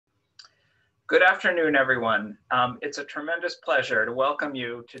Good afternoon, everyone. It's a tremendous pleasure to welcome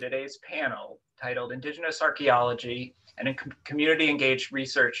you to today's panel titled Indigenous Archaeology and Community Engaged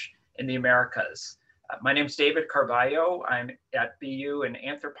Research in the Americas. My name is David Carballo. I'm at BU in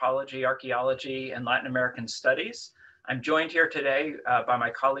Anthropology, Archaeology, and Latin American Studies. I'm joined here today by my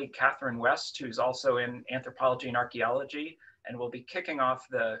colleague, Catherine West, who's also in Anthropology and Archaeology, and we'll be kicking off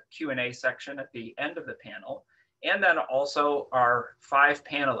the Q&A section at the end of the panel. And then also our 5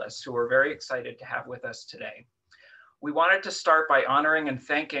 panelists who we're very excited to have with us today. We wanted to start by honoring and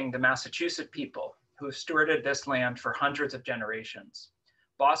thanking the Massachusetts people who have stewarded this land for hundreds of generations.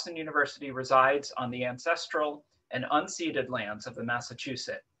 Boston University resides on the ancestral and unceded lands of the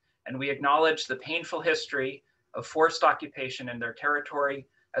Massachusetts, and we acknowledge the painful history of forced occupation in their territory,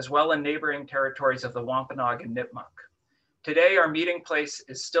 as well in neighboring territories of the Wampanoag and Nipmuc. Today, our meeting place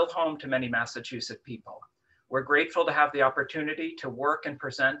is still home to many Massachusetts people. We're grateful to have the opportunity to work and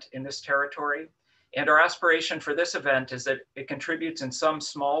present in this territory. And our aspiration for this event is that it contributes in some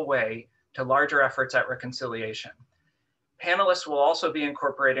small way to larger efforts at reconciliation. Panelists will also be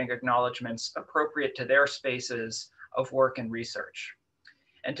incorporating acknowledgements appropriate to their spaces of work and research.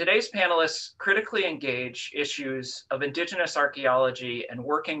 And today's panelists critically engage issues of Indigenous archaeology and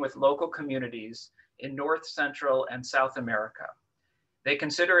working with local communities in North, Central, and South America. They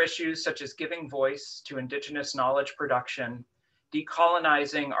consider issues such as giving voice to Indigenous knowledge production,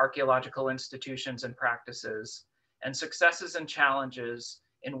 decolonizing archaeological institutions and practices, and successes and challenges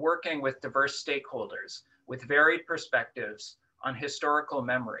in working with diverse stakeholders with varied perspectives on historical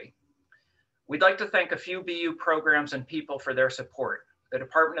memory. We'd like to thank a few BU programs and people for their support: the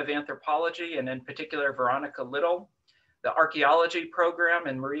Department of Anthropology, and in particular, Veronica Little, the Archaeology program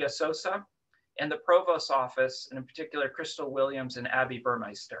and Maria Sosa, and the Provost's office, and in particular, Crystal Williams and Abby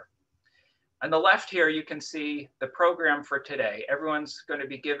Burmeister. On the left here, you can see the program for today. Everyone's going to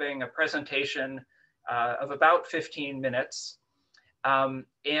be giving a presentation of about 15 minutes. And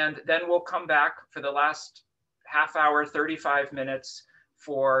then we'll come back for the last half hour, 35 minutes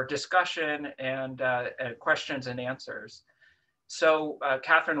for discussion and questions and answers. So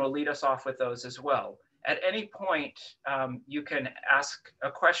Catherine will lead us off with those as well. At any point, you can ask a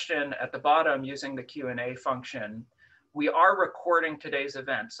question at the bottom using the Q&A function. We are recording today's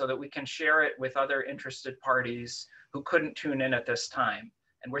event so that we can share it with other interested parties who couldn't tune in at this time.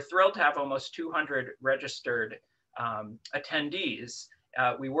 And we're thrilled to have almost 200 registered attendees.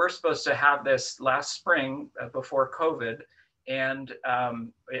 We were supposed to have this last spring before COVID. And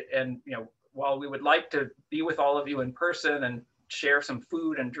while we would like to be with all of you in person and share some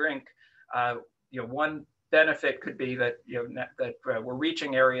food and drink, one benefit could be that we're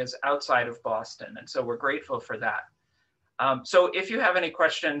reaching areas outside of Boston, and so we're grateful for that. So if you have any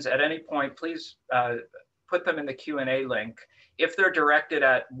questions at any point, please put them in the Q&A link. If they're directed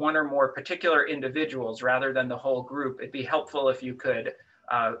at one or more particular individuals rather than the whole group, it'd be helpful if you could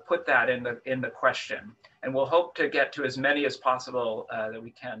put that in the question, and we'll hope to get to as many as possible that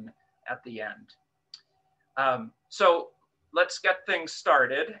we can at the end. So let's get things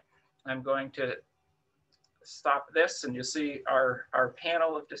started. I'm going to stop this, and you'll see our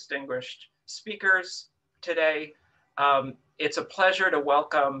panel of distinguished speakers today. It's a pleasure to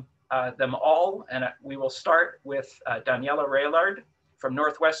welcome them all, and we will start with Daniela Raillard from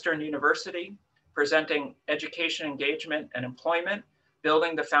Northwestern University, presenting Education, Engagement, and Employment,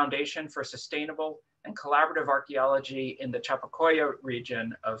 Building the Foundation for Sustainable and Collaborative Archaeology in the Chachapoya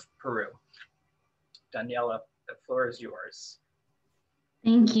region of Peru. Daniela, the floor is yours.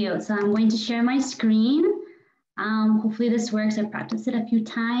 Thank you. So I'm going to share my screen. Hopefully this works. I've practiced it a few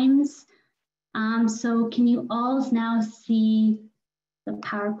times. So can you all now see the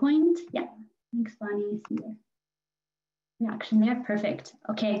PowerPoint? Yeah, thanks, Bonnie. See the reaction there. Perfect.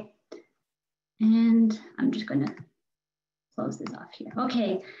 Okay. And I'm just going to close this off here.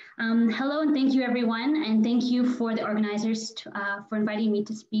 Okay. Hello and thank you, everyone. And thank you for the organizers for inviting me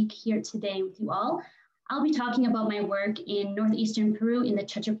to speak here today with you all. I'll be talking about my work in northeastern Peru in the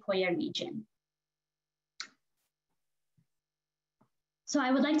Chachapoya region. So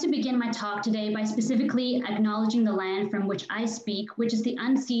I would like to begin my talk today by specifically acknowledging the land from which I speak, which is the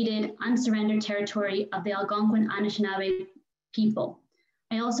unceded, unsurrendered territory of the Algonquin Anishinaabe people.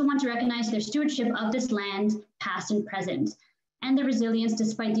 I also want to recognize their stewardship of this land, past and present, and their resilience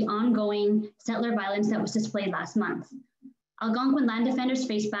despite the ongoing settler violence that was displayed last month. Algonquin land defenders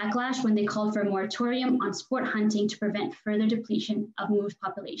faced backlash when they called for a moratorium on sport hunting to prevent further depletion of moose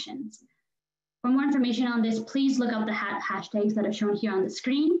populations. For more information on this, please look up the hashtags that are shown here on the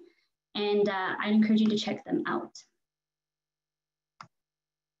screen, and I encourage you to check them out.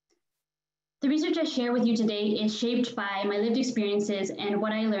 The research I share with you today is shaped by my lived experiences and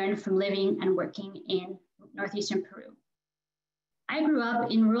what I learned from living and working in Northeastern Peru. I grew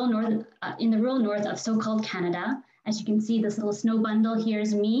up in the rural north of so-called Canada. As you can see, this little snow bundle here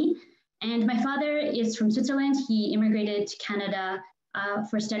is me. And my father is from Switzerland. He immigrated to Canada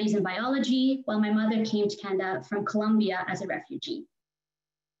for studies in biology, while my mother came to Canada from Colombia as a refugee.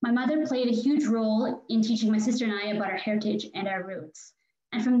 My mother played a huge role in teaching my sister and I about our heritage and our roots.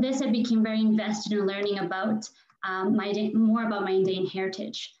 And from this, I became very invested in learning about more about my Indian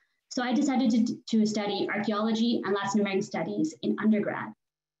heritage. So I decided to study archaeology and Latin American studies in undergrad.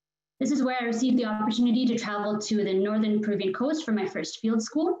 This is where I received the opportunity to travel to the northern Peruvian coast for my first field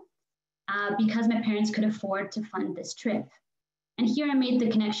school because my parents could afford to fund this trip. And here I made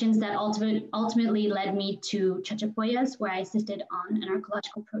the connections that ultimately led me to Chachapoyas, where I assisted on an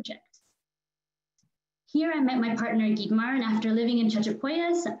archaeological project. Here I met my partner Guigmar, and after living in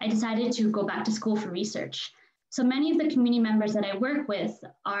Chachapoyas, I decided to go back to school for research. So many of the community members that I work with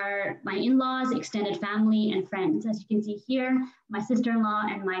are my in-laws, extended family, and friends. As you can see here, my sister-in-law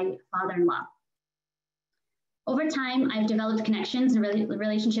and my father-in-law. Over time, I've developed connections and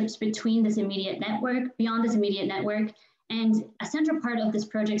relationships between this immediate network, beyond this immediate network, and a central part of this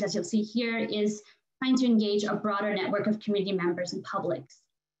project, as you'll see here, is trying to engage a broader network of community members and publics.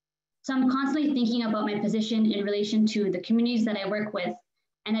 So I'm constantly thinking about my position in relation to the communities that I work with,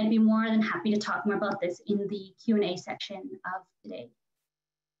 and I'd be more than happy to talk more about this in the Q&A section of today.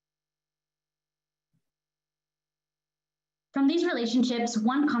 From these relationships,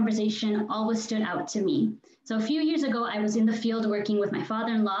 one conversation always stood out to me. So a few years ago, I was in the field working with my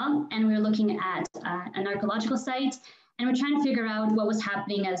father-in-law, and we were looking at an archaeological site, and we're trying to figure out what was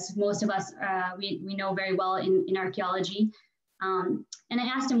happening, as most of us, we know very well in archaeology. And I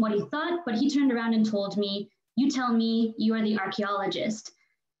asked him what he thought, but he turned around and told me, "You tell me, you are the archaeologist."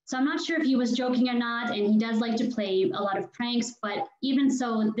 So I'm not sure if he was joking or not, and he does like to play a lot of pranks, but even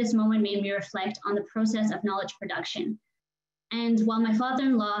so, this moment made me reflect on the process of knowledge production. And while my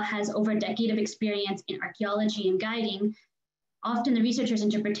father-in-law has over a decade of experience in archaeology and guiding, often the researcher's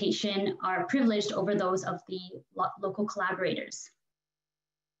interpretation are privileged over those of the local collaborators.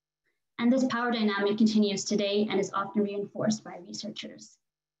 And this power dynamic continues today and is often reinforced by researchers.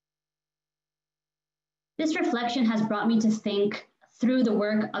 This reflection has brought me to think through the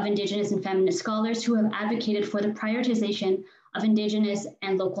work of Indigenous and feminist scholars who have advocated for the prioritization of Indigenous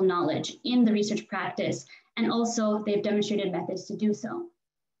and local knowledge in the research practice, and also they've demonstrated methods to do so.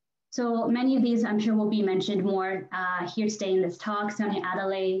 So many of these I'm sure will be mentioned more here today in this talk. Sonia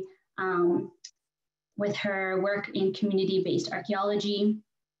Adelaide with her work in community-based archaeology.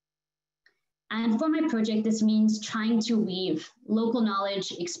 And for my project, this means trying to weave local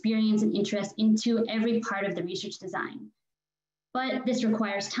knowledge, experience, and interest into every part of the research design. But this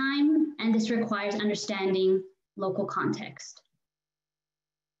requires time, and this requires understanding local context.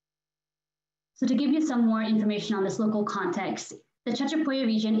 So to give you some more information on this local context, the Chachapoya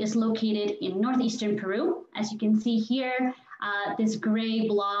region is located in northeastern Peru. As you can see here, this gray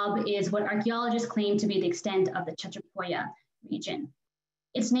blob is what archaeologists claim to be the extent of the Chachapoya region.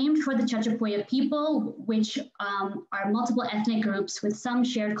 It's named for the Chachapoya people, which are multiple ethnic groups with some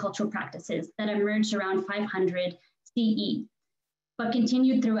shared cultural practices that emerged around 500 CE, but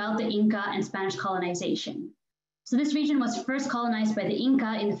continued throughout the Inca and Spanish colonization. So this region was first colonized by the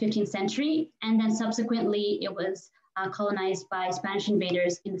Inca in the 15th century, and then subsequently it was colonized by Spanish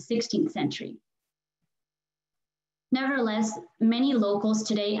invaders in the 16th century. Nevertheless, many locals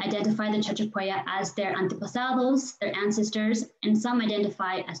today identify the Chachapoya as their antepasados, their ancestors, and some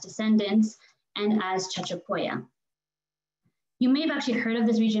identify as descendants and as Chachapoya. You may have actually heard of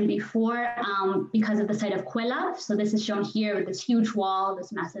this region before because of the site of Cuela. So this is shown here with this huge wall,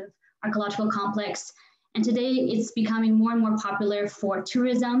 this massive archaeological complex. And today it's becoming more and more popular for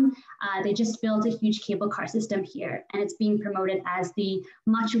tourism. They just built a huge cable car system here, and it's being promoted as the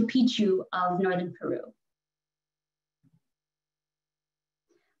Machu Picchu of northern Peru.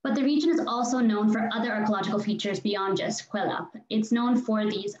 But the region is also known for other archaeological features beyond just Cuela. It's known for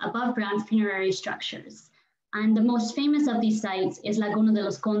these above ground funerary structures. And the most famous of these sites is Laguna de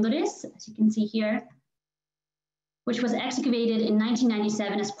los Cóndores, as you can see here, which was excavated in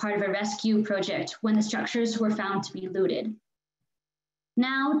 1997 as part of a rescue project when the structures were found to be looted.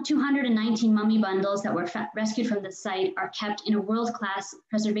 Now, 219 mummy bundles that were rescued from the site are kept in a world-class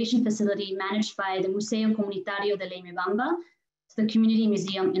preservation facility managed by the Museo Comunitario de Leimebamba, the community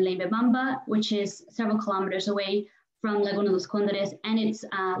museum in Leimebamba, which is several kilometers away from Laguna de los Cóndores, and it's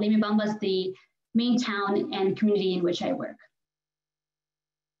Leimebamba is the main town and community in which I work.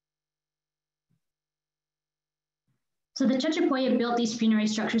 So the Chachapoya built these funerary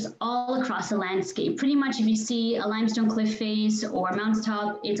structures all across the landscape. Pretty much if you see a limestone cliff face or a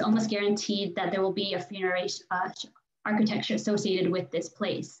mountaintop, it's almost guaranteed that there will be a funerary architecture associated with this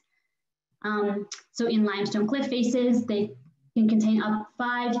place. So in limestone cliff faces, they can contain up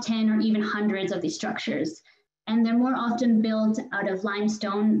 5, 10, or even hundreds of these structures. And they're more often built out of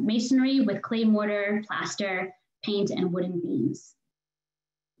limestone masonry with clay mortar, plaster, paint, and wooden beams.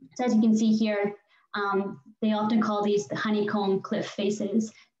 So as you can see here, they often call these the honeycomb cliff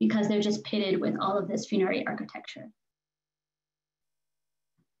faces because they're just pitted with all of this funerary architecture.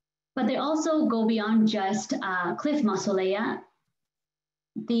 But they also go beyond just cliff mausolea.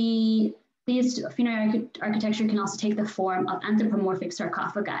 These funerary architecture can also take the form of anthropomorphic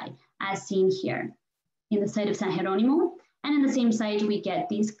sarcophagi, as seen here in the site of San Jeronimo. And in the same site, we get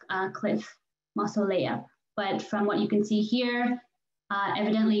these cliff mausolea. But from what you can see here,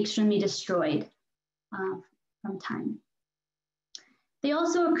 evidently extremely destroyed from time. They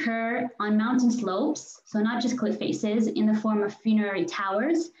also occur on mountain slopes, so not just cliff faces, in the form of funerary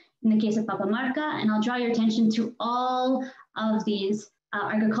towers, in the case of Papamarca, and I'll draw your attention to all of these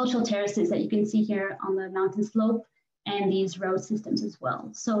agricultural terraces that you can see here on the mountain slope and these road systems as well.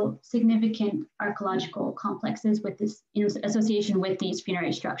 So significant archaeological complexes with this in association with these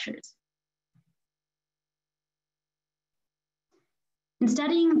funerary structures. In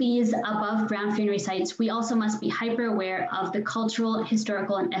studying these above ground funerary sites, we also must be hyper aware of the cultural,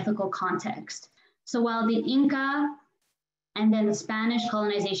 historical, and ethical context. So while the Inca and then the Spanish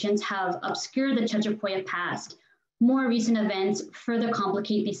colonizations have obscured the Chachapoya past, more recent events further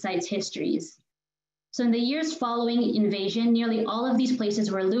complicate these sites' histories. So in the years following invasion, nearly all of these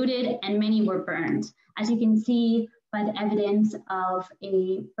places were looted and many were burned, as you can see by the evidence of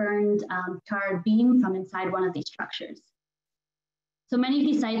a burned charred beam from inside one of these structures. So many of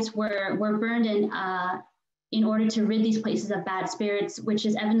these sites were burned in order to rid these places of bad spirits, which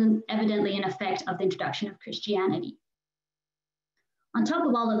is evidently an effect of the introduction of Christianity. On top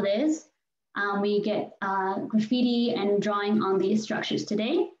of all of this, we get graffiti and drawing on these structures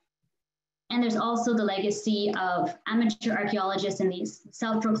today. And there's also the legacy of amateur archaeologists and these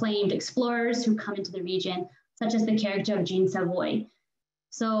self-proclaimed explorers who come into the region, such as the character of Jean Savoy.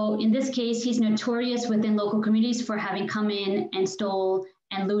 So in this case, he's notorious within local communities for having come in and stole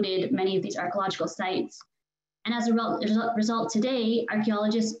and looted many of these archaeological sites. And as a result today,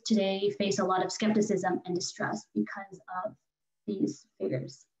 archaeologists today face a lot of skepticism and distrust because of these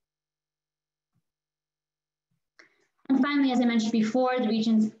figures. And finally, as I mentioned before, the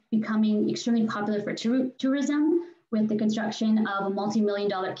region's becoming extremely popular for tourism with the construction of a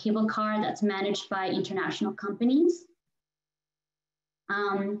multi-million-dollar cable car that's managed by international companies.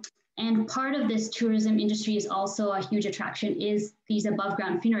 And part of this tourism industry is also a huge attraction is these above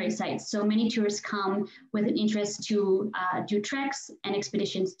ground funerary sites. So many tourists come with an interest to do treks and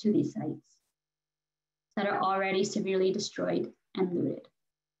expeditions to these sites that are already severely destroyed and looted.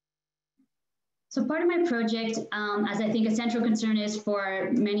 So part of my project, as I think a central concern is for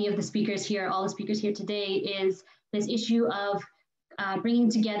many of the speakers here, all the speakers here today, is this issue of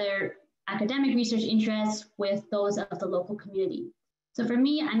bringing together academic research interests with those of the local community. So for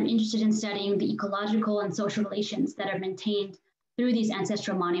me, I'm interested in studying the ecological and social relations that are maintained through these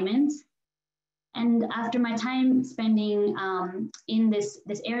ancestral monuments. And after my time spending in this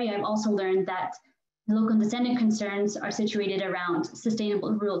area, I've also learned that the local and descendant concerns are situated around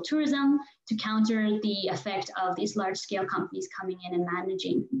sustainable rural tourism to counter the effect of these large-scale companies coming in and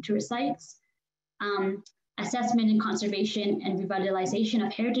managing tourist sites, assessment and conservation and revitalization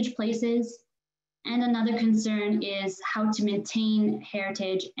of heritage places. And another concern is how to maintain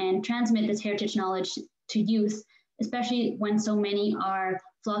heritage and transmit this heritage knowledge to youth, especially when so many are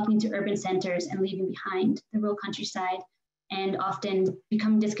flocking to urban centers and leaving behind the rural countryside and often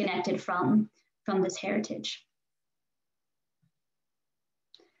become disconnected from this heritage.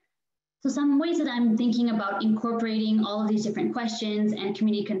 So some ways that I'm thinking about incorporating all of these different questions and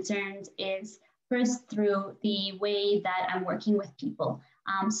community concerns is first through the way that I'm working with people.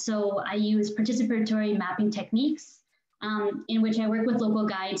 So I use participatory mapping techniques in which I work with local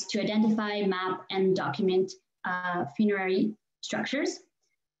guides to identify, map, and document funerary structures.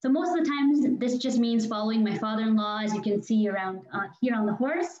 So most of the times, this just means following my father-in-law, as you can see around here on the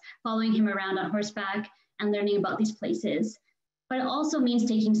horse, following him around on horseback and learning about these places. But it also means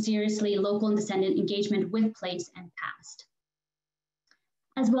taking seriously local and descendant engagement with place and past.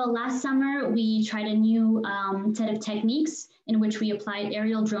 As well, last summer, we tried a new set of techniques in which we applied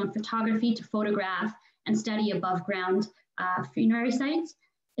aerial drone photography to photograph and study above ground funerary sites,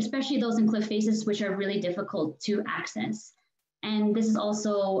 especially those in cliff faces, which are really difficult to access. And this is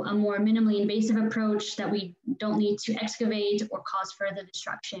also a more minimally invasive approach that we don't need to excavate or cause further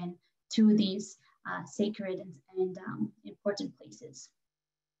destruction to these sacred and important places.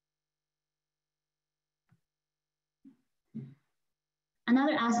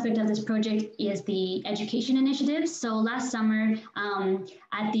 Another aspect of this project is the education initiative. So last summer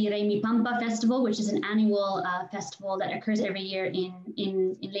at the Raimipampa Festival, which is an annual festival that occurs every year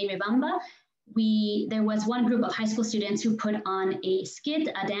in Raimipampa, there was one group of high school students who put on a skit,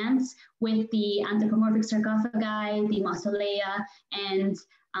 a dance, with the anthropomorphic sarcophagi, the mausolea, and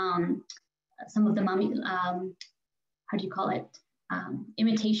some of the mummy, how do you call it?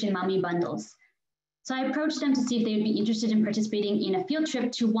 Imitation mummy bundles. So I approached them to see if they would be interested in participating in a field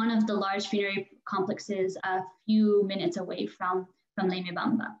trip to one of the large funerary complexes a few minutes away from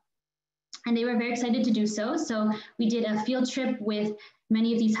Raimipampa. And they were very excited to do so. So we did a field trip with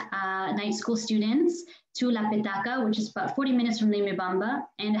many of these night school students to La Petaca, which is about 40 minutes from Raimipampa,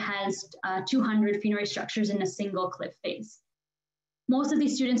 and has 200 funerary structures in a single cliff face. Most of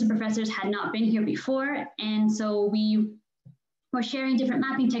these students and professors had not been here before, and so we were sharing different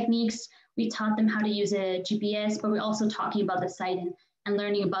mapping techniques. We taught them how to use a GPS, but we're also talking about the site and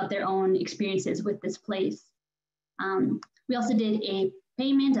learning about their own experiences with this place. We also did a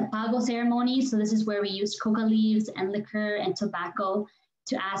payment, a pago ceremony. So this is where we used coca leaves and liquor and tobacco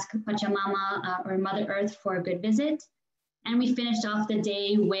to ask Pachamama or Mother Earth for a good visit. And we finished off the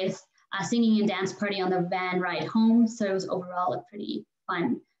day with a singing and dance party on the van ride home. So it was overall a pretty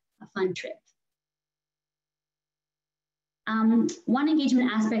fun trip. One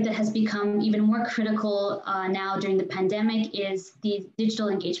engagement aspect that has become even more critical now during the pandemic is the digital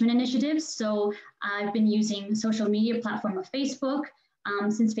engagement initiatives. So I've been using social media platform of Facebook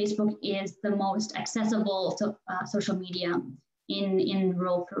since Facebook is the most accessible social media in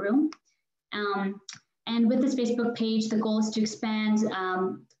rural Peru. And with this Facebook page, the goal is to expand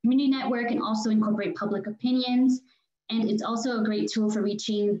community network and also incorporate public opinions. And it's also a great tool for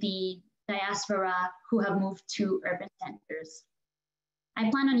reaching the diaspora who have moved to urban centers. I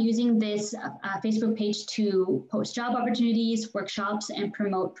plan on using this Facebook page to post job opportunities, workshops, and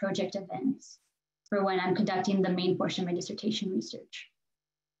promote project events for when I'm conducting the main portion of my dissertation research.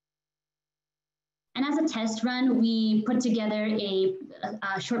 And as a test run, we put together a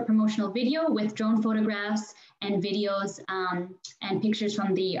short promotional video with drone photographs and videos and pictures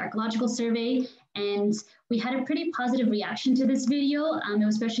from the archaeological survey. And we had a pretty positive reaction to this video. It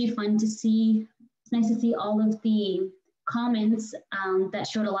was especially fun to see. It's nice to see all of the comments that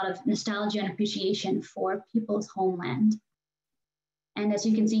showed a lot of nostalgia and appreciation for people's homeland. And as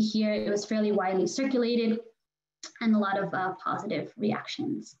you can see here, it was fairly widely circulated and a lot of positive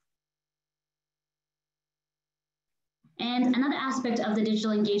reactions. And another aspect of the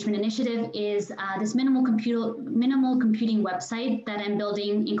digital engagement initiative is this minimal computing website that I'm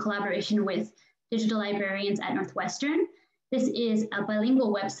building in collaboration with digital librarians at Northwestern. This is a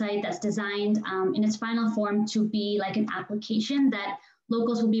bilingual website that's designed in its final form to be like an application that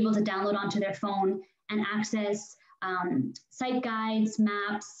locals will be able to download onto their phone and access site guides,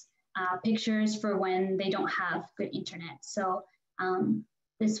 maps, pictures for when they don't have good internet. So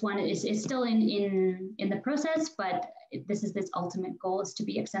this one is still in the process, but this ultimate goal is to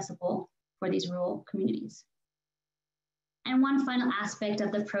be accessible for these rural communities. And one final aspect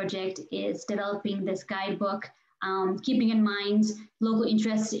of the project is developing this guidebook, keeping in mind local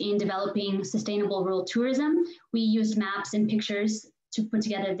interest in developing sustainable rural tourism. We used maps and pictures to put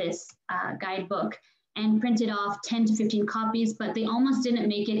together this guidebook and printed off 10 to 15 copies, but they almost didn't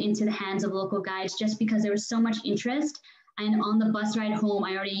make it into the hands of local guides just because there was so much interest. And on the bus ride home,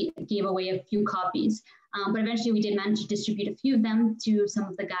 I already gave away a few copies. But eventually we did manage to distribute a few of them to some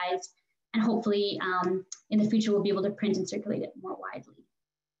of the guides. And hopefully in the future, we'll be able to print and circulate it more widely.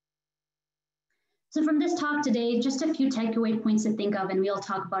 So from this talk today, just a few takeaway points to think of, and we'll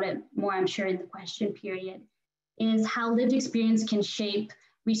talk about it more, I'm sure, in the question period, is how lived experience can shape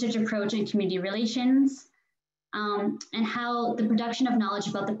research approach and community relations, and how the production of knowledge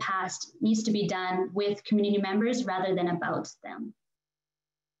about the past needs to be done with community members rather than about them.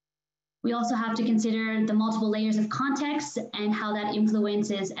 We also have to consider the multiple layers of context and how that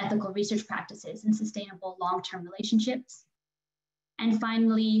influences ethical research practices and sustainable long-term relationships. And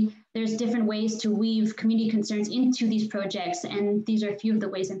finally, there's different ways to weave community concerns into these projects. And these are a few of the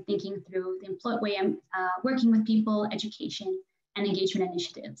ways I'm thinking through the way I'm working with people, education, and engagement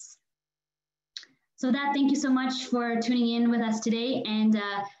initiatives. So thank you so much for tuning in with us today. And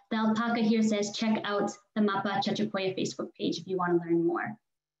the alpaca here says, check out the Mapa Chachapoya Facebook page if you want to learn more.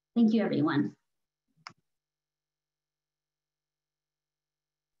 Thank you, everyone.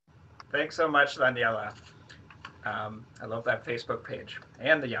 Thanks so much, Daniela. I love that Facebook page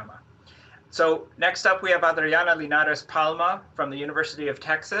and the llama. So next up, we have Adriana Linares Palma from the University of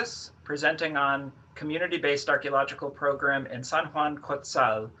Texas, presenting on community-based archaeological program in San Juan,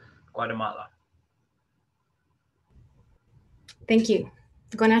 Cotzal, Guatemala. Thank you.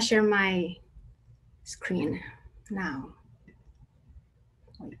 I'm gonna share my screen now.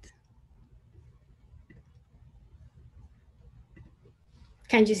 Wait.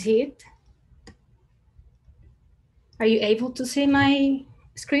 Can you see it? Are you able to see my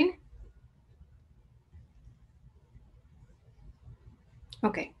screen?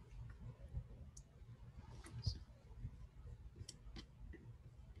 Okay.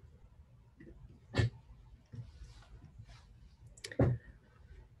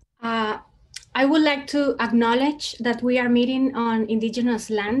 I would like to acknowledge that we are meeting on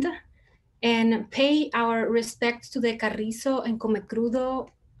indigenous land and pay our respects to the Carrizo and Comecrudo,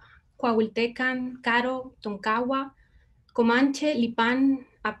 Coahuiltecan, Caro, Tonkawa, Comanche, Lipan,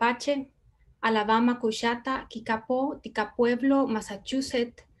 Apache, Alabama, Coshata, Kikapo, Ticapueblo,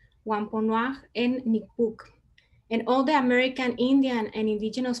 Massachusetts, Wampanoag, and Nipuk, and all the American Indian and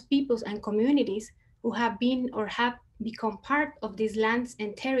indigenous peoples and communities who have been or have become part of these lands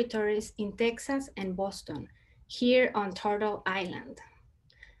and territories in Texas and Boston, here on Turtle Island.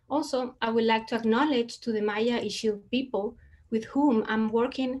 Also, I would like to acknowledge to the Maya Ixil people with whom I'm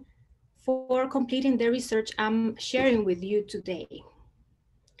working for completing the research I'm sharing with you today.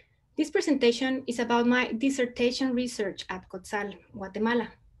 This presentation is about my dissertation research at Cotzal, Guatemala.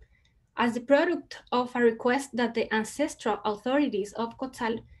 As the product of a request that the ancestral authorities of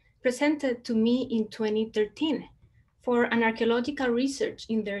Cotzal presented to me in 2013 for an archaeological research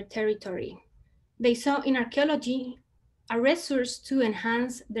in their territory. They saw in archaeology a resource to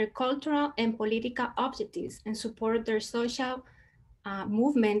enhance their cultural and political objectives and support their social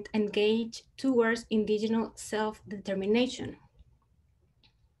movement engaged towards indigenous self-determination.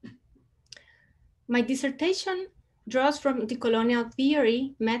 My dissertation draws from decolonial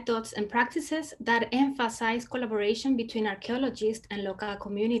theory, methods, and practices that emphasize collaboration between archaeologists and local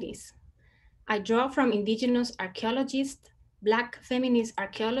communities. I draw from indigenous archaeologists, Black feminist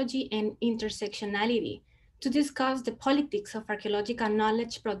archaeology, and intersectionality to discuss the politics of archaeological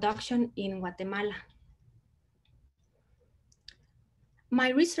knowledge production in Guatemala. My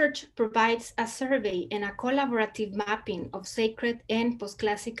research provides a survey and a collaborative mapping of sacred and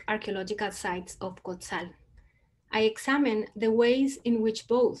post-classic archaeological sites of Cotzal. I examine the ways in which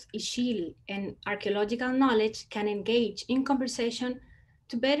both Ixil and archaeological knowledge can engage in conversation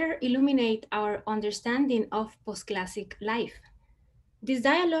to better illuminate our understanding of post-classic life. These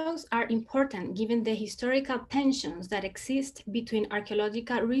dialogues are important given the historical tensions that exist between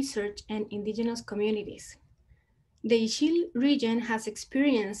archaeological research and indigenous communities. The Ixil region has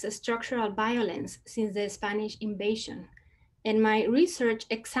experienced structural violence since the Spanish invasion, and my research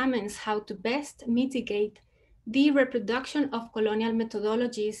examines how to best mitigate the reproduction of colonial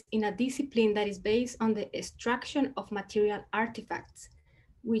methodologies in a discipline that is based on the extraction of material artifacts,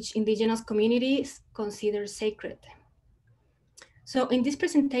 which indigenous communities consider sacred. So in this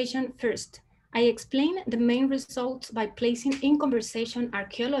presentation, first, I explain the main results by placing in conversation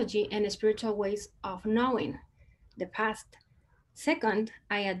archaeology and spiritual ways of knowing the past. Second,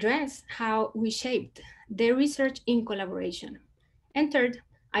 I address how we shaped the research in collaboration. And third,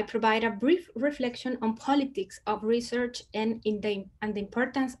 I provide a brief reflection on politics of research and the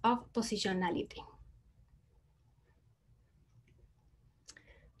importance of positionality.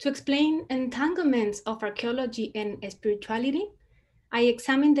 To explain entanglements of archaeology and spirituality, I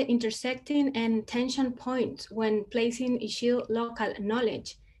examine the intersecting and tension points when placing Ixil local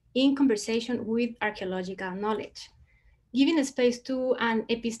knowledge in conversation with archaeological knowledge. Giving a space to an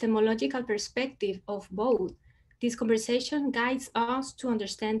epistemological perspective of both, this conversation guides us to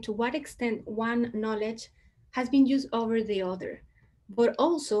understand to what extent one knowledge has been used over the other, but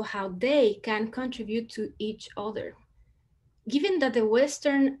also how they can contribute to each other. Given that the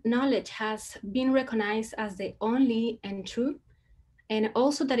Western knowledge has been recognized as the only and true, and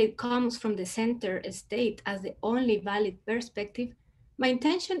also that it comes from the center state as the only valid perspective, my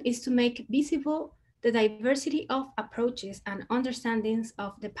intention is to make visible the diversity of approaches and understandings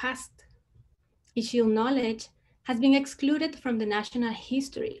of the past. Ixil knowledge has been excluded from the national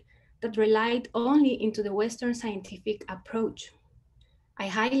history that relied only into the Western scientific approach. I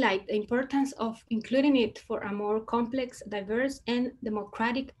highlight the importance of including it for a more complex, diverse, and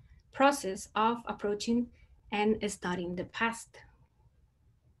democratic process of approaching and studying the past.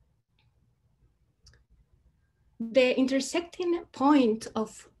 The intersecting point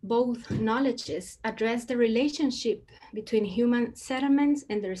of both knowledges address the relationship between human settlements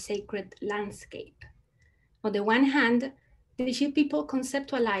and their sacred landscape. On the one hand, the Ixil people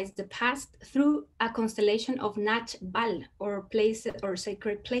conceptualize the past through a constellation of Nach Bal, or places or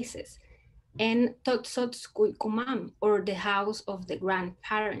sacred places, and Totsotzcuicumam, or the house of the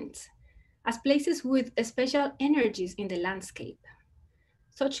grandparents, as places with special energies in the landscape.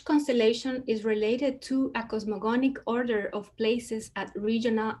 Such constellation is related to a cosmogonic order of places at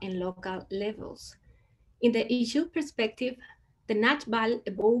regional and local levels. In the Ixil perspective, the Nach Bal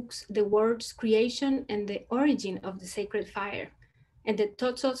evokes the world's creation and the origin of the sacred fire, and the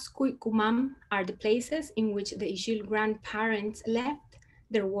Totsotzcuicumam are the places in which the Ixil grandparents left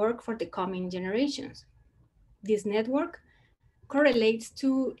their work for the coming generations. This network correlates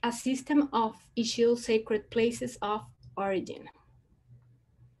to a system of Ixil sacred places of origin.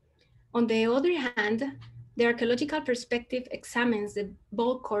 On the other hand, the archaeological perspective examines the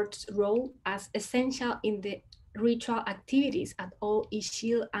ball court's role as essential in the ritual activities at all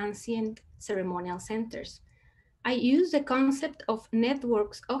Ixil ancient ceremonial centers. I use the concept of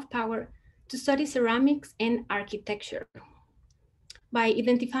networks of power to study ceramics and architecture. By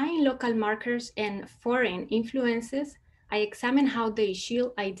identifying local markers and foreign influences, I examine how the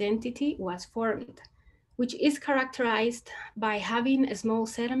Ixil identity was formed, which is characterized by having small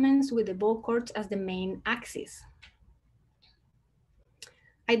settlements with the ball courts as the main axis.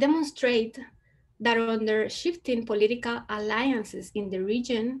 I demonstrate that under shifting political alliances in the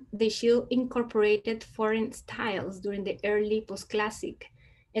region, the Ixil incorporated foreign styles during the early post-classic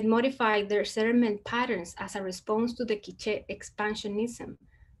and modified their settlement patterns as a response to the Quiché expansionism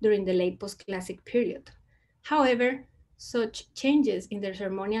during the late post-classic period. However, such changes in their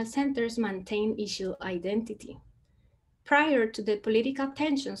ceremonial centers maintain Ixil identity. Prior to the political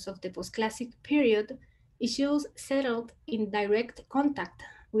tensions of the post-classic period, Ixils settled in direct contact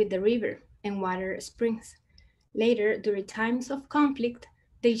with the river and water springs. Later, during times of conflict,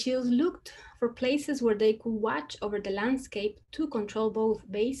 the Ixils looked for places where they could watch over the landscape to control both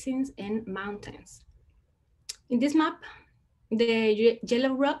basins and mountains. In this map, the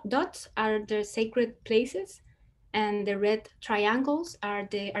yellow dots are the sacred places, and the red triangles are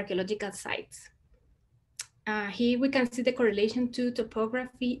the archaeological sites. Here we can see the correlation to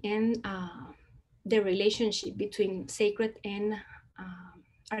topography and the relationship between sacred and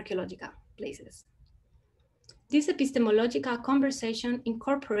archaeological places. This epistemological conversation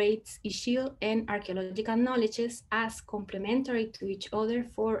incorporates Ixil and archaeological knowledges as complementary to each other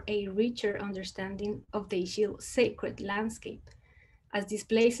for a richer understanding of the Ixil sacred landscape, as these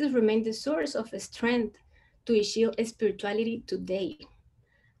places remain the source of strength to Ixil spirituality today.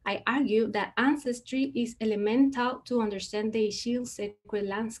 I argue that ancestry is elemental to understand the Ixil sacred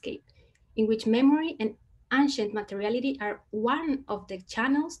landscape, in which memory and ancient materiality are one of the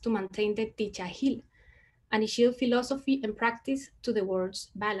channels to maintain the Tichahil, an Ixil philosophy and practice to the world's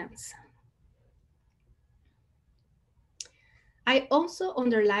balance. I also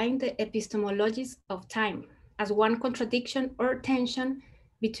underline the epistemologies of time as one contradiction or tension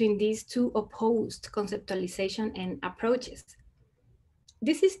between these two opposed conceptualization and approaches.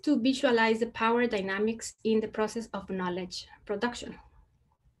 This is to visualize the power dynamics in the process of knowledge production.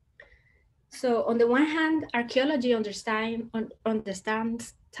 So on the one hand, archaeology understands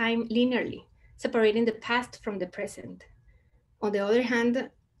time linearly, separating the past from the present. On the other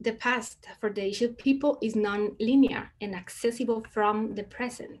hand, the past for the Ixil people is non-linear and accessible from the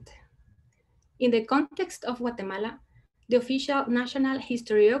present. In the context of Guatemala, the official national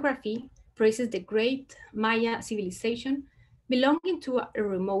historiography praises the great Maya civilization belonging to a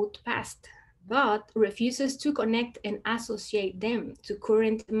remote past, but refuses to connect and associate them to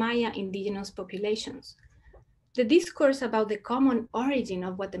current Maya indigenous populations. The discourse about the common origin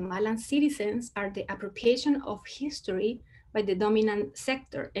of Guatemalan citizens are the appropriation of history by the dominant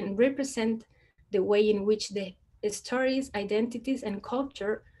sector and represent the way in which the stories, identities, and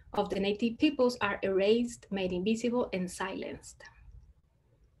culture of the native peoples are erased, made invisible, and silenced.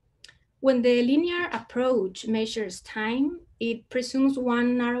 When the linear approach measures time, it presumes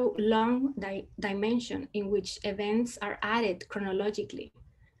one narrow, long dimension in which events are added chronologically.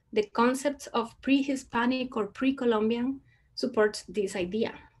 The concepts of pre-Hispanic or pre-Columbian supports this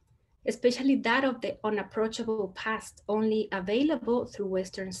idea, especially that of the unapproachable past only available through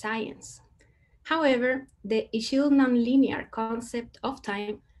Western science. However, the Ixil nonlinear concept of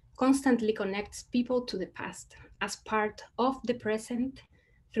time constantly connects people to the past as part of the present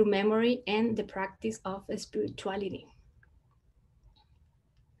through memory and the practice of spirituality.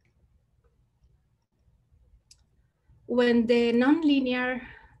 When the nonlinear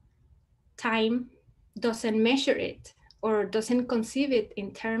time doesn't measure it or doesn't conceive it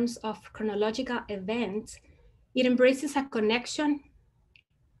in terms of chronological events, it embraces a connection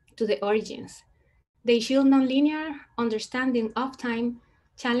to the origins, The Ischil nonlinear understanding of time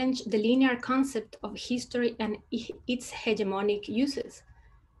challenged the linear concept of history and its hegemonic uses.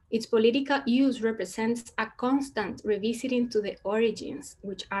 Its political use represents a constant revisiting to the origins,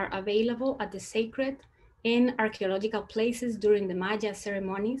 which are available at the sacred and archaeological places during the Maya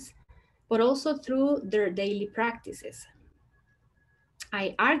ceremonies, but also through their daily practices.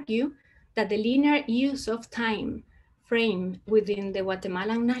 I argue that the linear use of time frame within the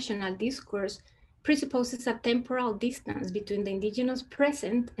Guatemalan national discourse presupposes a temporal distance between the indigenous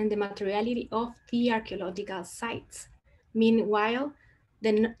present and the materiality of the archaeological sites. Meanwhile,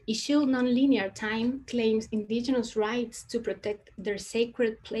 the Ischil nonlinear time claims indigenous rights to protect their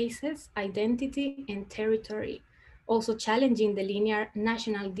sacred places, identity, and territory, also challenging the linear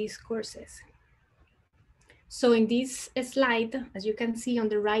national discourses. So in this slide, as you can see on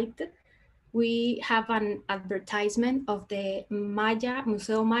the right, we have an advertisement of the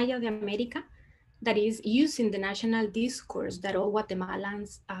Museo Maya de América that is using the national discourse that all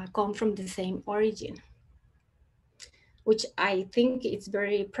Guatemalans come from the same origin, which I think is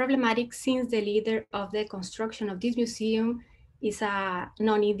very problematic since the leader of the construction of this museum is a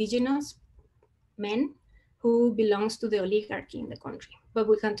non-indigenous man who belongs to the oligarchy in the country. But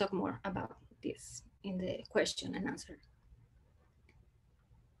we can talk more about this in the question and answer.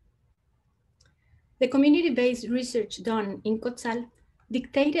 The community-based research done in Cotzal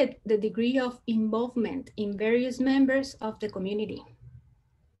dictated the degree of involvement in various members of the community,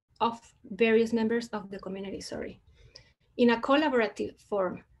 in a collaborative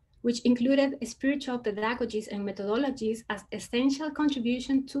form, which included spiritual pedagogies and methodologies as essential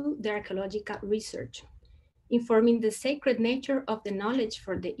contribution to the archaeological research, informing the sacred nature of the knowledge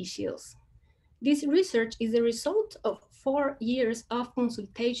for the Ischils. This research is the result of 4 years of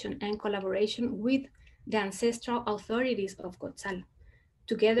consultation and collaboration with the ancestral authorities of Cotzal.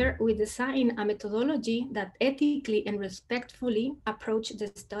 Together, we design a methodology that ethically and respectfully approach the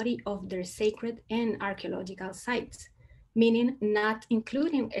study of their sacred and archaeological sites, meaning not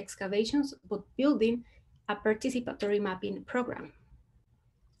including excavations, but building a participatory mapping program.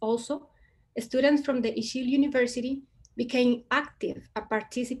 Also, students from the Ischil University became active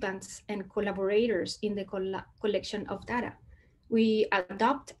participants and collaborators in the collection of data. We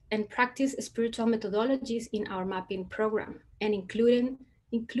adopt and practice spiritual methodologies in our mapping program and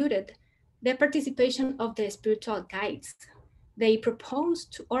included the participation of the spiritual guides. They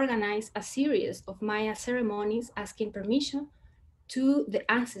proposed to organize a series of Maya ceremonies asking permission to the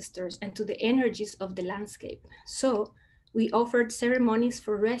ancestors and to the energies of the landscape. So we offered ceremonies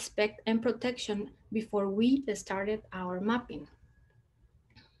for respect and protection before we started our mapping.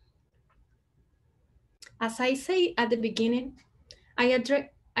 As I say at the beginning, I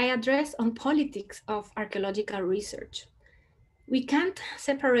address on politics of archaeological research. We can't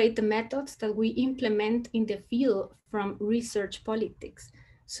separate the methods that we implement in the field from research politics.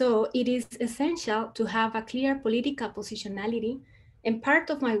 So it is essential to have a clear political positionality, and part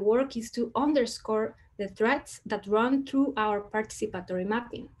of my work is to underscore the threads that run through our participatory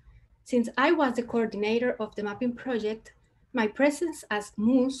mapping. Since I was the coordinator of the mapping project, my presence as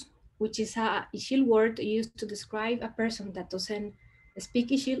Mus, which is a Ischil word used to describe a person that doesn't speak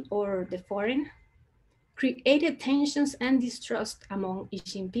Ischil or the foreign, created tensions and distrust among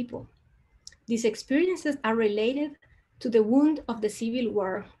Ischil people. These experiences are related to the wound of the civil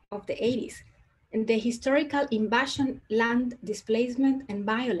war of the 80s and the historical invasion, land displacement, and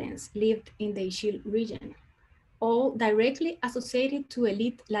violence lived in the Ischil region, all directly associated to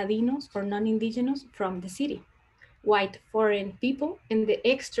elite Ladinos or non-indigenous from the city, white foreign people, and the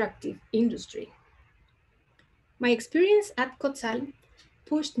extractive industry. My experience at Cotzal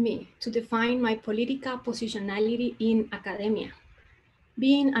pushed me to define my political positionality in academia.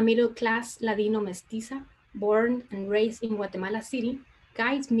 Being a middle-class Ladino mestiza, born and raised in Guatemala City,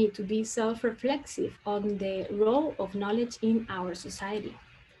 guides me to be self-reflexive on the role of knowledge in our society.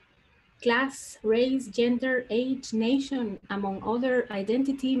 Class, race, gender, age, nation, among other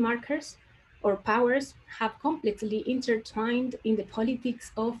identity markers or powers, have completely intertwined in the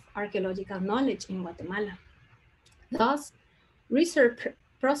politics of archaeological knowledge in Guatemala. Thus, research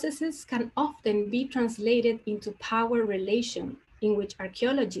processes can often be translated into power relation in which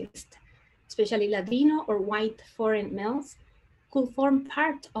archaeologists, especially Ladino or white foreign males, could form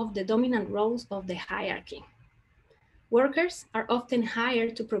part of the dominant roles of the hierarchy. Workers are often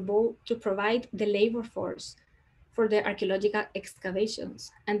hired to provide the labor force for the archaeological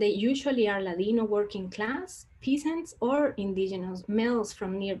excavations, and they usually are Ladino working class, peasants, or indigenous males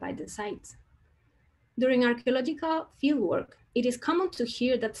from nearby the sites. During archaeological fieldwork, it is common to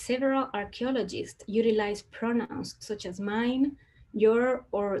hear that several archaeologists utilize pronouns such as mine, your,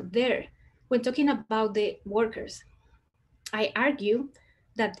 or their when talking about the workers. I argue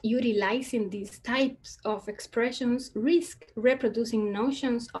that utilizing these types of expressions risk reproducing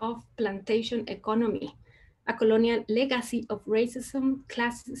notions of plantation economy, a colonial legacy of racism,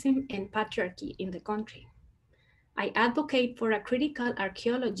 classism, and patriarchy in the country. I advocate for a critical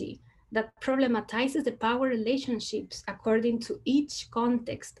archaeology that problematizes the power relationships according to each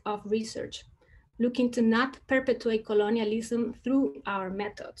context of research, looking to not perpetuate colonialism through our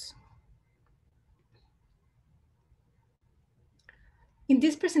methods. In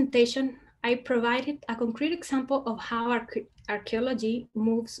this presentation, I provided a concrete example of how archaeology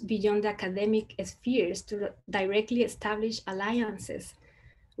moves beyond the academic spheres to directly establish alliances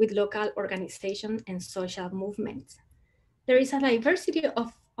with local organizations and social movements. There is a diversity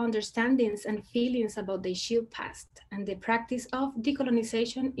of understandings and feelings about the issue past, and the practice of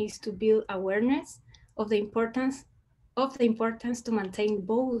decolonization is to build awareness of the importance to maintain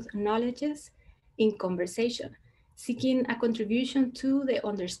both knowledges in conversation, seeking a contribution to the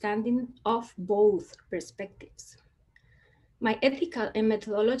understanding of both perspectives. My ethical and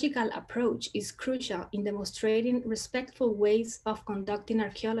methodological approach is crucial in demonstrating respectful ways of conducting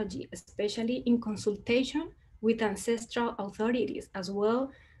archaeology, especially in consultation with ancestral authorities, as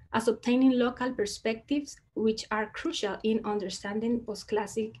well as obtaining local perspectives, which are crucial in understanding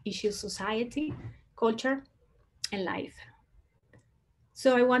post-classic issues, society, culture, and life.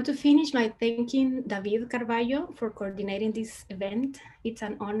 So I want to finish by thanking David Carballo for coordinating this event. It's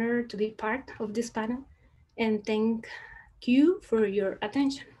an honor to be part of this panel, and thank you for your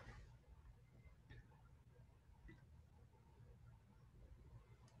attention.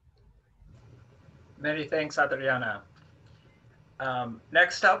 Many thanks, Adriana.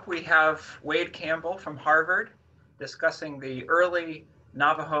 Next up, we have Wade Campbell from Harvard discussing the early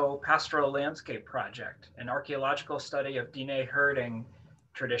Navajo Pastoral Landscape Project, an archaeological study of Diné herding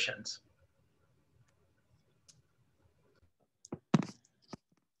traditions.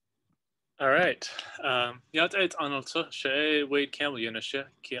 All right. Yat also she Wade Campbell Yunisha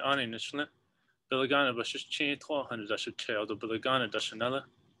ki ani nishna Bilagana Bashish Chin 300 Dasha the Bilagana Dashanella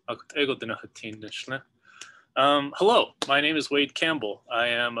Ego Dinahatin Nishna. Hello, my name is Wade Campbell. I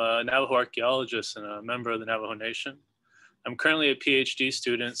am a Navajo archaeologist and a member of the Navajo Nation. I'm currently a PhD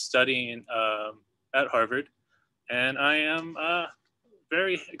student studying at Harvard, and I am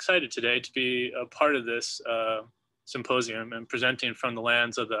very excited today to be a part of this symposium and presenting from the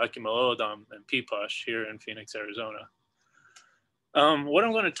lands of the Akimalodam and Pipash here in Phoenix, Arizona. What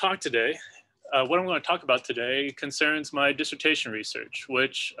I'm going to talk about today concerns my dissertation research,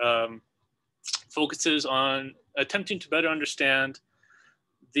 which focuses on attempting to better understand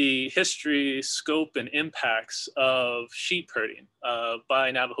the history, scope, and impacts of sheep herding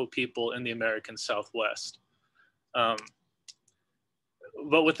by Navajo people in the American Southwest.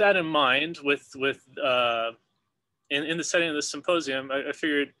 But with that in mind, in the setting of the symposium, I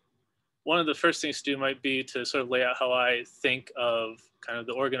figured one of the first things to do might be to sort of lay out how I think of kind of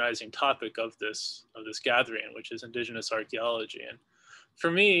the organizing topic of this gathering, which is Indigenous archaeology. And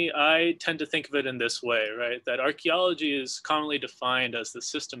for me, I tend to think of it in this way, right? That archaeology is commonly defined as the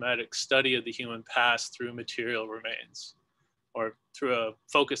systematic study of the human past through material remains, or through a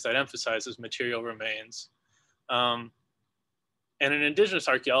focus that emphasizes material remains. And an Indigenous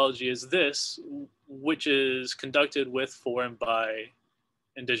archaeology is this, which is conducted with, for, and by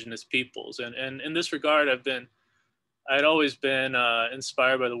Indigenous peoples. And in this regard, I'd always been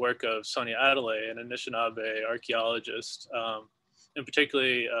inspired by the work of Sonia Adelaide, an Anishinaabe archaeologist, and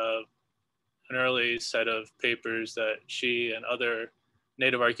particularly an early set of papers that she and other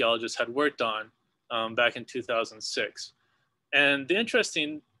Native archaeologists had worked on back in 2006. And the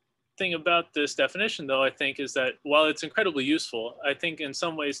interesting thing about this definition, though, I think, is that while it's incredibly useful, I think in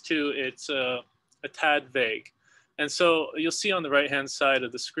some ways, too, it's a tad vague. And so you'll see on the right-hand side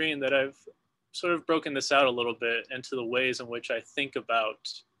of the screen that I've sort of broken this out a little bit into the ways in which I think about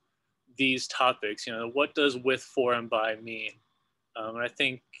these topics. You know, what does with, for, and by mean? And I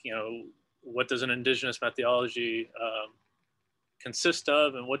think, you know, what does an Indigenous methodology consist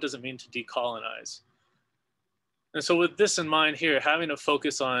of, and what does it mean to decolonize? And so with this in mind here, having a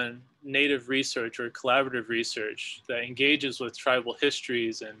focus on Native research or collaborative research that engages with tribal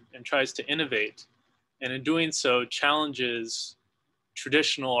histories and tries to innovate, and in doing so challenges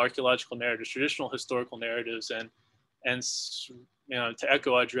traditional archaeological narratives, traditional historical narratives, and you know, to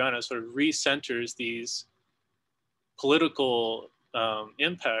echo Adriana, sort of recenters these political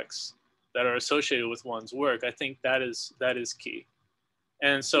impacts that are associated with one's work. I think that is key.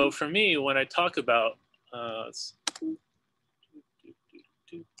 And so for me, when I talk about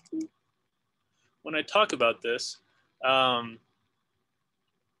this,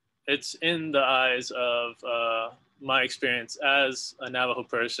 it's in the eyes of my experience as a Navajo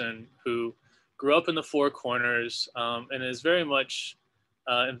person who grew up in the Four Corners and is very much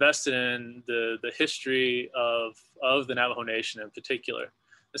invested in the history of the Navajo Nation in particular.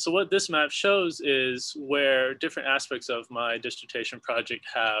 And so what this map shows is where different aspects of my dissertation project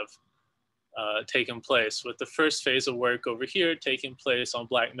have taken place, with the first phase of work over here taking place on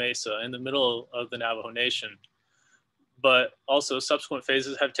Black Mesa in the middle of the Navajo Nation. But also subsequent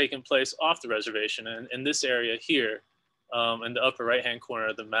phases have taken place off the reservation and in this area here, in the upper right-hand corner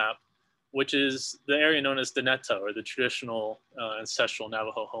of the map, which is the area known as Diné, or the traditional ancestral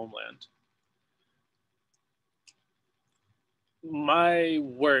Navajo homeland. My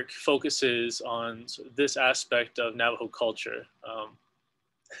work focuses on this aspect of Navajo culture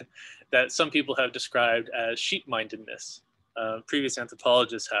that some people have described as sheep-mindedness. Previous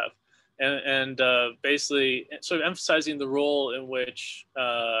anthropologists have. And basically sort of emphasizing the role in which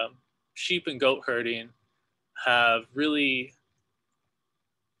sheep and goat herding have really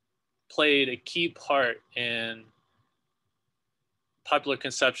played a key part in popular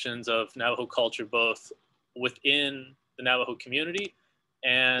conceptions of Navajo culture, both within the Navajo community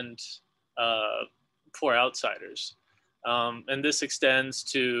and for outsiders. And this extends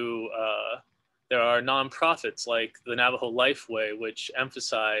to, there are nonprofits like the Navajo Lifeway, which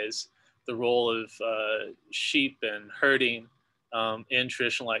emphasize the role of sheep and herding in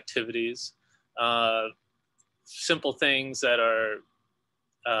traditional activities. Simple things that are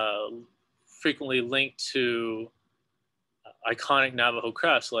frequently linked to iconic Navajo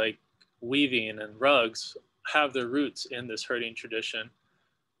crafts like weaving and rugs have their roots in this herding tradition.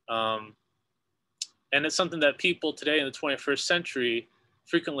 And it's something that people today in the 21st century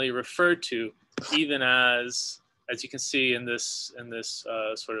frequently refer to, even as you can see in this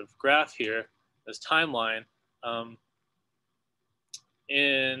sort of graph here, this timeline,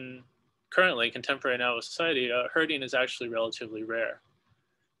 in currently contemporary Navajo society, herding is actually relatively rare.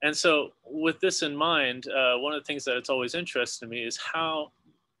 And so with this in mind, one of the things that it's always interested me is how,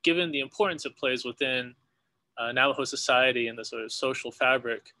 given the importance it plays within Navajo society and the sort of social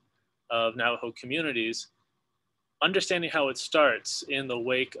fabric of Navajo communities, understanding how it starts in the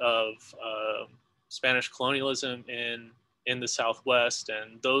wake of Spanish colonialism in the Southwest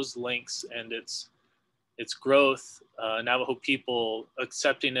and those links and its growth, Navajo people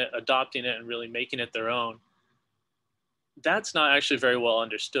accepting it, adopting it, and really making it their own. That's not actually very well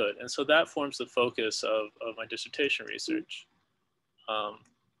understood. And so that forms the focus of my dissertation research.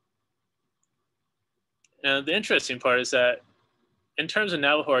 And the interesting part is that in terms of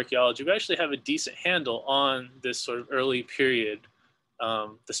Navajo archaeology, we actually have a decent handle on this sort of early period,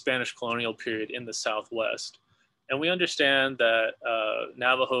 the Spanish colonial period in the Southwest. And we understand that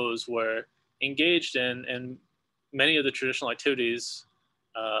Navajos were engaged in many of the traditional activities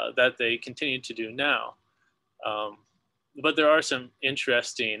that they continue to do now. But there are some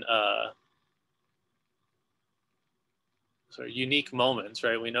interesting sort of unique moments,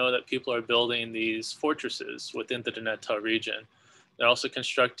 right? We know that people are building these fortresses within the Diné region. They're also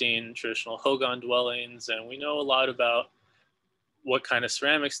constructing traditional hogan dwellings, and we know a lot about what kind of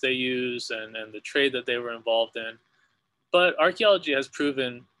ceramics they use and the trade that they were involved in. But archaeology has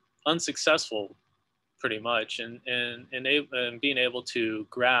proven unsuccessful pretty much in being able to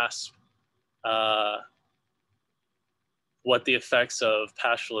grasp what the effects of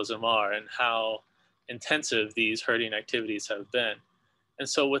pastoralism are and how intensive these herding activities have been. And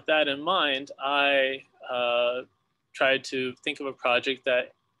so with that in mind, I tried to think of a project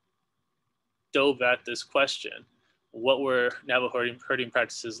that dove at this question. What were Navajo herding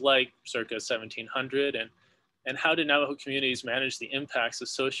practices like circa 1700, and how did Navajo communities manage the impacts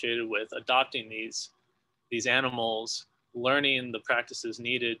associated with adopting these animals, learning the practices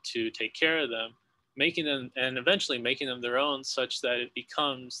needed to take care of them, making them, and eventually making them their own, such that it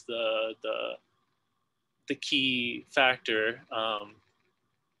becomes the key factor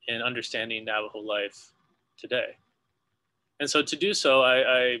in understanding Navajo life today. And so to do so,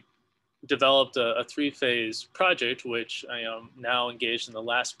 I developed a three-phase project, which I am now engaged in the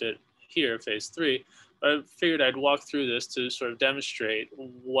last bit here, phase 3. I figured I'd walk through this to sort of demonstrate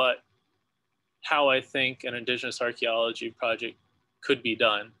how I think an Indigenous archaeology project could be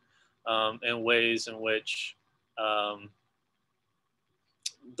done, in ways in which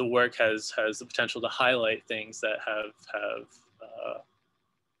the work has the potential to highlight things that have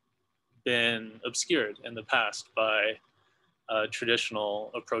been obscured in the past by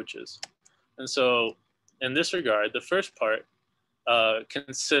traditional approaches. And so in this regard, the first part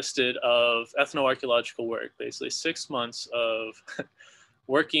consisted of ethnoarchaeological work, basically 6 months of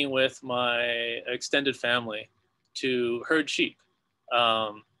working with my extended family to herd sheep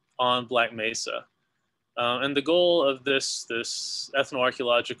on on Black Mesa. And the goal of this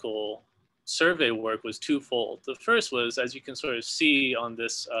ethnoarchaeological survey work was twofold. The first was, as you can sort of see on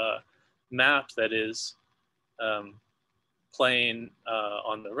this map that is playing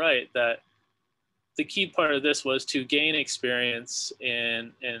on the right, that the key part of this was to gain experience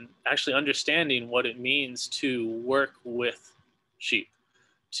in actually understanding what it means to work with sheep,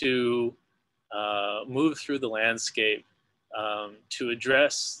 to move through the landscape, to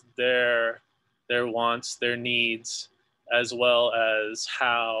address their wants, their needs, as well as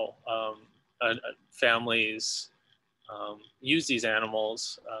how families use these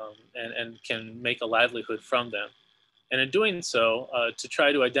animals and can make a livelihood from them. And in doing so, to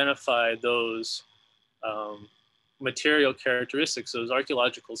try to identify those material characteristics, those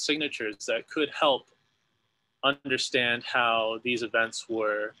archaeological signatures that could help understand how these events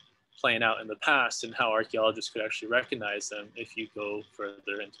were playing out in the past and how archaeologists could actually recognize them if you go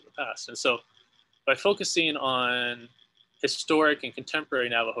further into the past. And so by focusing on historic and contemporary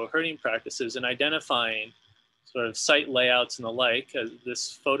Navajo herding practices and identifying sort of site layouts and the like,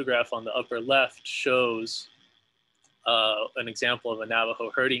 this photograph on the upper left shows an example of a Navajo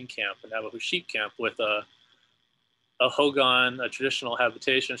herding camp, a Navajo sheep camp with a hogan, a traditional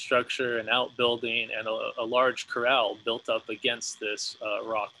habitation structure, an outbuilding, and a large corral built up against this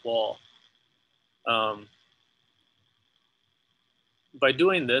rock wall. By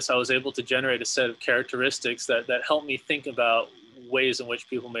doing this, I was able to generate a set of characteristics that helped me think about ways in which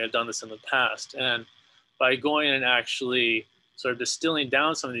people may have done this in the past. And by going and actually sort of distilling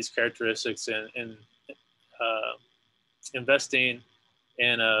down some of these characteristics and investing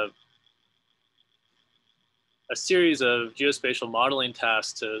in a series of geospatial modeling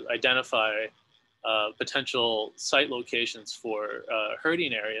tasks to identify potential site locations for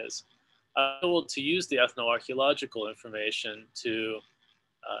herding areas, I was able to use the ethnoarchaeological information to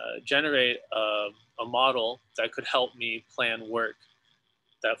generate a model that could help me plan work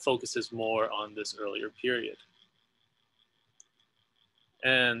that focuses more on this earlier period.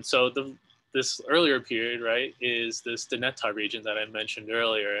 And so this earlier period, right, is this Diné region that I mentioned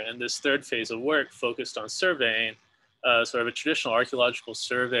earlier. And this third phase of work focused on surveying, sort of a traditional archaeological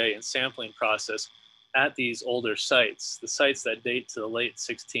survey and sampling process at these older sites, the sites that date to the late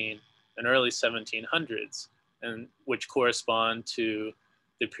 16 and early 1700s, and which correspond to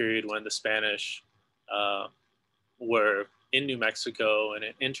the period when the Spanish were in New Mexico and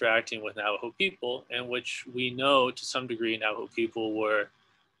interacting with Navajo people, and which we know to some degree Navajo people were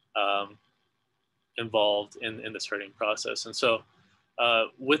involved in this herding process. And so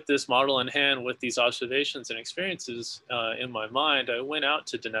with this model in hand, with these observations and experiences in my mind, I went out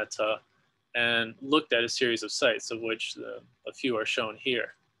to Diné and looked at a series of sites, of which a few are shown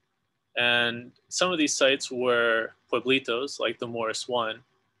here. And some of these sites were pueblitos, like the Morris One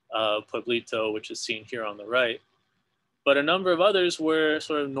pueblito, which is seen here on the right. But a number of others were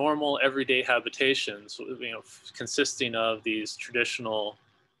sort of normal everyday habitations, you know, consisting of these traditional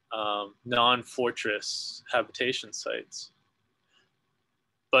non-fortress habitation sites.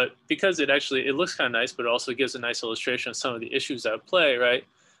 But because it looks kind of nice, but it also gives a nice illustration of some of the issues at play, right?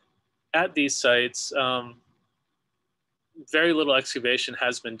 At these sites, very little excavation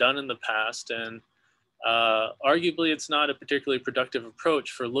has been done in the past, and arguably it's not a particularly productive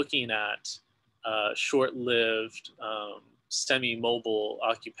approach for looking at short-lived, semi-mobile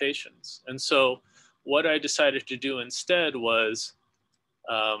occupations. And so what I decided to do instead was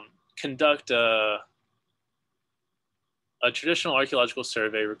conduct a traditional archaeological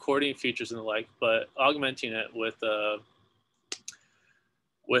survey, recording features and the like, but augmenting it with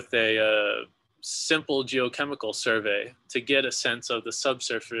a simple geochemical survey to get a sense of the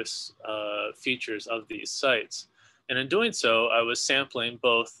subsurface features of these sites. And in doing so, I was sampling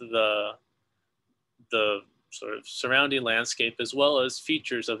both the sort of surrounding landscape as well as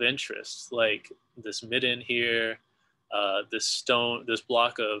features of interest, like this midden here, this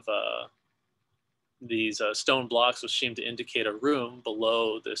block of these stone blocks which seem to indicate a room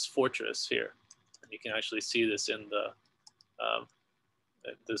below this fortress here. And you can actually see this in the,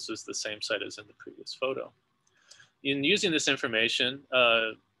 this was the same site as in the previous photo. In using this information,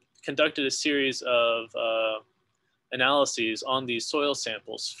 conducted a series of analyses on these soil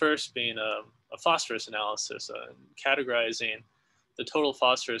samples, first being a phosphorus analysis, categorizing the total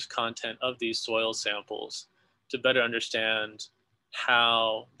phosphorus content of these soil samples to better understand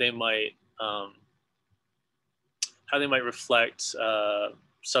how they might reflect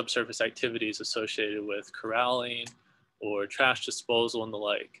subsurface activities associated with corralling or trash disposal and the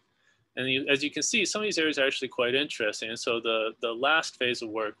like. And as you can see, some of these areas are actually quite interesting. And so the last phase of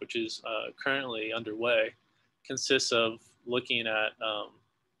work, which is currently underway, consists of looking at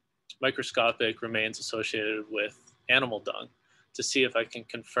microscopic remains associated with animal dung to see if I can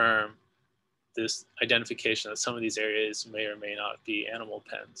confirm this identification that some of these areas may or may not be animal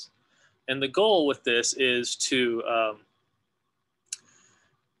pens. And the goal with this is to,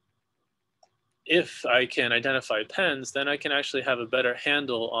 if I can identify pens, then I can actually have a better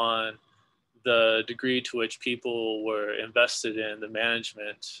handle on the degree to which people were invested in the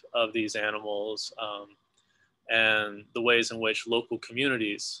management of these animals, and the ways in which local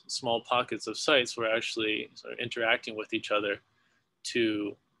communities, small pockets of sites, were actually sort of interacting with each other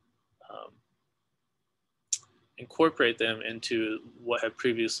to incorporate them into what had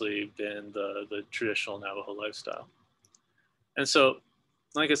previously been the traditional Navajo lifestyle. And so,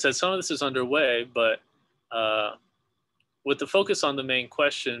 like I said, some of this is underway, but with the focus on the main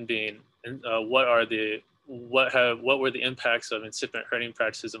question being, what were the impacts of incipient herding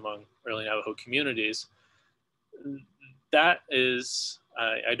practices among early Navajo communities? That is,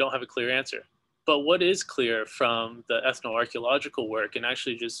 I don't have a clear answer. But what is clear from the ethnoarchaeological work and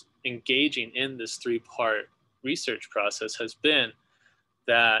actually just engaging in this three-part research process has been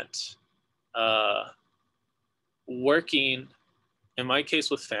that working, in my case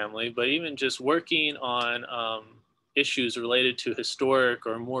with family, but even just working on issues related to historic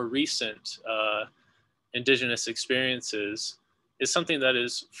or more recent indigenous experiences is something that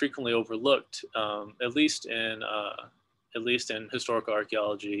is frequently overlooked, at least in historical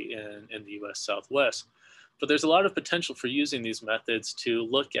archaeology in the US Southwest. But there's a lot of potential for using these methods to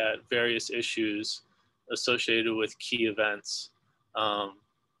look at various issues associated with key events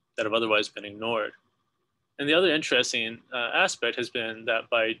that have otherwise been ignored. And the other interesting aspect has been that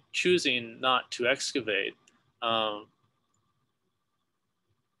by choosing not to excavate,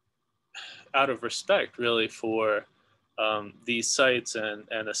 out of respect really for these sites and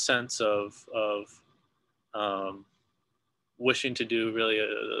a sense of wishing to do really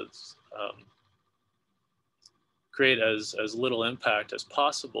create as little impact as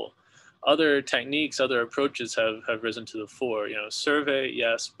possible. Other techniques, other approaches have risen to the fore. You know, survey,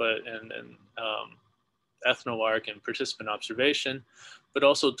 yes, but in ethnoarch and participant observation, but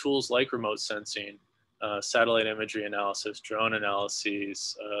also tools like remote sensing, satellite imagery analysis, drone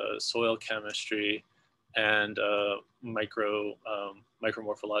analyses, soil chemistry, and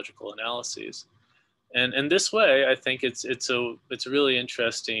micromorphological analyses. And this way, I think it's a really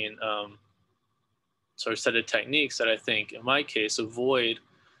interesting sort of set of techniques that I think, in my case, avoid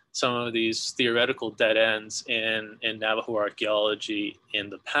some of these theoretical dead ends in Navajo archaeology in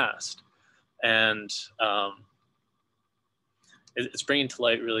the past. And it's bringing to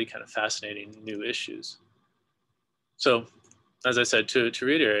light really kind of fascinating new issues. So, as I said, to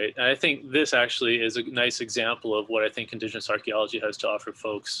reiterate, I think this actually is a nice example of what I think Indigenous archaeology has to offer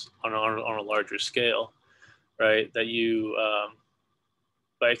folks on a larger scale, right? That you,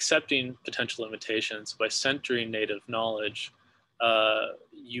 by accepting potential limitations, by centering Native knowledge,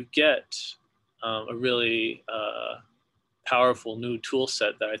 you get a really powerful new tool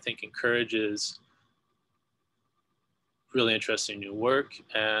set that I think encourages really interesting new work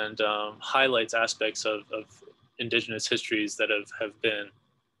and highlights aspects of Indigenous histories that have been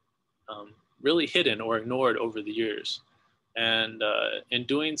really hidden or ignored over the years. And in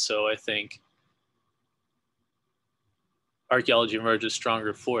doing so, I think archaeology emerges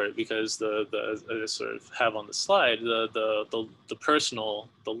stronger for it, because the sort of have on the slide, the personal,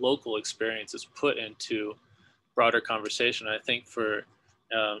 the local experience is put into broader conversation. I think for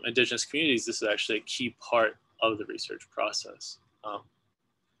Indigenous communities, this is actually a key part of the research process.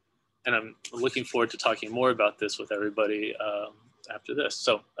 And I'm looking forward to talking more about this with everybody after this.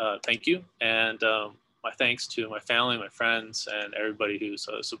 So thank you. And my thanks to my family, my friends, and everybody who's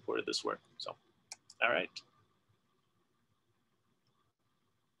supported this work. So, all right.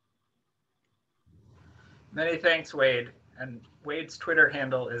 Many thanks, Wade. And Wade's Twitter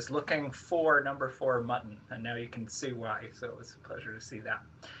handle is looking4_mutton, and now you can see why. So it was a pleasure to see that.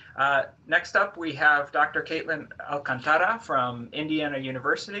 Next up, we have Dr. Keitlyn Alcantara from Indiana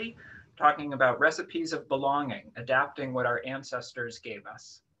University talking about recipes of belonging, adapting what our ancestors gave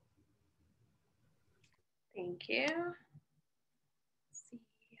us. Thank you. Let's see.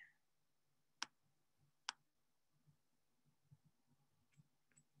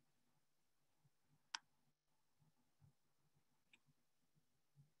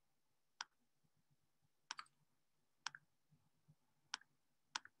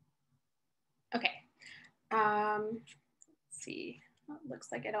 Okay. Let's see. Oh, it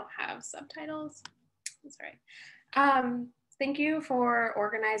looks like I don't have subtitles. That's all right. Thank you for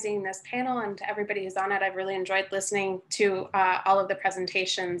organizing this panel, and to everybody who's on it. I've really enjoyed listening to all of the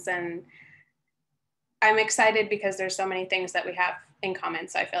presentations, and I'm excited because there's so many things that we have in common.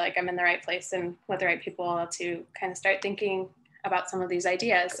 So I feel like I'm in the right place and with the right people to kind of start thinking about some of these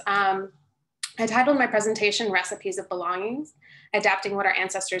ideas. I titled my presentation Recipes of Belongings, Adapting What Our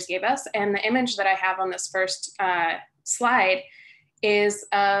Ancestors Gave Us. And the image that I have on this first slide is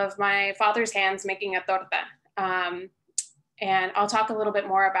of my father's hands making a torta. And I'll talk a little bit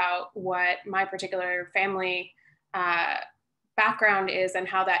more about what my particular family background is and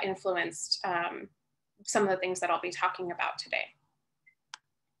how that influenced some of the things that I'll be talking about today.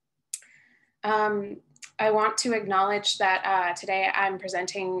 I want to acknowledge that today I'm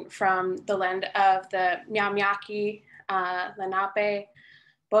presenting from the land of the Miamyaki, Lenape,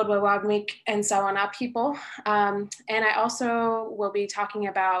 Bodwawagmik, and Sawana people. And I also will be talking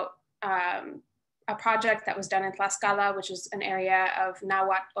about a project that was done in Tlaxcala, which is an area of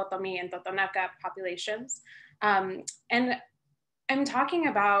Nahuatl, Otomi, and Totonaca populations. And I'm talking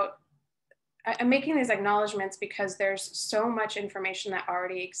about, I'm making these acknowledgements because there's so much information that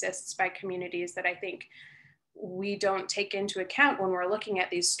already exists by communities that I think we don't take into account when we're looking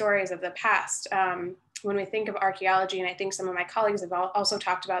at these stories of the past. When we think of archaeology, and I think some of my colleagues have also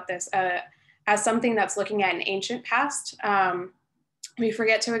talked about this, as something that's looking at an ancient past, we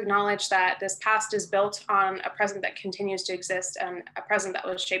forget to acknowledge that this past is built on a present that continues to exist and a present that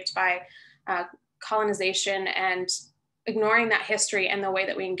was shaped by colonization, and ignoring that history and the way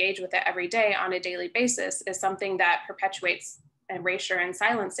that we engage with it every day on a daily basis is something that perpetuates erasure and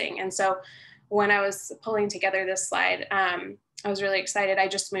silencing. And so when I was pulling together this slide, I was really excited. I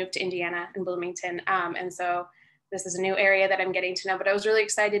just moved to Indiana and Bloomington. And so this is a new area that I'm getting to know, but I was really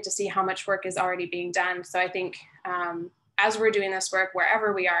excited to see how much work is already being done. So I think as we're doing this work,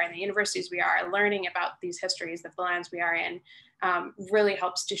 wherever we are in the universities we are, learning about these histories of the lands we are in really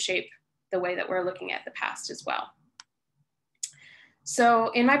helps to shape the way that we're looking at the past as well. So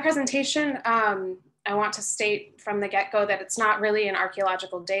in my presentation, I want to state from the get-go that it's not really an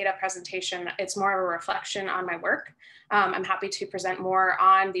archaeological data presentation. It's more of a reflection on my work. I'm happy to present more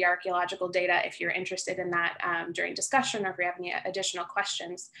on the archaeological data if you're interested in that during discussion, or if you have any additional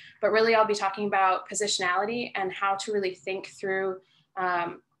questions. But really, I'll be talking about positionality and how to really think through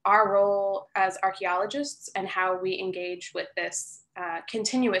our role as archaeologists and how we engage with this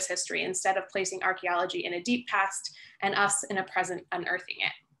continuous history instead of placing archaeology in a deep past and us in a present unearthing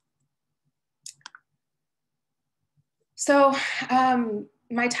it. So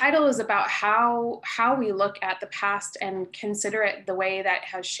my title is about how we look at the past and consider it the way that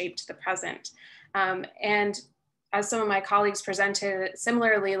has shaped the present. And as some of my colleagues presented,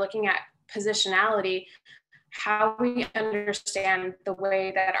 similarly looking at positionality, how we understand the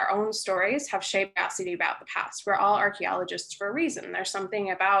way that our own stories have shaped curiosity about the past. We're all archaeologists for a reason. There's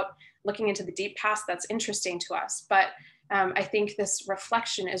something about looking into the deep past that's interesting to us, but I think this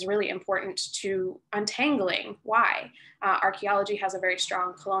reflection is really important to untangling why. Archaeology has a very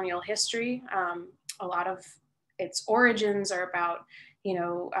strong colonial history. A lot of its origins are about,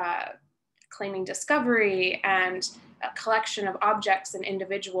 claiming discovery and a collection of objects and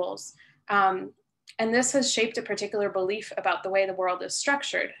individuals. And this has shaped a particular belief about the way the world is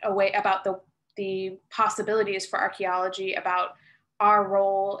structured, about the possibilities for archaeology, about our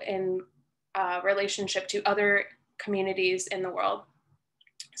role in relationship to other communities in the world.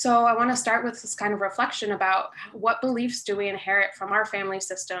 So I want to start with this kind of reflection about what beliefs do we inherit from our family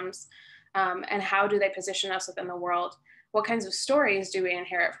systems, and how do they position us within the world? What kinds of stories do we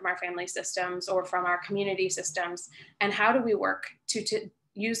inherit from our family systems or from our community systems? And how do we work to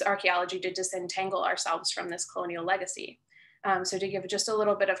use archaeology to disentangle ourselves from this colonial legacy? So to give just a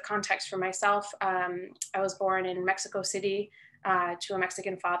little bit of context for myself, I was born in Mexico City to a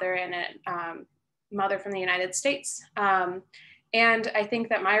Mexican father and a mother from the United States. And I think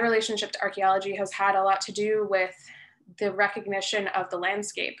that my relationship to archaeology has had a lot to do with the recognition of the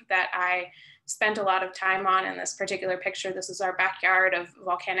landscape that I spent a lot of time on. In this particular picture, this is our backyard of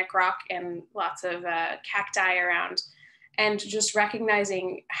volcanic rock and lots of cacti around. And just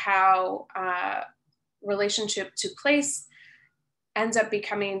recognizing how relationship to place ends up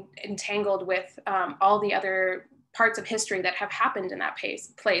becoming entangled with all the other parts of history that have happened in that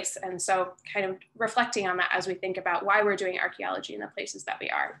place. And so kind of reflecting on that as we think about why we're doing archaeology in the places that we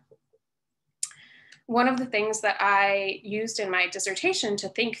are. One of the things that I used in my dissertation to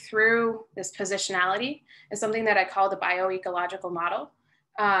think through this positionality is something that I call the bioecological model.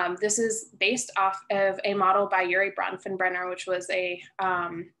 This is based off of a model by Yuri Bronfenbrenner, which was a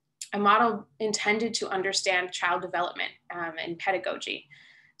model intended to understand child development and pedagogy.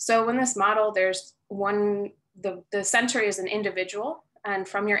 So in this model, there's the center is an individual, and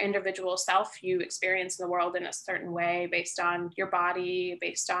from your individual self, you experience the world in a certain way based on your body,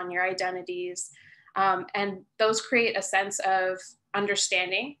 based on your identities. And those create a sense of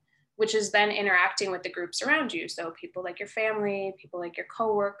understanding, which is then interacting with the groups around you. So people like your family, people like your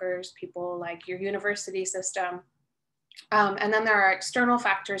coworkers, people like your university system. And then there are external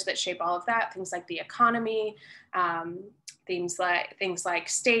factors that shape all of that, things like the economy, things like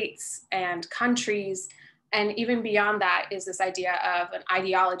states and countries. And even beyond that is this idea of an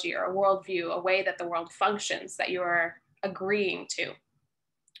ideology or a worldview, a way that the world functions that you're agreeing to.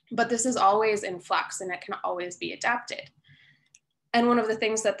 But this is always in flux and it can always be adapted. And one of the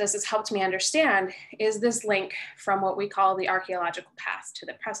things that this has helped me understand is this link from what we call the archaeological past to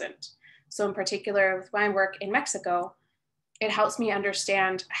the present. So in particular, with my work in Mexico, it helps me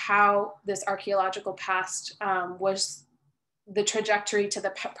understand how this archaeological past was the trajectory to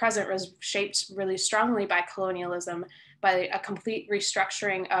the present was shaped really strongly by colonialism, by a complete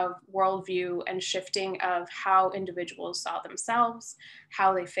restructuring of worldview and shifting of how individuals saw themselves,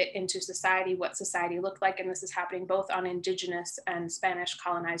 how they fit into society, what society looked like. And this is happening both on Indigenous and Spanish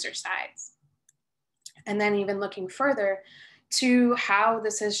colonizer sides. And then even looking further to how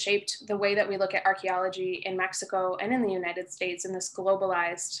this has shaped the way that we look at archaeology in Mexico and in the United States in this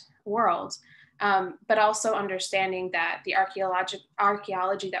globalized world. But also understanding that the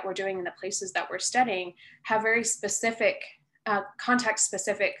archaeology that we're doing in the places that we're studying have very specific,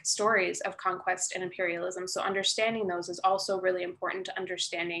 context-specific stories of conquest and imperialism. So understanding those is also really important to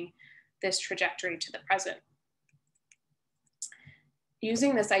understanding this trajectory to the present.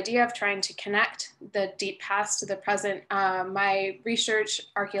 Using this idea of trying to connect the deep past to the present, my research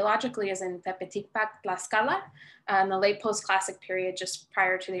archaeologically is in Tepeticpac, Tlaxcala, in the late post-classic period, just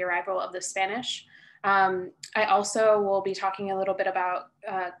prior to the arrival of the Spanish. I also will be talking a little bit about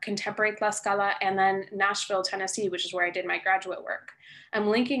contemporary Tlaxcala and then Nashville, Tennessee, which is where I did my graduate work.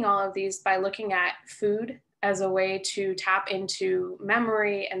 I'm linking all of these by looking at food as a way to tap into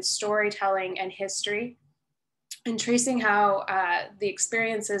memory and storytelling and history, and tracing how the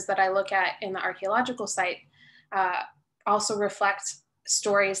experiences that I look at in the archaeological site also reflect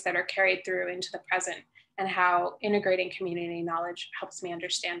stories that are carried through into the present, and how integrating community knowledge helps me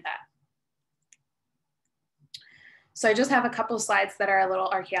understand that. So I just have a couple of slides that are a little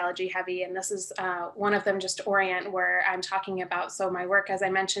archaeology heavy, and this is one of them just to orient where I'm talking about. So my work, as I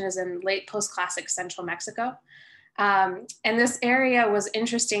mentioned, is in late post-classic central Mexico. And this area was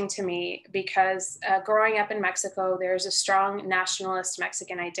interesting to me because growing up in Mexico, there's a strong nationalist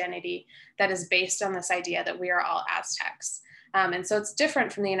Mexican identity that is based on this idea that we are all Aztecs. And so it's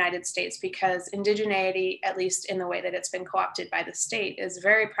different from the United States because indigeneity, at least in the way that it's been co-opted by the state, is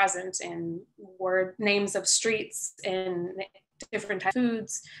very present in word names of streets, in different types of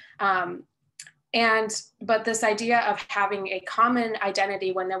foods. But this idea of having a common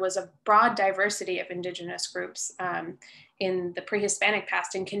identity when there was a broad diversity of indigenous groups in the pre-Hispanic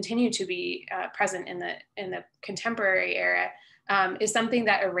past and continue to be present in the contemporary era is something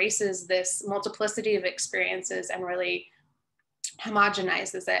that erases this multiplicity of experiences and really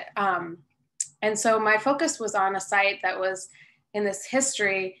homogenizes it. And so my focus was on a site that was in this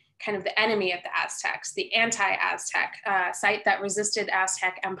history kind of the enemy of the Aztecs, the anti-Aztec site that resisted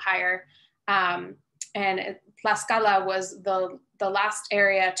Aztec empire. And Tlaxcala was the last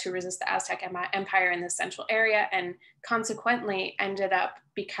area to resist the Aztec empire in the central area, and consequently ended up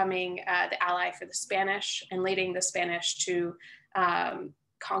becoming the ally for the Spanish and leading the Spanish to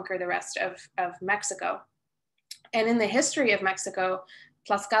conquer the rest of Mexico. And in the history of Mexico,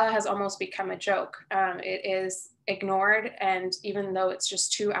 Tlaxcala has almost become a joke. It is ignored, and even though it's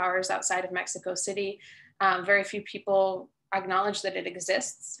just 2 hours outside of Mexico City, very few people acknowledge that it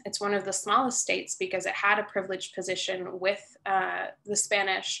exists. It's one of the smallest states because it had a privileged position with the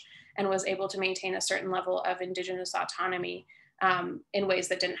Spanish and was able to maintain a certain level of indigenous autonomy in ways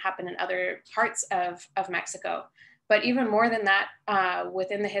that didn't happen in other parts of Mexico. But even more than that,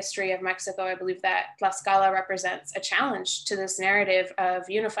 within the history of Mexico, I believe that Tlaxcala represents a challenge to this narrative of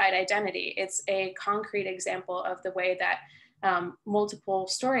unified identity. It's a concrete example of the way that multiple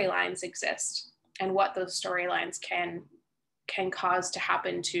storylines exist and what those storylines can cause to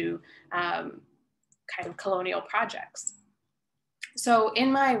happen to kind of colonial projects. So in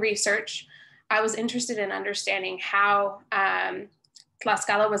my research, I was interested in understanding how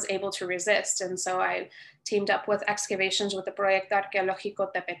Tlaxcala was able to resist. And so I teamed up with excavations with the Proyecto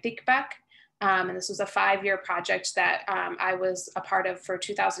Archaeológico Tepeticpac. And this was a 5-year project that I was a part of for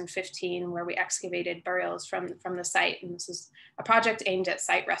 2015, where we excavated burials from the site. And this is a project aimed at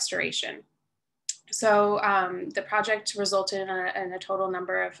site restoration. So the project resulted in a total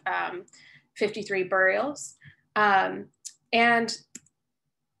number of 53 burials. And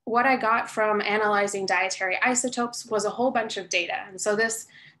what I got from analyzing dietary isotopes was a whole bunch of data. And so this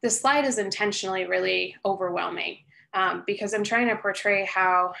slide is intentionally really overwhelming because I'm trying to portray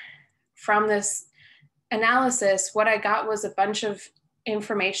how from this analysis, what I got was a bunch of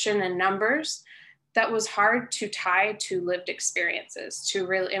information and numbers that was hard to tie to lived experiences, to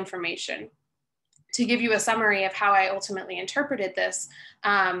real information. To give you a summary of how I ultimately interpreted this,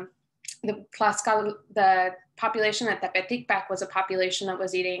 the population at Tepeticpac was a population that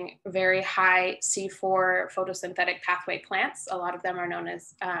was eating very high C4 photosynthetic pathway plants. A lot of them are known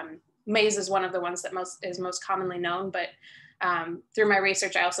as, maize is one of the ones that is most commonly known, but through my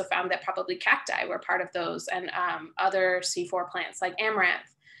research, I also found that probably cacti were part of those, and other C4 plants like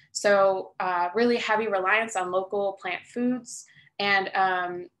amaranth. So really heavy reliance on local plant foods and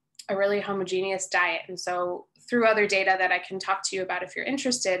a really homogeneous diet. And so through other data that I can talk to you about if you're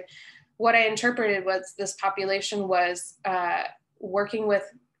interested, what I interpreted was this population was working with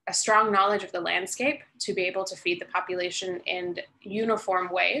a strong knowledge of the landscape to be able to feed the population in uniform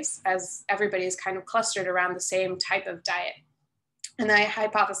ways, as everybody is kind of clustered around the same type of diet. And I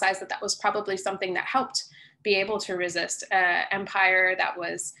hypothesized that that was probably something that helped be able to resist empire that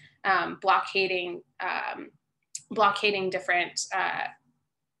was blockading different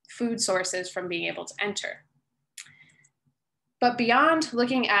food sources from being able to enter. But beyond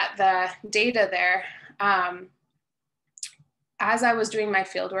looking at the data there, as I was doing my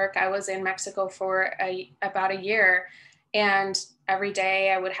fieldwork, I was in Mexico for about a year, and every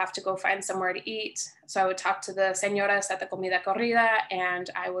day I would have to go find somewhere to eat. So I would talk to the señoras at the comida corrida, and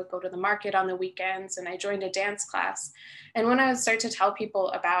I would go to the market on the weekends, and I joined a dance class. And when I would start to tell people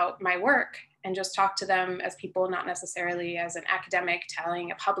about my work and just talk to them as people, not necessarily as an academic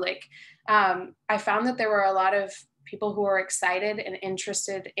telling a public, I found that there were a lot of people who were excited and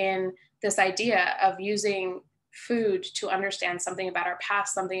interested in this idea of using food to understand something about our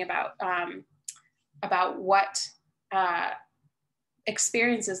past, something about what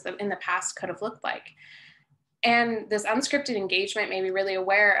experiences in the past could have looked like. And this unscripted engagement made me really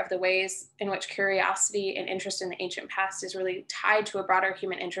aware of the ways in which curiosity and interest in the ancient past is really tied to a broader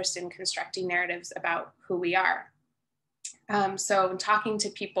human interest in constructing narratives about who we are. So talking to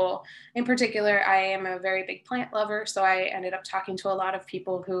people, in particular, I am a very big plant lover, so I ended up talking to a lot of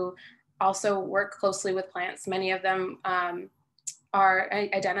people who also work closely with plants. Many of them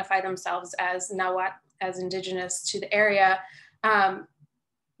identify themselves as Nahuatl, as indigenous to the area.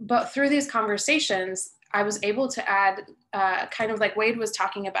 But through these conversations, I was able to add, kind of like Wade was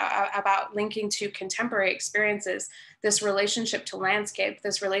talking about linking to contemporary experiences, this relationship to landscape,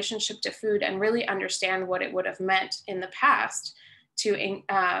 this relationship to food, and really understand what it would have meant in the past to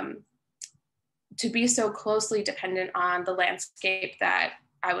be so closely dependent on the landscape that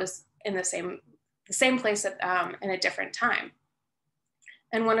I was in the same place at, in a different time.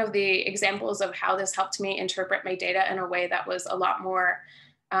 And one of the examples of how this helped me interpret my data in a way that was a lot more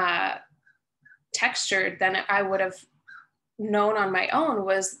textured than I would have known on my own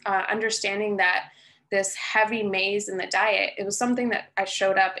was understanding that this heavy maize in the diet, it was something that I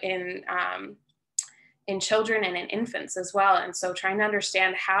showed up in children and in infants as well. And so trying to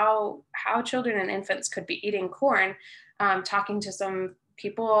understand how children and infants could be eating corn, talking to some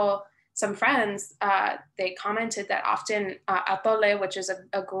people, some friends, they commented that often atole, which is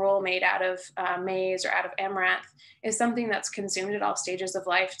a gruel made out of maize or out of amaranth, is something that's consumed at all stages of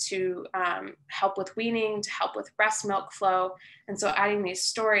life to help with weaning, to help with breast milk flow. And so adding these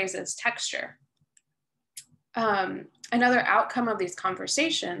stories as texture. Another outcome of these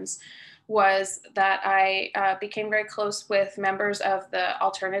conversations was that I became very close with members of the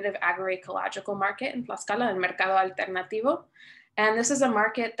alternative agroecological market in Tlaxcala, and Mercado Alternativo. And this is a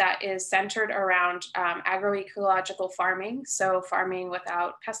market that is centered around agroecological farming. So farming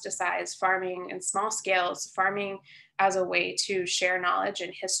without pesticides, farming in small scales, farming as a way to share knowledge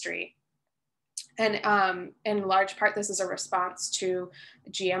and history. And in large part, this is a response to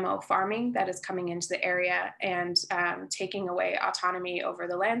GMO farming that is coming into the area and taking away autonomy over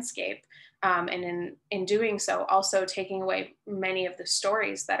the landscape. And in doing so, also taking away many of the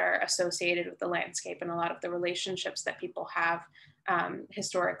stories that are associated with the landscape and a lot of the relationships that people have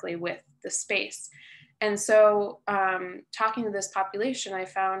historically with the space. And so talking to this population, I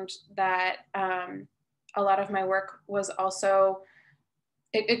found that a lot of my work was also,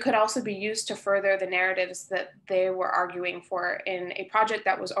 it could also be used to further the narratives that they were arguing for in a project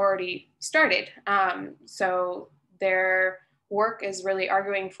that was already started. So their work is really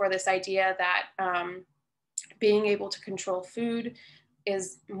arguing for this idea that being able to control food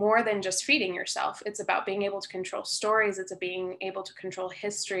is more than just feeding yourself. It's about being able to control stories. It's being able to control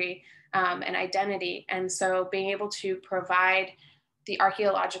history and identity. And so being able to provide the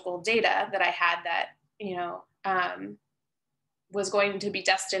archaeological data that I had that, was going to be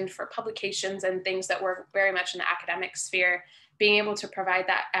destined for publications and things that were very much in the academic sphere, being able to provide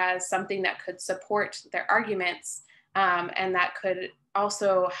that as something that could support their arguments and that could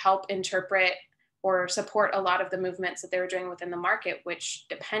also help interpret or support a lot of the movements that they were doing within the market, which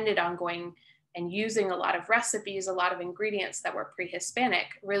depended on going and using a lot of recipes, a lot of ingredients that were pre-Hispanic,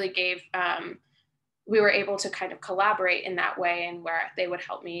 really gave, we were able to kind of collaborate in that way, and where they would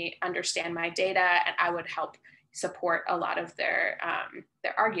help me understand my data and I would help support a lot of their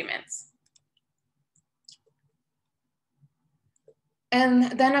arguments.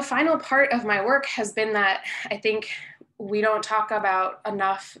 And then a final part of my work has been that I think we don't talk about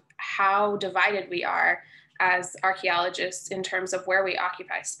enough how divided we are as archaeologists in terms of where we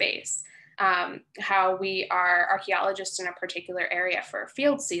occupy space. How we are archaeologists in a particular area for a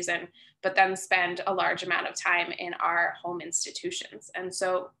field season, but then spend a large amount of time in our home institutions. And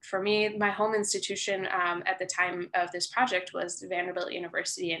so for me, my home institution at the time of this project was Vanderbilt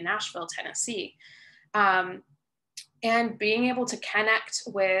University in Nashville, Tennessee. And being able to connect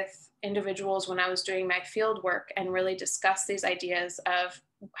with individuals when I was doing my field work and really discuss these ideas of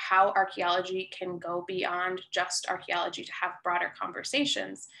how archaeology can go beyond just archaeology to have broader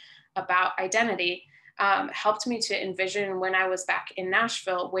conversations about identity helped me to envision, when I was back in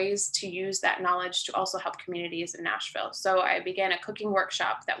Nashville, ways to use that knowledge to also help communities in Nashville. So I began a cooking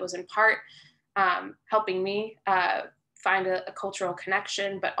workshop that was in part helping me find a cultural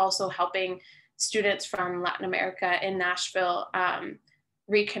connection, but also helping students from Latin America in Nashville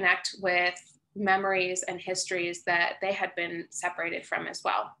reconnect with memories and histories that they had been separated from as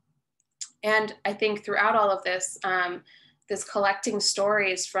well. And I think throughout all of this, this collecting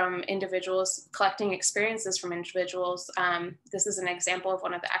stories from individuals, collecting experiences from individuals. This is an example of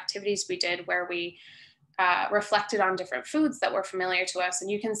one of the activities we did where we reflected on different foods that were familiar to us.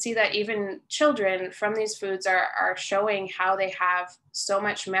 And you can see that even children from these foods are showing how they have so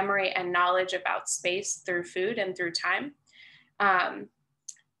much memory and knowledge about space through food and through time.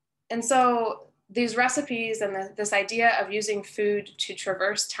 And so these recipes and this idea of using food to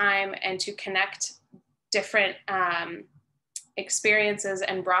traverse time and to connect different experiences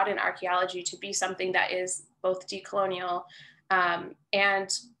and broaden archaeology to be something that is both decolonial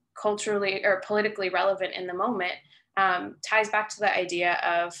and culturally or politically relevant in the moment ties back to the idea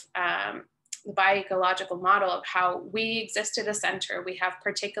of the bioecological model of how we exist at a center. We have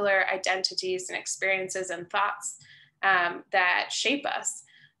particular identities and experiences and thoughts that shape us.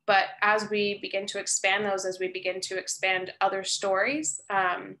 But as we begin to expand those, as we begin to expand other stories,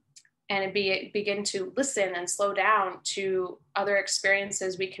 and begin to listen and slow down to other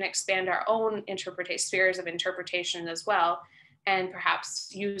experiences, we can expand our own spheres of interpretation as well, and perhaps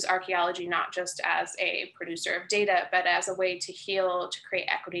use archaeology not just as a producer of data, but as a way to heal, to create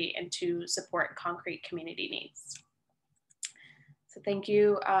equity, and to support concrete community needs. So thank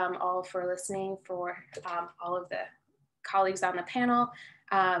you all for listening, for all of the colleagues on the panel.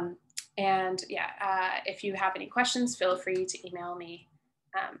 And yeah, if you have any questions, feel free to email me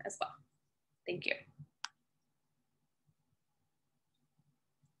as well. Thank you.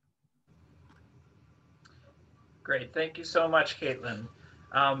 Great, thank you so much, Keitlyn.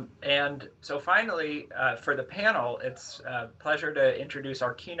 And so finally, for the panel, it's a pleasure to introduce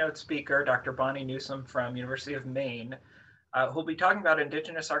our keynote speaker, Dr. Bonnie Newsom from University of Maine, who'll be talking about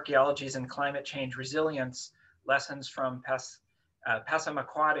Indigenous archaeologies and climate change resilience, lessons from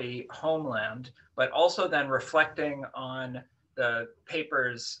Passamaquoddy, Homeland, but also then reflecting on the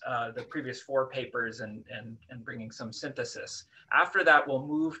papers, the previous 4 papers, and bringing some synthesis. After that, we'll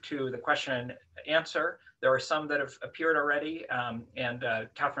move to the question and answer. There are some that have appeared already, and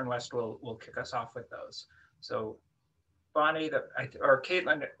Catherine West will kick us off with those. So Bonnie, or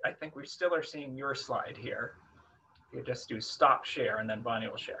Keitlyn, I think we still are seeing your slide here. You just do stop share and then Bonnie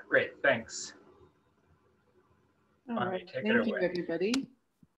will share. Great, thanks. All Bonnie, right, take it thank you, away. everybody.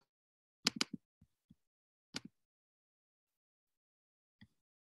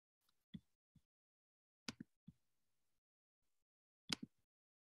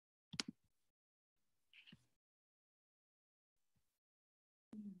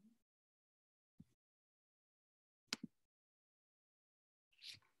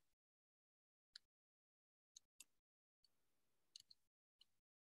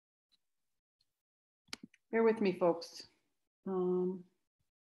 Bear with me, folks. Can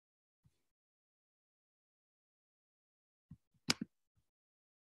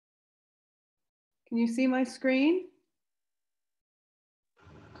you see my screen?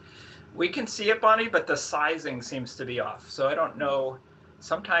 We can see it, Bonnie, but the sizing seems to be off. So I don't know.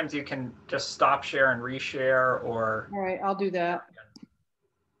 Sometimes you can just stop share and reshare, or. All right, I'll do that.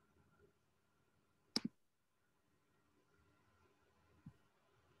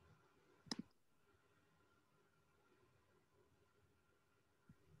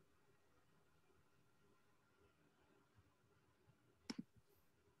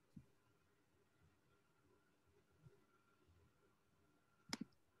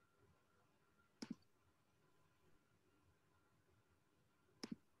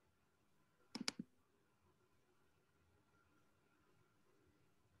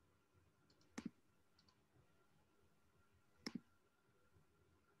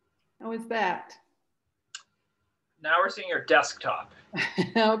 How is that? Now we're seeing your desktop.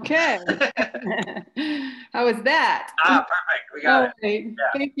 Okay. How is that? Perfect. We got it. Right. Yeah.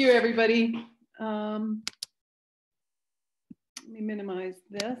 Thank you, everybody. Let me minimize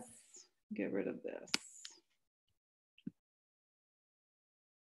this, get rid of this.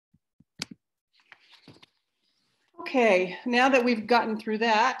 Okay, now that we've gotten through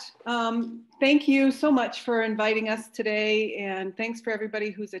that, thank you so much for inviting us today, and thanks for everybody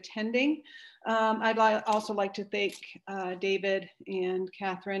who's attending. I'd also like to thank David and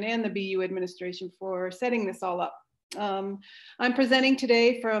Catherine and the BU administration for setting this all up. I'm presenting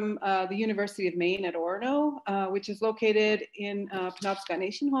today from the University of Maine at Orono, which is located in Penobscot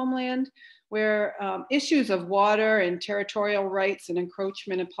Nation homeland, where issues of water and territorial rights and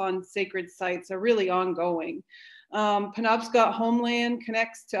encroachment upon sacred sites are really ongoing. Penobscot homeland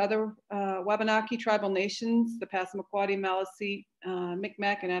connects to other Wabanaki tribal nations, the Passamaquoddy, Maliseet,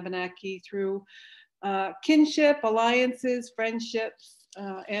 Micmac, and Abenaki through kinship, alliances, friendships,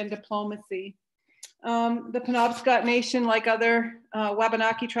 and diplomacy. The Penobscot Nation, like other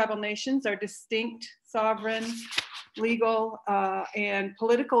Wabanaki tribal nations, are distinct, sovereign, legal, and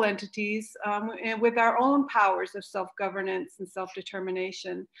political entities, and with our own powers of self-governance and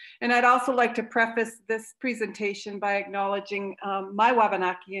self-determination. And I'd also like to preface this presentation by acknowledging my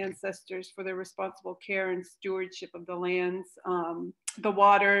Wabanaki ancestors for their responsible care and stewardship of the lands, the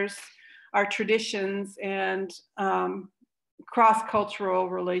waters, our traditions, and cross-cultural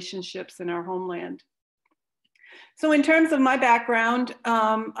relationships in our homeland. So in terms of my background,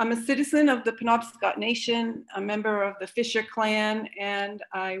 I'm a citizen of the Penobscot Nation, a member of the Fisher Clan, and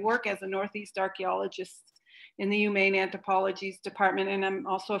I work as a Northeast archaeologist in the UMaine Anthropology's department, and I'm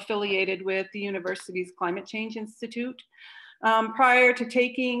also affiliated with the university's Climate Change Institute. Prior to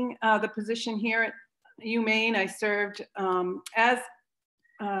taking the position here at UMaine, I served as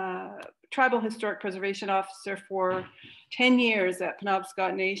Tribal Historic Preservation Officer for 10 years at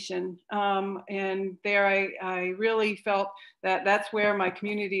Penobscot Nation. And there I really felt that that's where my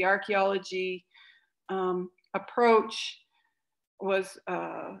community archaeology approach was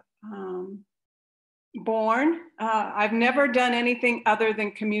born. I've never done anything other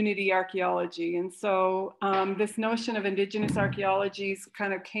than community archaeology. And so this notion of Indigenous archaeologies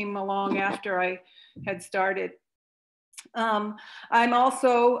kind of came along after I had started. I'm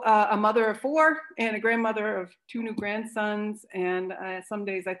also a mother of 4 and a grandmother of 2 new grandsons, and some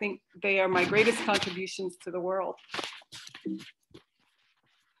days I think they are my greatest contributions to the world.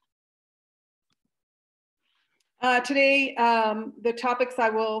 Today, the topics I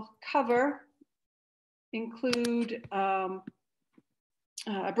will cover include a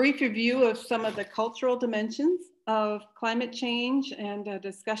brief review of some of the cultural dimensions of climate change and a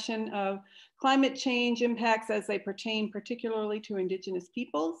discussion of climate change impacts as they pertain particularly to Indigenous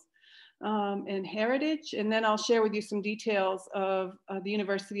peoples and heritage. And then I'll share with you some details of the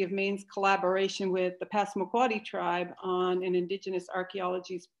University of Maine's collaboration with the Passamaquoddy tribe on an Indigenous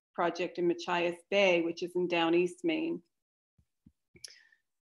Archaeologies project in Machias Bay, which is in Down East Maine.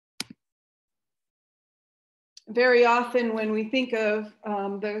 Very often when we think of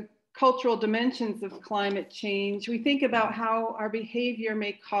the cultural dimensions of climate change, we think about how our behavior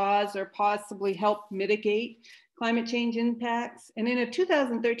may cause or possibly help mitigate climate change impacts. And in a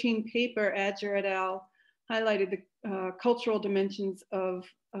 2013 paper, Adriana et al. Highlighted the cultural dimensions of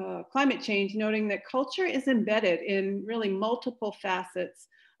climate change, noting that culture is embedded in really multiple facets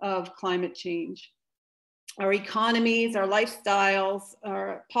of climate change. Our economies, our lifestyles,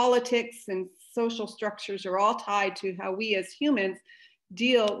 our politics and social structures are all tied to how we as humans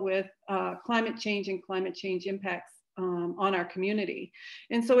deal with climate change and climate change impacts on our community.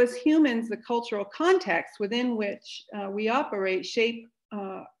 And so as humans, the cultural context within which we operate shape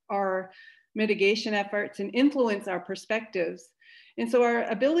our mitigation efforts and influence our perspectives. And so our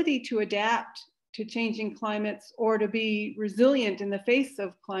ability to adapt to changing climates or to be resilient in the face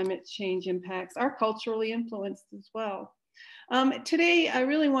of climate change impacts are culturally influenced as well. Today, I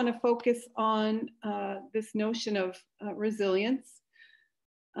really want to focus on this notion of resilience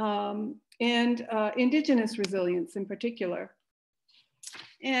and Indigenous resilience in particular.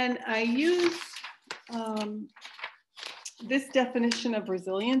 And I use this definition of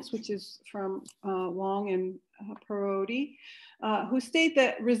resilience, which is from Wong and Parodi, who state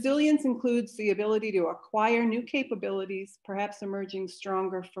that resilience includes the ability to acquire new capabilities, perhaps emerging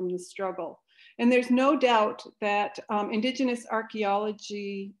stronger from the struggle. And there's no doubt that Indigenous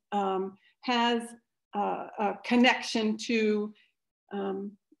archaeology has a connection to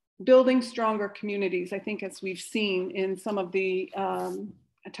building stronger communities, I think, as we've seen in some of the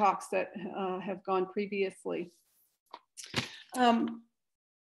talks that have gone previously.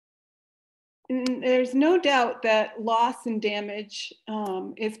 there's no doubt that loss and damage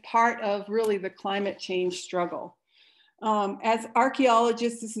is part of really the climate change struggle. As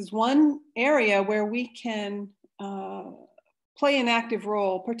archaeologists, this is one area where we can play an active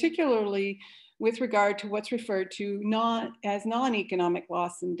role, particularly with regard to what's referred to as non-economic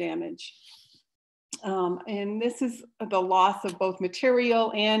loss and damage. And this is the loss of both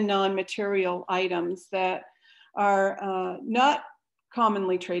material and non-material items that are not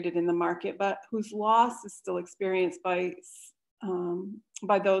commonly traded in the market, but whose loss is still experienced by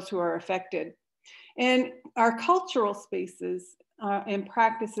those who are affected. And our cultural spaces and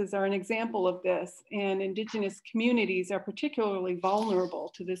practices are an example of this, and Indigenous communities are particularly vulnerable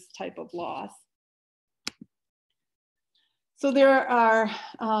to this type of loss. So there are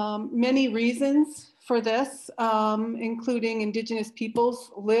many reasons for this, including Indigenous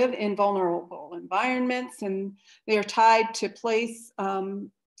peoples live in vulnerable environments, and they are tied to place for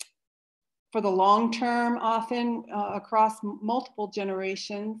the long term, often across multiple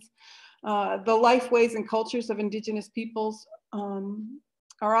generations. The life ways and cultures of Indigenous peoples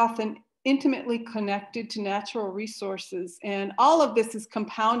are often intimately connected to natural resources. And all of this is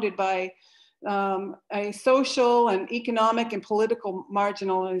compounded by a social and economic and political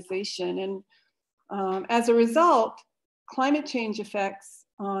marginalization. And as a result, climate change effects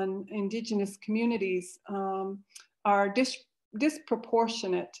on Indigenous communities are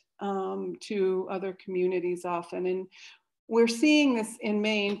disproportionate to other communities often. And we're seeing this in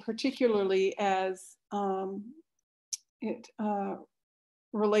Maine, particularly as it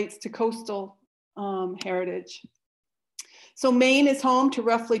relates to coastal heritage. So Maine is home to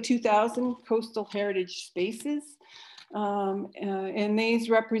roughly 2,000 coastal heritage spaces, and these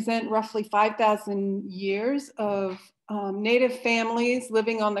represent roughly 5,000 years of native families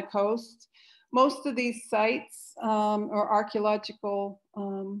living on the coast. Most of these sites or archaeological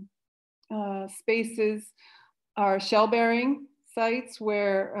spaces are shell-bearing sites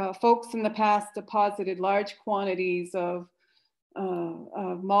where folks in the past deposited large quantities of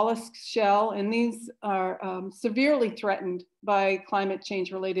mollusk shell, and these are severely threatened by climate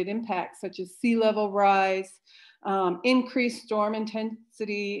change related impacts such as sea level rise, increased storm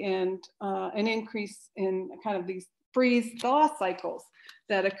intensity, and an increase in kind of these freeze-thaw cycles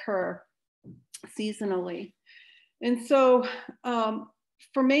that occur seasonally. And so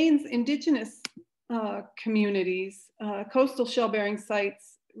for Maine's Indigenous communities, coastal shell-bearing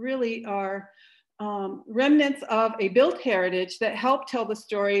sites really are remnants of a built heritage that help tell the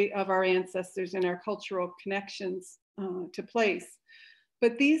story of our ancestors and our cultural connections to place.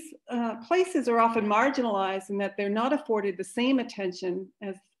 But these places are often marginalized in that they're not afforded the same attention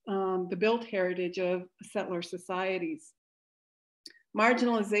as the built heritage of settler societies.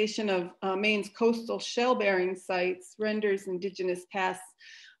 Marginalization of Maine's coastal shell-bearing sites renders Indigenous pasts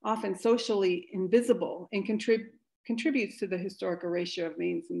often socially invisible and contributes to the historic erasure of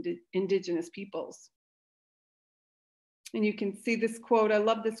Maine's Indigenous peoples. And you can see this quote, I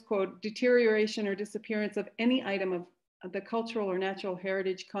love this quote: "Deterioration or disappearance of any item of the cultural or natural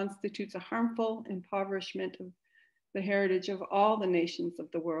heritage constitutes a harmful impoverishment of the heritage of all the nations of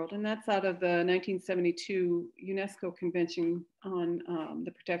the world." And that's out of the 1972 UNESCO Convention on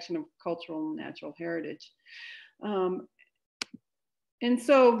the Protection of Cultural and Natural Heritage. And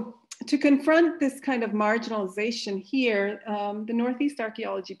so to confront this kind of marginalization here, the Northeast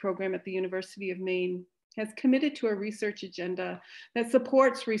Archaeology program at the University of Maine has committed to a research agenda that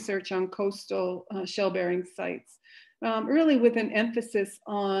supports research on coastal shell-bearing sites, really with an emphasis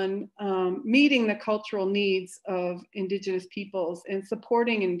on meeting the cultural needs of Indigenous peoples and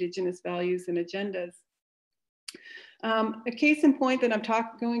supporting Indigenous values and agendas. A case in point that I'm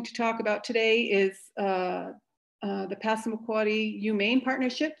going to talk about today is the Passamaquoddy UMaine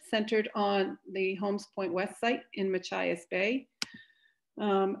partnership centered on the Holmes Point West site in Machias Bay.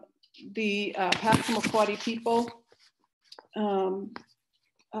 The Passamaquoddy people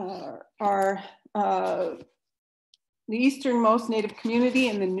are the easternmost native community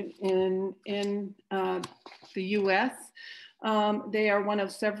in the US. They are one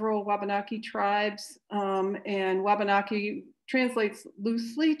of several Wabanaki tribes, and Wabanaki translates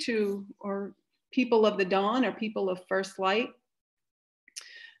loosely to or people of the dawn or people of first light.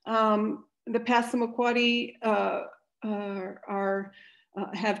 The Passamaquoddy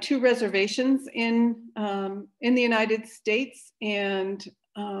have two reservations in the United States, and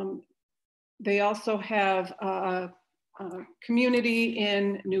they also have a community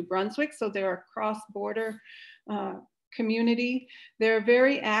in New Brunswick, so they're a cross-border community. They're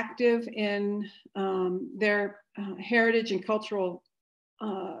very active in their heritage and cultural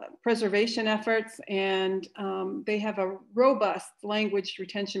preservation efforts, and they have a robust language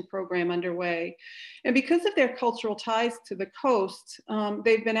retention program underway. And because of their cultural ties to the coast,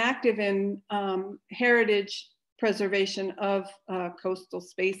 they've been active in heritage preservation of coastal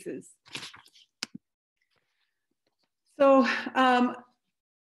spaces. So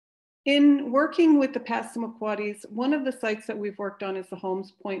in working with the Passamaquoddies, one of the sites that we've worked on is the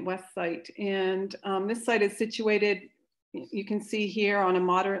Holmes Point West site. And this site is situated, you can see here, on a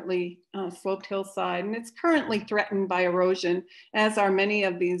moderately sloped hillside, and it's currently threatened by erosion, as are many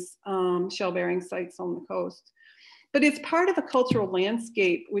of these shell-bearing sites on the coast. But it's part of a cultural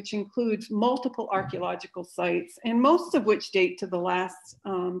landscape which includes multiple archaeological sites, and most of which date to the last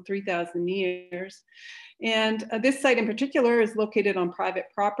 3,000 years. And this site in particular is located on private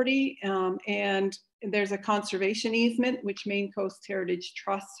property, and there's a conservation easement which Maine Coast Heritage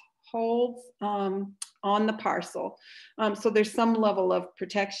Trust holds on the parcel. So there's some level of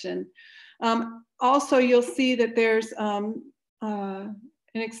protection. Also, you'll see that there's an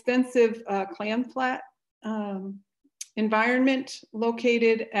extensive clam flat environment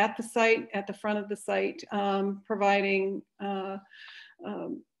located at the site, at the front of the site, providing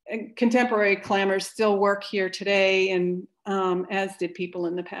contemporary clammers still work here today, and as did people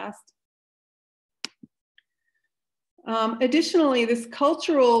in the past. Additionally, this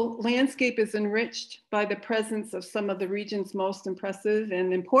cultural landscape is enriched by the presence of some of the region's most impressive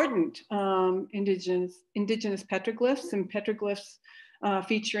and important indigenous petroglyphs, and petroglyphs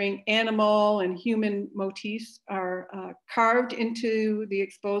featuring animal and human motifs are carved into the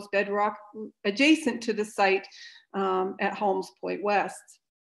exposed bedrock adjacent to the site at Holmes Point West.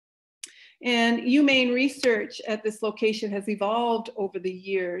 And UMaine research at this location has evolved over the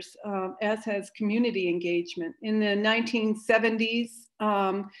years, as has community engagement. In the 1970s,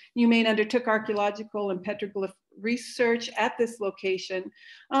 UMaine undertook archaeological and petroglyph research at this location,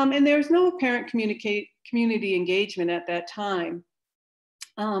 and there was no apparent community engagement at that time.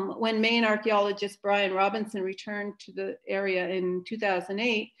 When Maine archaeologist Brian Robinson returned to the area in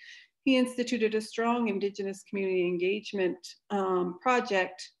 2008, he instituted a strong Indigenous community engagement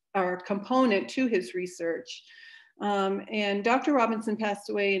project or component to his research. And Dr. Robinson passed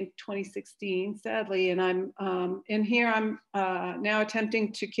away in 2016, sadly, and I'm now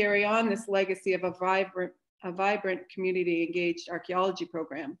attempting to carry on this legacy of a vibrant community engaged archaeology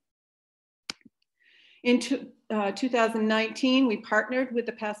program. In 2019, we partnered with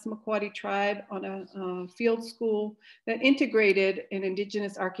the Passamaquoddy tribe on a field school that integrated an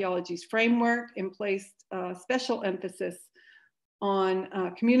Indigenous Archaeologies framework and placed special emphasis on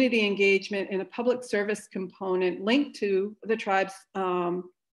community engagement and a public service component linked to the tribe's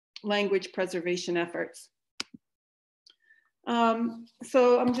language preservation efforts.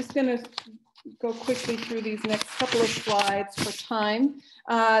 So I'm just gonna go quickly through these next couple of slides for time.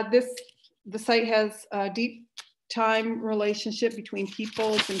 The site has a deep time relationship between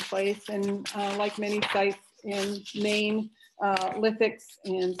peoples and place, and like many sites in Maine, lithics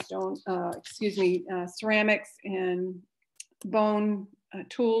and stone, ceramics and bone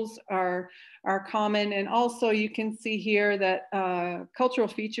tools are common. And also you can see here that cultural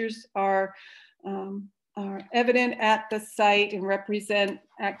features are evident at the site and represent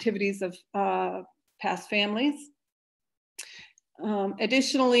activities of past families.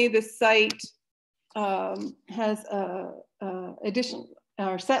 Additionally, the site has additional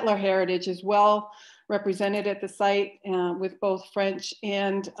settler heritage as well represented at the site with both French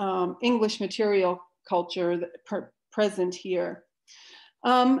and English material culture present here.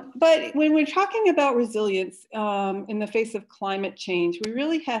 But when we're talking about resilience in the face of climate change, we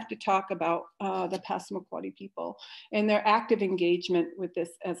really have to talk about the Passamaquoddy people and their active engagement with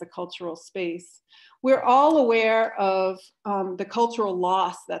this as a cultural space. We're all aware of the cultural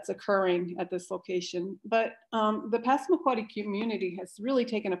loss that's occurring at this location, but the Passamaquoddy community has really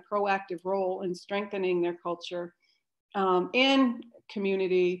taken a proactive role in strengthening their culture and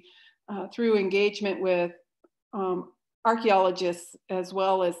community through engagement with archaeologists, as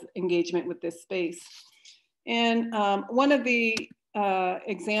well as engagement with this space. And one of the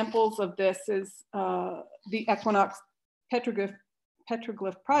examples of this is the Equinox Petroglyph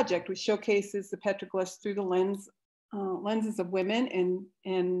Project, which showcases the petroglyphs through the lenses of women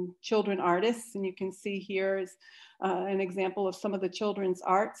and children artists. And you can see here is an example of some of the children's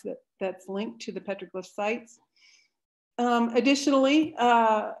arts that's linked to the petroglyph sites. Additionally,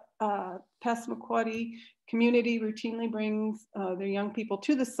 Passamaquoddy community routinely brings their young people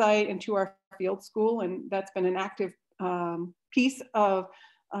to the site and to our field school, and that's been an active piece of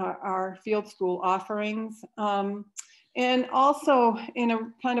our field school offerings. And also in a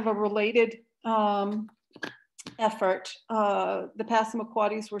kind of a related effort, the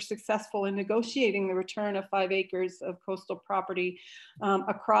Passamaquoddies were successful in negotiating the return of 5 acres of coastal property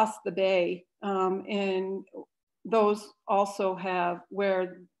across the bay. And those also have,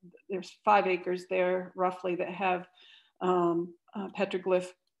 where there's 5 acres there roughly that have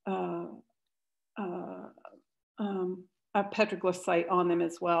petroglyph, a petroglyph site on them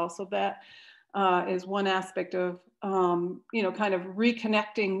as well. So that is one aspect of, you know, kind of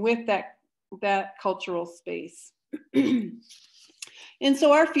reconnecting with that cultural space. And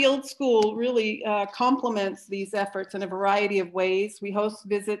so our field school really complements these efforts in a variety of ways. We host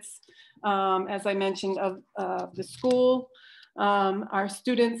visits, as I mentioned, of the school. Our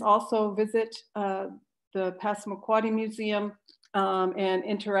students also visit the Passamaquoddy Museum and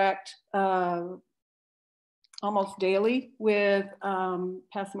interact almost daily with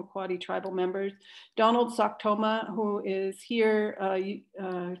Passamaquoddy tribal members. Donald Soktoma, who is here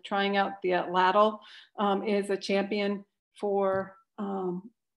trying out the atlatl, is a champion for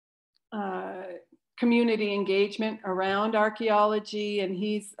community engagement around archaeology, and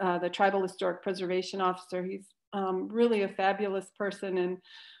he's the Tribal Historic Preservation Officer. He's really a fabulous person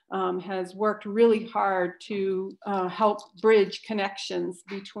and has worked really hard to help bridge connections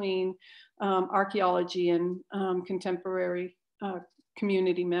between archaeology and contemporary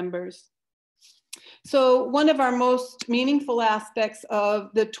community members. So one of our most meaningful aspects of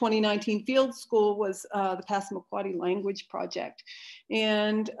the 2019 field school was the Passamaquoddy Language Project.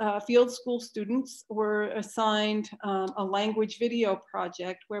 And field school students were assigned a language video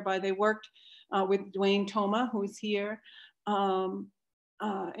project whereby they worked with Dwayne Toma, who's here.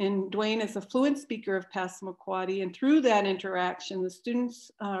 And Dwayne is a fluent speaker of Passamaquoddy, and through that interaction, the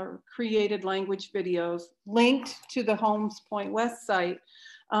students created language videos linked to the Holmes Point West site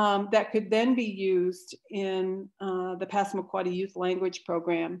that could then be used in the Passamaquoddy Youth Language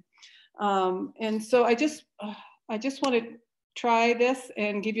Program. And so I just want to try this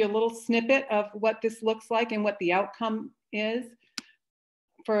and give you a little snippet of what this looks like and what the outcome is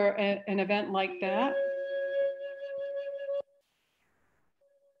for an event like that.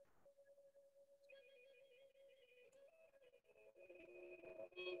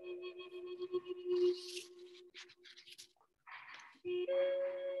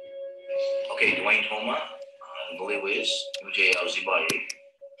 Okay, Dwayne Toma, Ngoliwis, Uje Alzibaye,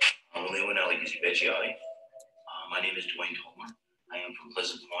 my name is Dwayne Toma. I am from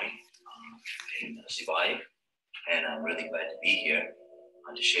Pleasant Point in Zibaye, and I'm really glad to be here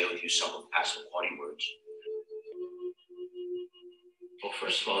to share with you some of Passamaquoddy words. Well,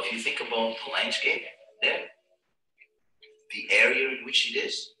 first of all, if you think about the landscape there, the area in which it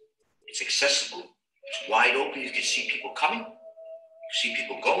is, it's accessible, it's wide open, you can see people coming, you see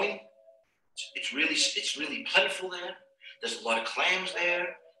people going. It's really plentiful there. There's a lot of clams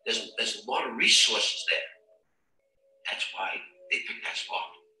there. There's a lot of resources there. That's why they picked that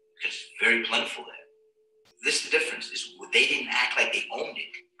spot, because it's very plentiful there. This, the difference is they didn't act like they owned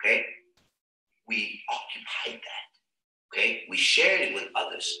it, okay? We occupied that, okay? We shared it with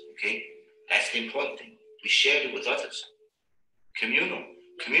others, okay? That's the important thing. We shared it with others. Communal,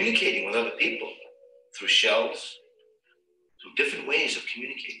 communicating with other people through shells, through different ways of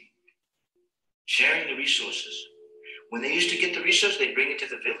communicating. Sharing the resources. When they used to get the resources, they'd bring it to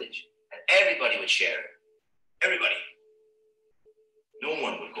the village, and everybody would share it. Everybody. No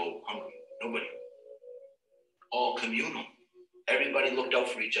one would go hungry. Nobody. All communal. Everybody looked out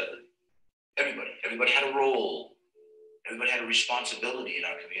for each other. Everybody. Everybody had a role. Everybody had a responsibility in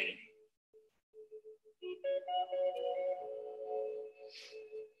our community.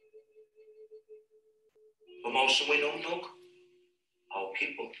 Our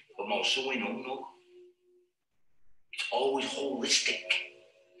people, it's always holistic,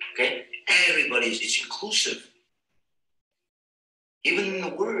 okay? It's inclusive. Even in the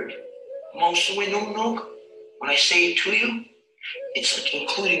word, when I say it to you, it's like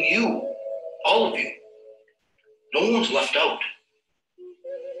including you, all of you. No one's left out.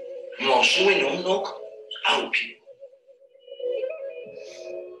 It's our people.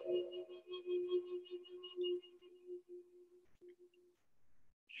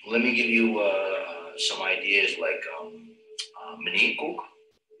 Let me give you some ideas like Manikuk.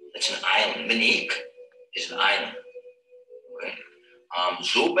 That's an island. Manik is an island. Okay.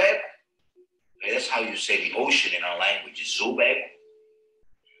 Zubeg. Okay, that's how you say the ocean in our language. Is Zubeg.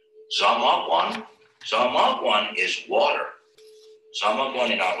 Zamagwan. Zamagwan is water. Zamagwan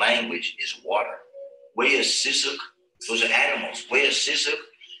in our language is water. Wea Sisuk. Those are animals. Wea Sisuk.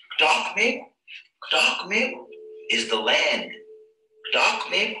 Kdokmig. Kdokmig is the land.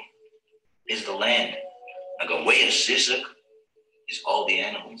 Kdokmig is the land. Nagawea Sisuk is all the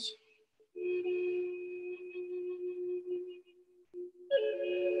animals.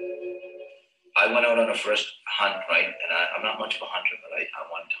 to first hunt, right? And I'm not much of a hunter, but I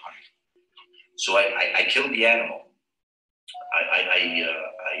wanted to hunt. So I killed the animal.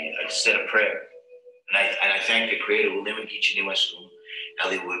 I said a prayer, and I thanked the Creator.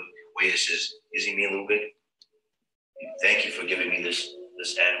 Hollywood, where it says, "Using me a little bit. Thank you for giving me this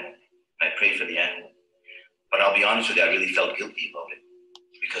animal." And I prayed for the animal. But I'll be honest with you, I really felt guilty about it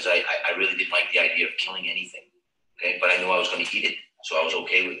because I really didn't like the idea of killing anything. Okay, but I knew I was going to eat it, so I was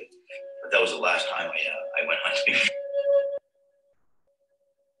okay with it. But that was the last time I went hunting.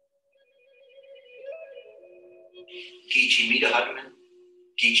 Kichi Mida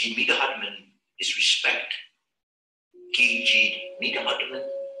Hudman is respect. Kichi Mida Hudman.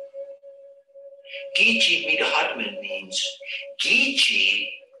 Kichi Mida Hudman means, Kichi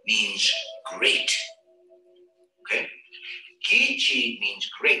means great. Okay? Kichi means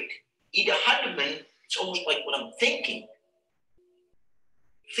great. Ida Hudman, it's almost like what I'm thinking.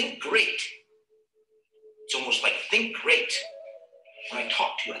 Think great. It's almost like think great. When I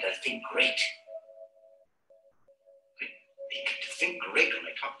talk to you, I gotta think great. You get to think great when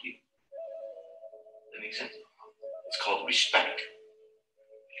I talk to you. Does that make sense? It's called respect.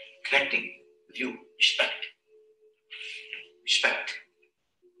 Connecting with you, respect. Respect.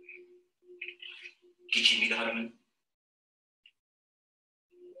 Kichi Mida Hudman.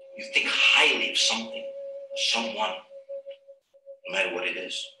 You think highly of something, someone, no matter what it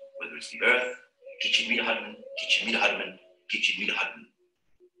is, whether it's the earth, Kichi Mida Hudman, Kichi Mida Hudman, Kichi Mida Hudman.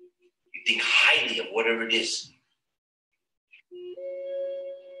 You think highly of whatever it is.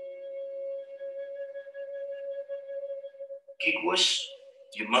 Kigwas,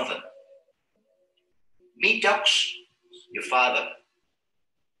 your mother. Mitux, your father.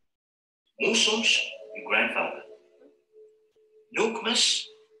 Musums, your grandfather. Nukmas,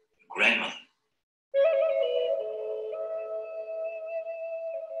 your grandmother.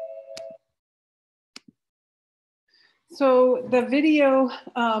 So the video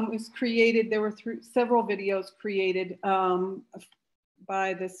was created, there were several videos created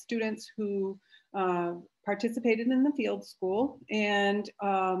by the students who participated in the field school. And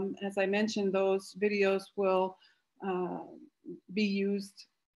as I mentioned, those videos will be used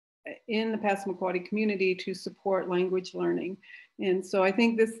in the Passamaquoddy community to support language learning. And so I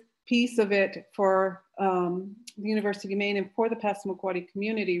think this piece of it for the University of Maine and for the Passamaquoddy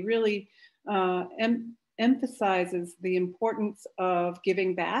community really emphasizes the importance of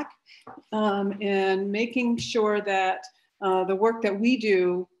giving back and making sure that the work that we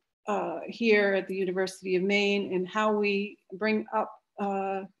do here at the University of Maine and how we bring up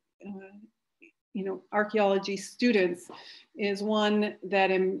archaeology students is one that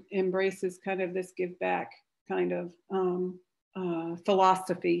embraces kind of this give back kind of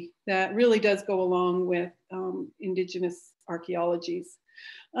philosophy that really does go along with Indigenous archaeologies.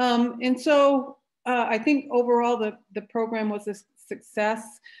 And so I think overall the program was a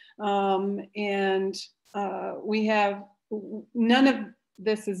success, and we have none of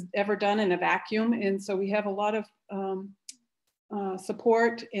this is ever done in a vacuum, and so we have a lot of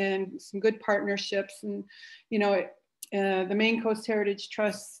support and some good partnerships. And the Maine Coast Heritage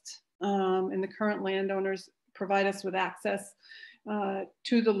Trust and the current landowners provide us with access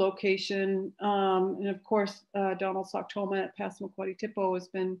to the location, and of course Donald Soctoma at Passamaquoddy Tipo has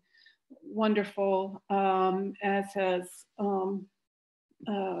been wonderful, as has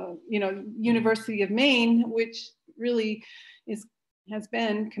University of Maine, which really has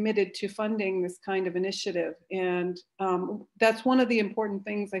been committed to funding this kind of initiative. And that's one of the important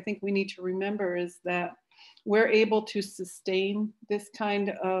things I think we need to remember, is that we're able to sustain this kind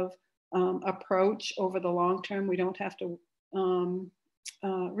of approach over the long term. We don't have to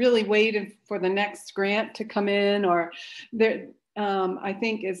really wait for the next grant to come in, or there. I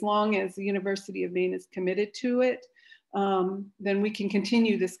think as long as the University of Maine is committed to it, then we can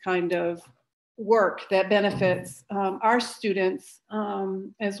continue this kind of work that benefits our students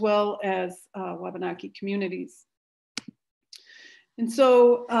as well as Wabanaki communities. And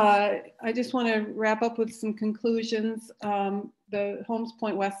so I just want to wrap up with some conclusions. The Holmes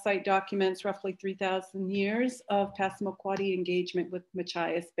Point West site documents roughly 3,000 years of Passamaquoddy engagement with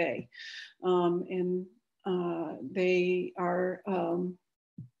Machias Bay. And they are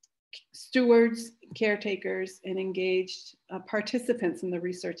stewards, caretakers, and engaged participants in the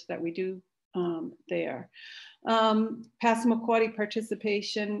research that we do there. Passamaquoddy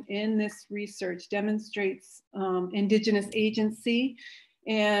participation in this research demonstrates Indigenous agency,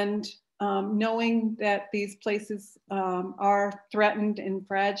 and knowing that these places are threatened and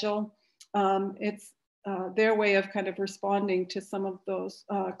fragile, it's their way of kind of responding to some of those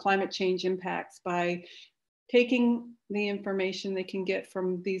climate change impacts by taking the information they can get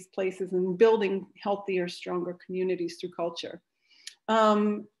from these places and building healthier, stronger communities through culture.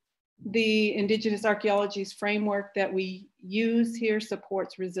 The Indigenous Archaeologies framework that we use here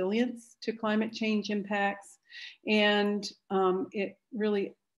supports resilience to climate change impacts, and it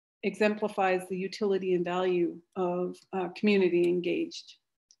really exemplifies the utility and value of community engaged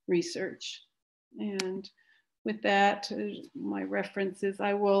research. And with that, my references,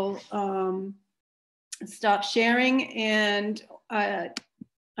 I will stop sharing, and I'd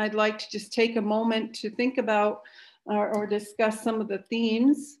like to just take a moment to think about or discuss some of the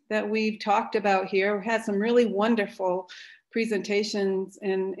themes that we've talked about here. We had some really wonderful presentations,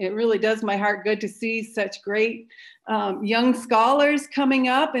 and it really does my heart good to see such great young scholars coming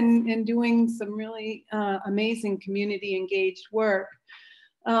up and doing some really amazing community engaged work.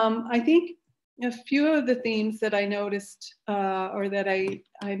 I think a few of the themes that I noticed or that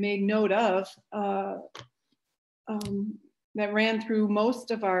I made note of that ran through most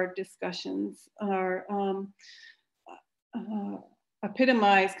of our discussions are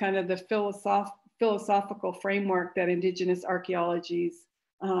epitomize kind of the philosophical framework that Indigenous Archaeologies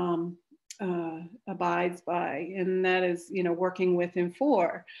abides by, and that is, you know, working with and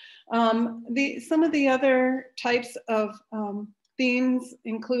for. Some of the other types of themes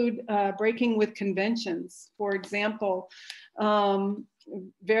include breaking with conventions. For example,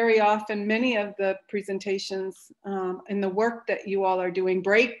 very often many of the presentations and the work that you all are doing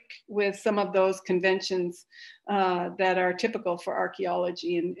break with some of those conventions that are typical for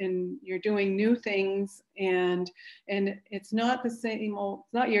archaeology, and you're doing new things, and it's not the same old,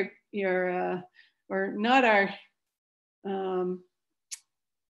 it's not or not our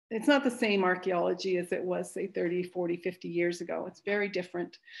it's not the same archaeology as it was, say, 30, 40, 50 years ago. It's very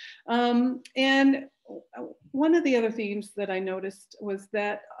different. And one of the other themes that I noticed was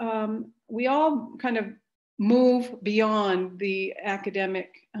that we all kind of move beyond the academic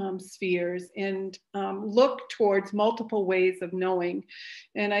spheres and look towards multiple ways of knowing.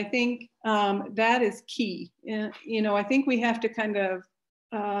 And I think that is key. You know, I think we have to kind of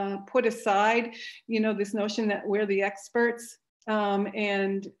put aside, you know, this notion that we're the experts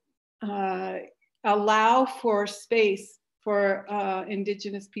and allow for space for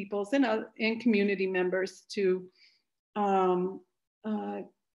Indigenous peoples and community members to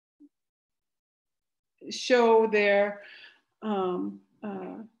show their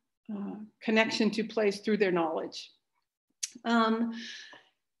connection to place through their knowledge.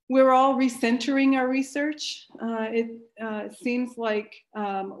 We're all recentering our research. It seems like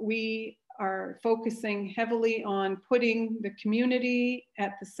we are focusing heavily on putting the community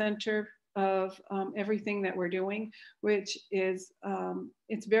at the center of everything that we're doing, which is,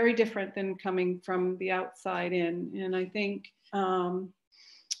 it's very different than coming from the outside in. And I think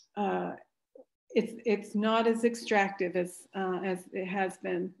it's not as extractive as it has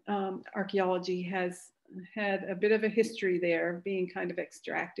been. Archaeology has had a bit of a history there being kind of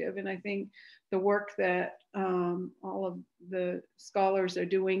extractive. And I think the work that all of the scholars are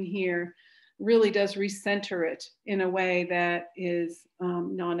doing here really does recenter it in a way that is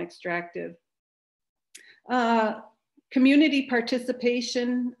non-extractive. Community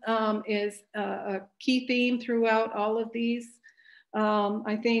participation is a key theme throughout all of these.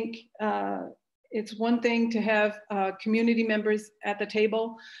 I think it's one thing to have community members at the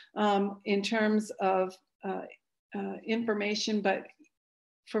table in terms of information, but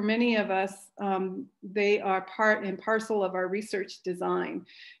for many of us, they are part and parcel of our research design,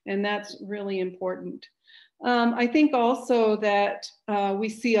 and that's really important. I think also that we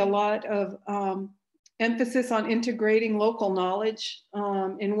see a lot of emphasis on integrating local knowledge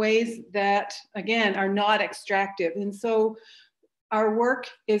in ways that, again, are not extractive. And so our work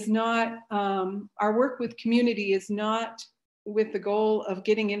is not, our work with community is not with the goal of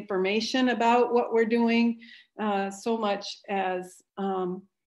getting information about what we're doing so much as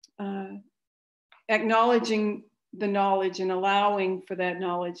acknowledging the knowledge and allowing for that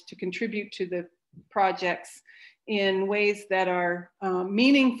knowledge to contribute to the projects in ways that are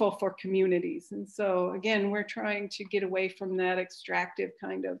meaningful for communities. And so again, we're trying to get away from that extractive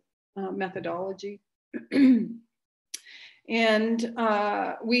kind of methodology. And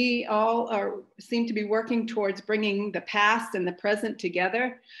we all seem to be working towards bringing the past and the present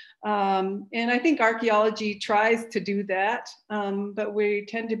together. And I think archaeology tries to do that, but we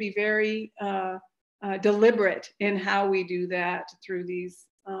tend to be very deliberate in how we do that through these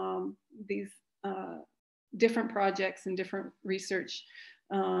different projects and different research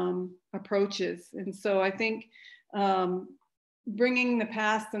approaches. And so I think bringing the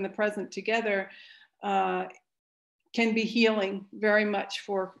past and the present together can be healing very much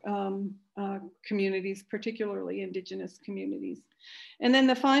for communities, particularly Indigenous communities. And then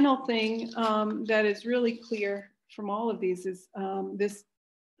the final thing that is really clear from all of these is this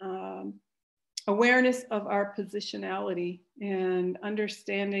awareness of our positionality and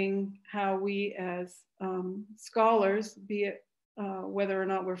understanding how we as scholars, be it whether or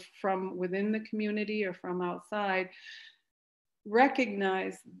not we're from within the community or from outside,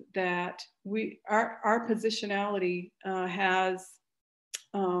 recognize that our positionality has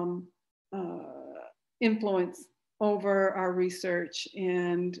influence over our research,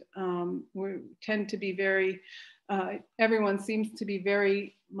 and we tend to be very, everyone seems to be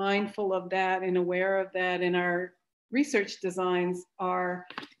very mindful of that and aware of that, and our research designs are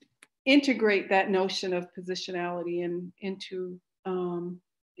integrate that notion of positionality into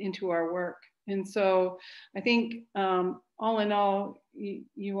our work. And so I think all in all,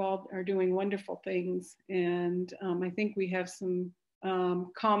 you all are doing wonderful things. And I think we have some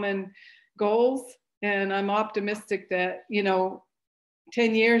common goals. And I'm optimistic that,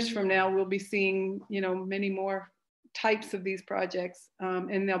 10 years from now, we'll be seeing, many more types of these projects,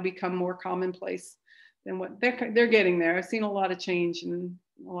 and they'll become more commonplace than what they're getting there. I've seen a lot of change in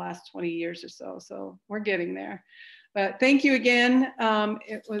the last 20 years or so. So we're getting there. But thank you again.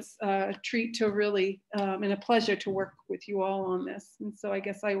 It was a treat to really, and a pleasure to work with you all on this. And so I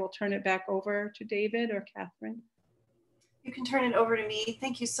guess I will turn it back over to David or Catherine. You can turn it over to me.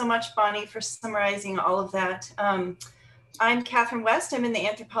 Thank you so much, Bonnie, for summarizing all of that. I'm Catherine West. I'm in the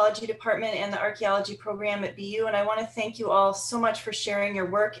Anthropology Department and the Archaeology program at BU. And I want to thank you all so much for sharing your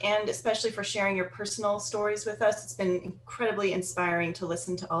work and especially for sharing your personal stories with us. It's been incredibly inspiring to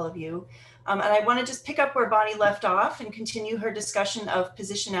listen to all of you. And I want to just pick up where Bonnie left off and continue her discussion of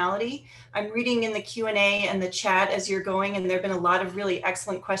positionality. I'm reading in the Q&A and the chat as you're going, and there have been a lot of really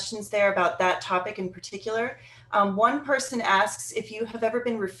excellent questions there about that topic in particular. One person asks if you have ever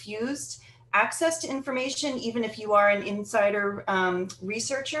been refused access to information, even if you are an insider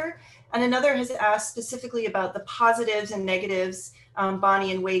researcher. And another has asked specifically about the positives and negatives.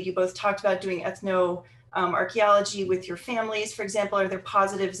 Bonnie and Wade, you both talked about doing archaeology with your families, for example. Are there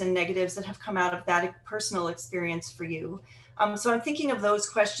positives and negatives that have come out of that personal experience for you? So I'm thinking of those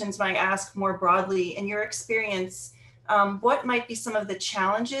questions when I ask more broadly, in your experience, what might be some of the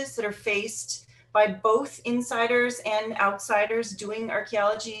challenges that are faced by both insiders and outsiders doing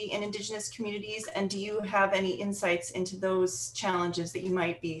archaeology in Indigenous communities? And do you have any insights into those challenges that you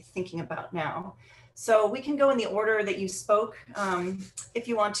might be thinking about now? So we can go in the order that you spoke if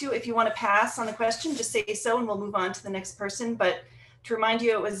you want to. If you want to pass on the question, just say so and we'll move on to the next person. But to remind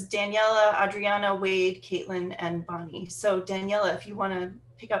you, it was Daniela, Adriana, Wade, Keitlyn, and Bonnie. So Daniela, if you want to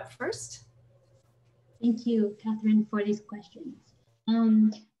pick up first. Thank you, Catherine, for these questions.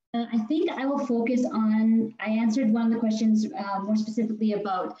 I think I will focus on, I answered one of the questions more specifically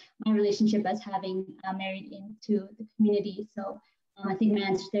about my relationship as having married into the community. So I think my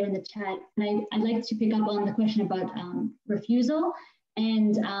answer's there in the chat. And I'd like to pick up on the question about refusal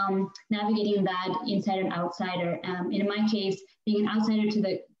and navigating that insider and outsider. In my case, being an outsider to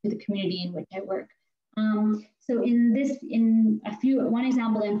the community in which I work. So one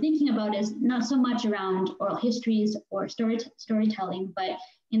example I'm thinking about is not so much around oral histories or storytelling, but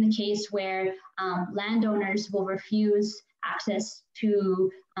in the case where landowners will refuse access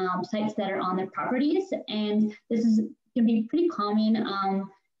to sites that are on their properties. And this can be pretty common.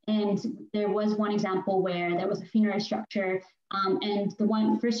 And there was one example where there was a funerary structure. And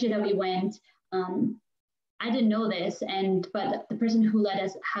the first year that we went, I didn't know this, but the person who let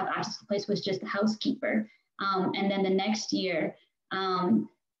us have access to the place was just the housekeeper. And then the next year,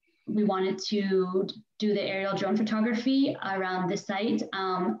 we wanted to do the aerial drone photography around the site.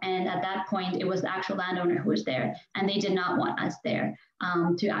 And at that point, it was the actual landowner who was there, and they did not want us there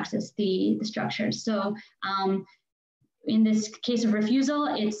to access the structure. So in this case of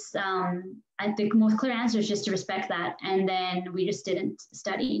refusal, it's, I think the most clear answer is just to respect that. And then we just didn't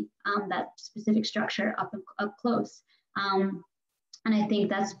study that specific structure up close. And I think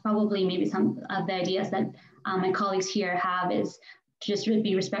that's probably maybe some of the ideas that my colleagues here have, is just really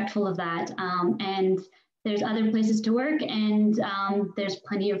be respectful of that. And there's other places to work, and there's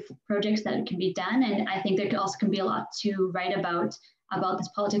plenty of projects that can be done. And I think there also can be a lot to write about this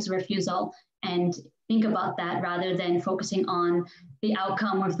politics of refusal, and think about that rather than focusing on the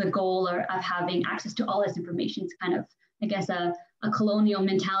outcome of the goal or of having access to all this information. It's kind of, I guess, a colonial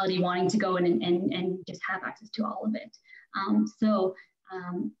mentality, wanting to go in and just have access to all of it.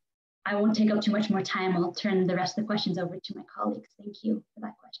 I won't take up too much more time. I'll turn the rest of the questions over to my colleagues. Thank you for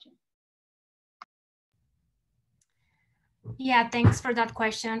that question. Yeah, thanks for that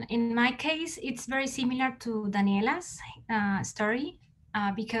question. In my case, it's very similar to Daniela's story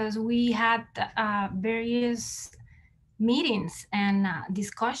because we had various meetings and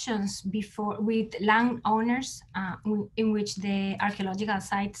discussions before with landowners in which the archaeological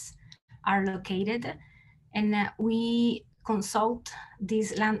sites are located, and we consult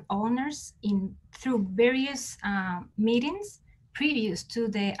these landowners through various meetings previous to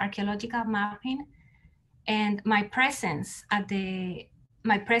the archaeological mapping. And my presence as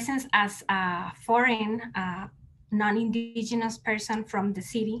a foreign non-indigenous person from the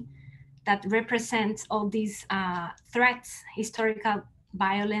city that represents all these threats, historical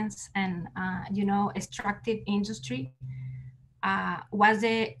violence, and extractive industry, was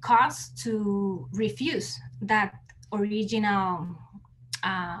the cause to refuse that original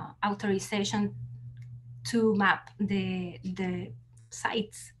authorization to map the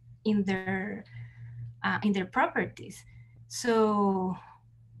sites in their properties. So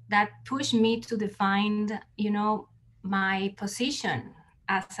that pushed me to define, my position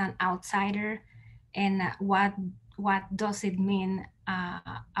as an outsider, and what does it mean,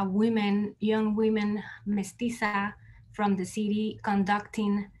 a young woman mestiza from the city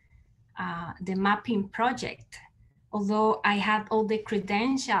conducting the mapping project. Although I had all the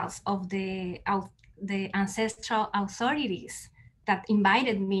credentials of the ancestral authorities that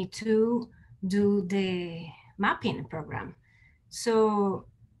invited me to do the mapping program. So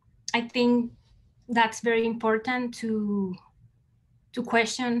I think that's very important to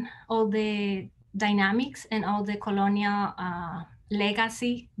question all the dynamics and all the colonial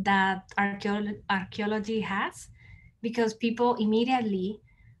legacy that archaeology has, because people immediately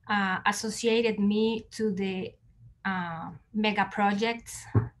associated me to the mega projects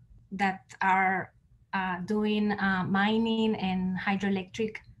that are doing mining and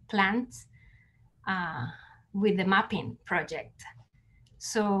hydroelectric plants with the mapping project.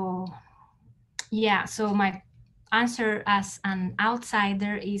 So yeah, so my answer as an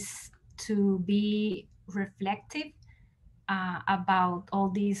outsider is to be reflective about all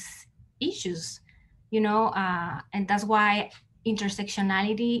these issues, and that's why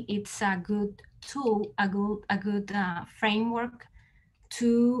intersectionality, it's a good tool, a good framework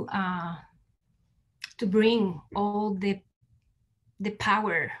to bring all the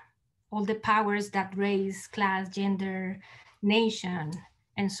power, all the powers that race, class, gender, nation,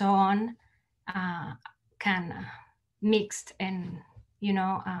 and so on can mixed, and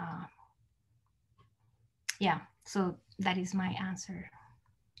yeah, so that is my answer.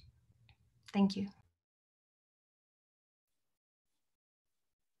 Thank you.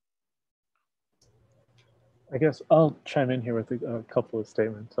 I guess I'll chime in here with a couple of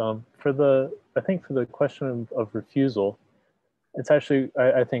statements. I think for the question of refusal, it's actually,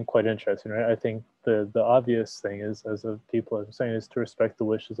 I think, quite interesting, right? I think the obvious thing is, as people are saying, is to respect the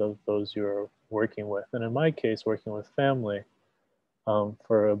wishes of those you're working with. And in my case, working with family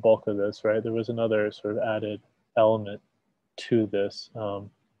for a bulk of this, right, there was another sort of added element to this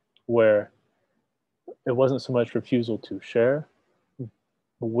where it wasn't so much refusal to share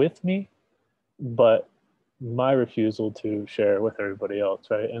with me, but my refusal to share with everybody else,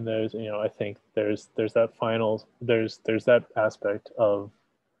 right? And there's, I think there's that aspect of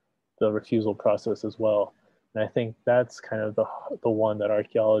the refusal process as well. And I think that's kind of the one that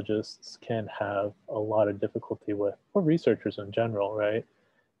archaeologists can have a lot of difficulty with, or researchers in general, right?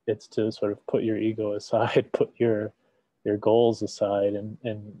 It's to sort of put your ego aside, put your goals aside,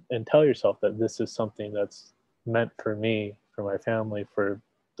 and tell yourself that this is something that's meant for me, for my family, for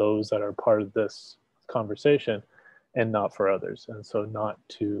those that are part of this conversation, and not for others. And so not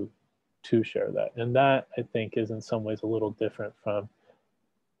to share that. And that, I think, is in some ways a little different from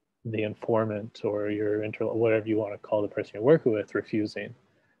the informant or your whatever you want to call the person you're working with refusing.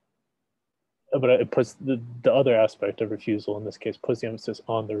 But it puts the other aspect of refusal in this case puts the emphasis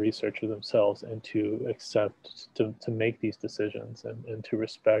on the researcher themselves, and to accept, to make these decisions, and to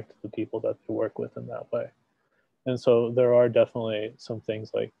respect the people that they work with in that way. And so there are definitely some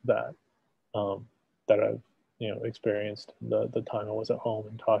things like that that I've experienced the time I was at home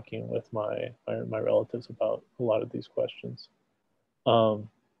and talking with my relatives about a lot of these questions. And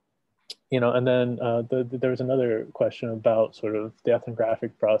then there was another question about sort of the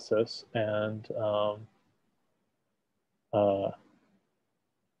ethnographic process and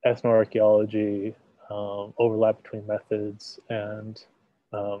ethnoarchaeology, overlap between methods, and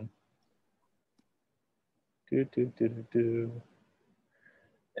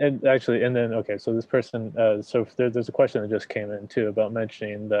and actually, and then, okay, so this person, so there's a question that just came in too about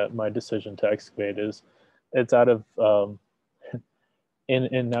mentioning that my decision to excavate it's out of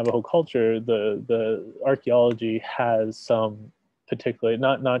in Navajo culture, the archaeology has some particular,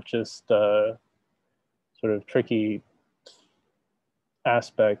 not just sort of tricky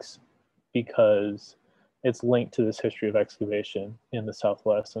aspects, because it's linked to this history of excavation in the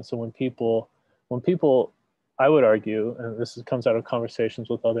Southwest. And so when people, I would argue, and this comes out of conversations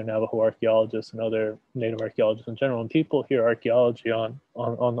with other Navajo archaeologists and other Native archaeologists in general, when people hear archaeology on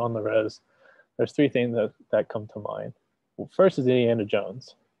the res, there's three things that come to mind. Well, first is Indiana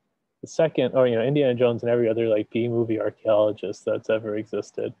Jones. The second, or Indiana Jones and every other like B-movie archaeologist that's ever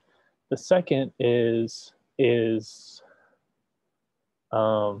existed. The second is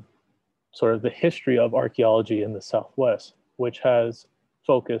sort of the history of archaeology in the Southwest, which has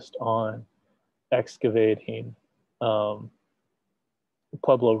focused on excavating Pueblo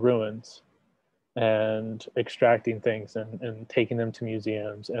ruins and extracting things and taking them to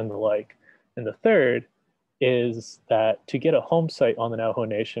museums and the like. And the third is that to get a home site on the Navajo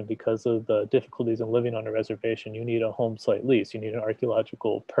Nation, because of the difficulties in living on a reservation, you need a home site lease, you need an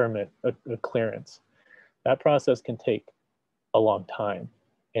archaeological permit, a clearance. That process can take a long time,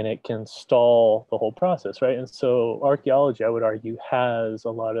 and it can stall the whole process, right? And so archaeology, I would argue, has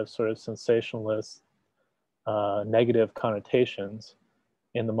a lot of sort of sensationalist, negative connotations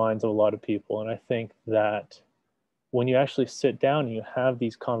in the minds of a lot of people. And I think that when you actually sit down and you have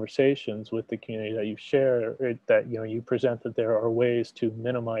these conversations with the community that you share, that you present that there are ways to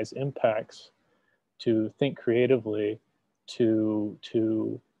minimize impacts, to think creatively,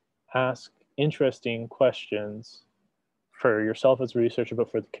 to ask interesting questions for yourself as a researcher,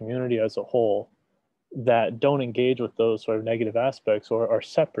 but for the community as a whole, that don't engage with those sort of negative aspects or are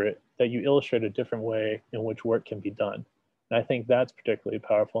separate, that you illustrate a different way in which work can be done. And I think that's particularly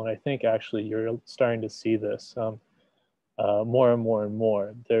powerful. And I think actually you're starting to see this more and more and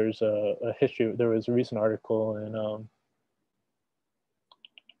more. There's a history, there was a recent article in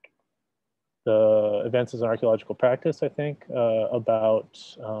the Advances in Archaeological Practice, I think, about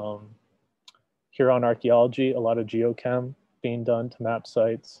Huron archaeology, a lot of geochem being done to map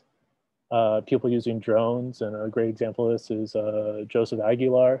sites, people using drones. And a great example of this is Joseph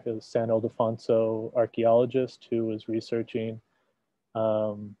Aguilar, a San Ildefonso archaeologist who was researching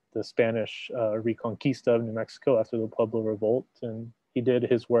the Spanish Reconquista of New Mexico after the Pueblo Revolt. And he did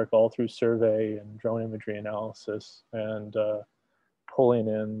his work all through survey and drone imagery analysis and pulling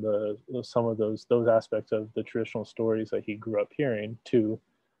in some of those aspects of the traditional stories that he grew up hearing to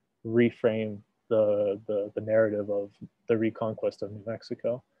reframe the narrative of the reconquest of New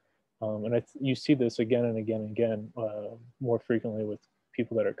Mexico. And you see this again and again and again, more frequently with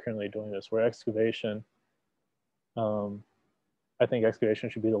people that are currently doing this, where excavation, I think excavation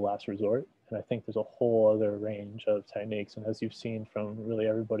should be the last resort. And I think there's a whole other range of techniques. And as you've seen from really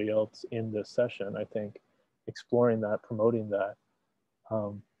everybody else in this session, I think exploring that, promoting that,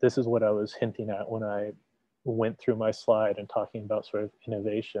 this is what I was hinting at when I went through my slide and talking about sort of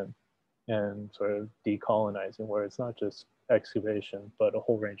innovation and sort of decolonizing, where it's not just excavation, but a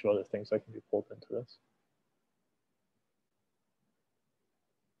whole range of other things that can be pulled into this.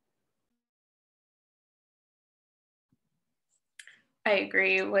 I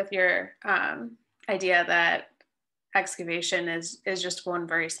agree with your idea that excavation is just one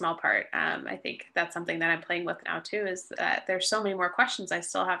very small part. I think that's something that I'm playing with now too, is that there's so many more questions I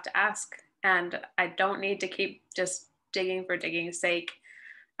still have to ask, and I don't need to keep just digging for digging's sake.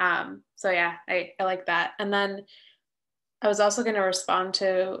 So yeah, I like that. And then I was also going to respond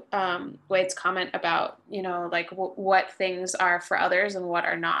to Wade's comment about, like what things are for others and what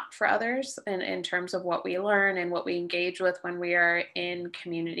are not for others, and in terms of what we learn and what we engage with when we are in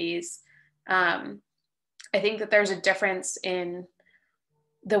communities. I think that there's a difference in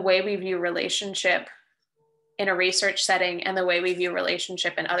the way we view relationship in a research setting and the way we view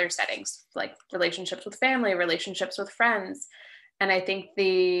relationship in other settings, like relationships with family, relationships with friends. And I think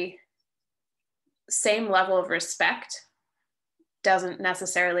the same level of respect doesn't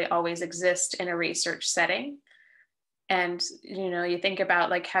necessarily always exist in a research setting. And, you think about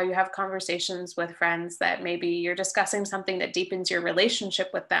like how you have conversations with friends that maybe you're discussing something that deepens your relationship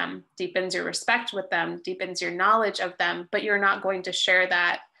with them, deepens your respect with them, deepens your knowledge of them, but you're not going to share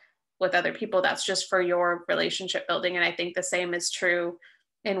that with other people. That's just for your relationship building. And I think the same is true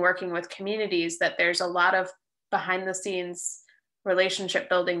in working with communities, that there's a lot of behind the scenes relationship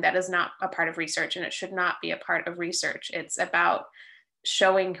building that is not a part of research, and it should not be a part of research. It's about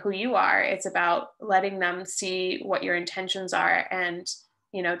showing who you are. It's about letting them see what your intentions are, and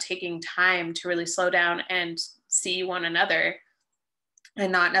taking time to really slow down and see one another,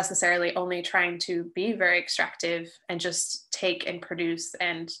 and not necessarily only trying to be very extractive and just take and produce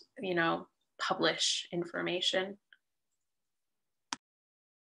and publish information.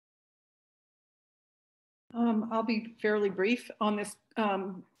 I'll be fairly brief on this.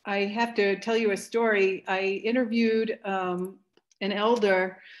 I have to tell you a story. I interviewed an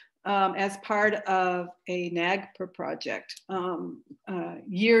elder as part of a NAGPRA project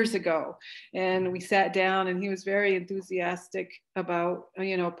years ago. And we sat down and he was very enthusiastic about,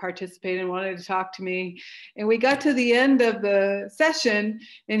 participating, wanted to talk to me. And we got to the end of the session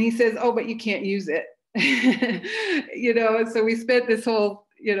and he says, oh, but you can't use it. So we spent this whole,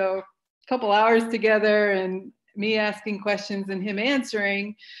 couple hours together and me asking questions and him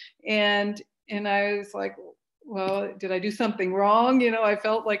answering. And I was like, well, did I do something wrong? I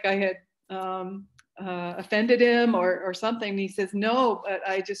felt like I had offended him or something. And he says, no, but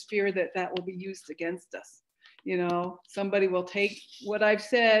I just fear that that will be used against us. Somebody will take what I've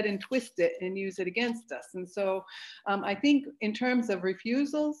said and twist it and use it against us. And so I think in terms of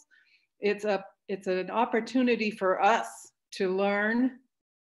refusals, it's an opportunity for us to learn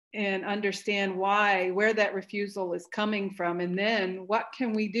and understand where that refusal is coming from. And then what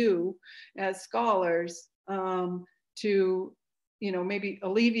can we do as scholars to, maybe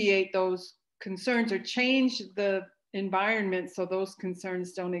alleviate those concerns or change the environment so those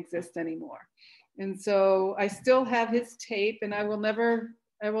concerns don't exist anymore. And so I still have his tape and I will never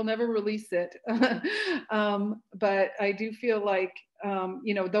release it. But I do feel like,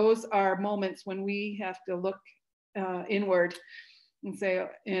 those are moments when we have to look inward and say,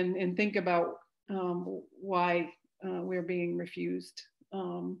 and think about why we're being refused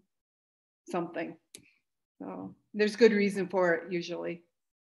something. So there's good reason for it usually.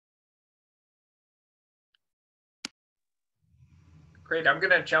 Great, I'm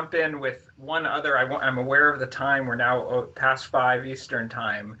gonna jump in with one other, I'm aware of the time, we're now past 5 Eastern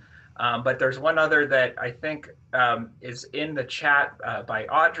time, but there's one other that I think is in the chat by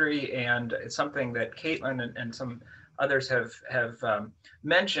Audrey, and it's something that Keitlyn and some others have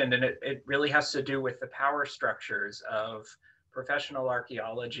mentioned, and it really has to do with the power structures of professional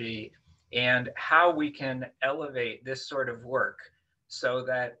archaeology and how we can elevate this sort of work so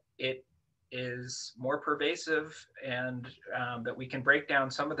that it is more pervasive and that we can break down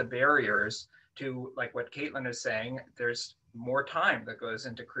some of the barriers to, like what Keitlyn is saying, there's more time that goes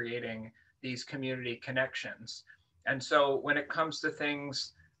into creating these community connections. And so when it comes to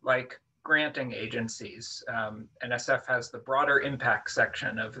things like granting agencies, NSF has the broader impact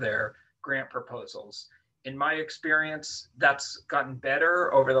section of their grant proposals. In my experience, that's gotten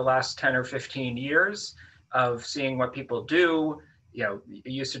better over the last 10 or 15 years of seeing what people do. It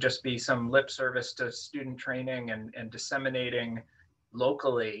used to just be some lip service to student training and disseminating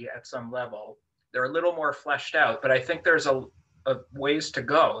locally at some level. They're a little more fleshed out, but I think there's a ways to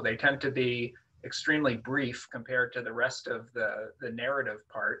go. They tend to be extremely brief compared to the rest of the narrative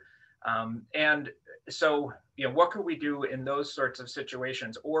part. And so, what could we do in those sorts of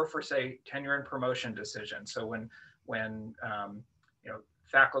situations, or for, say, tenure and promotion decisions? So when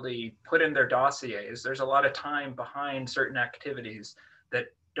faculty put in their dossiers, there's a lot of time behind certain activities that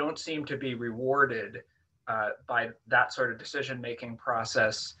don't seem to be rewarded by that sort of decision-making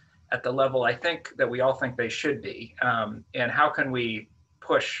process at the level I think that we all think they should be. And how can we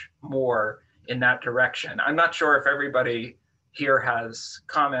push more in that direction? I'm not sure if everybody here has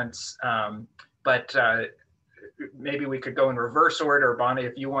comments, but maybe we could go in reverse order. Bonnie,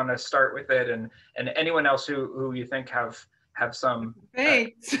 if you want to start with it, and anyone else who you think have some.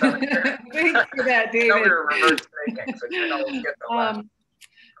 Thanks. Thanks for that, David. Reverse thinking, so you can always get the last.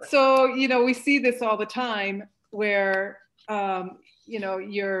 So, we see this all the time where,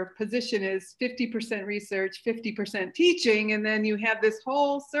 your position is 50% research, 50% teaching, and then you have this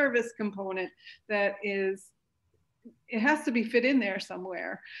whole service component that it has to be fit in there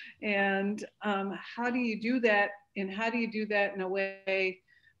somewhere. And how do you do that? And how do you do that in a way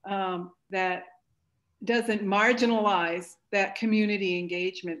that doesn't marginalize that community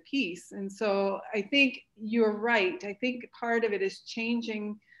engagement piece? And so I think you're right. I think part of it is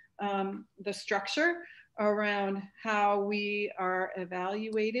changing the structure around how we are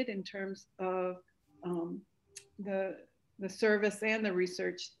evaluated in terms of the service and the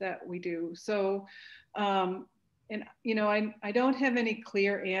research that we do. So, and I don't have any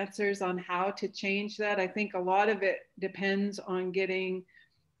clear answers on how to change that. I think a lot of it depends on getting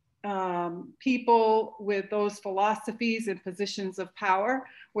people with those philosophies and positions of power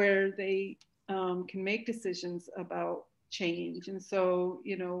where they can make decisions about change. And so,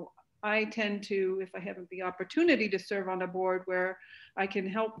 I tend to, if I have the opportunity to serve on a board where I can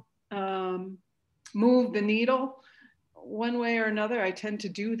help move the needle one way or another, I tend to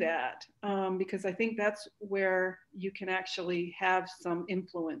do that because I think that's where you can actually have some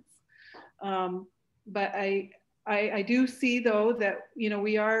influence. But I do see, though, that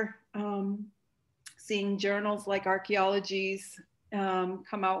we are seeing journals like Archaeologies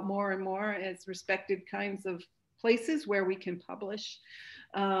come out more and more as respected kinds of places where we can publish.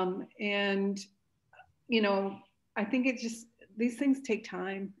 And, you know, I think it just, these things take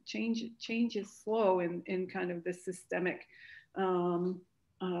time. Change is slow in kind of this systemic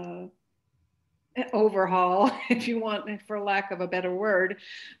overhaul, if you want, for lack of a better word.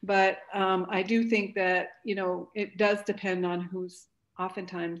 But I do think that, you know, it does depend on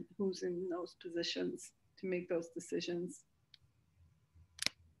oftentimes who's in those positions to make those decisions.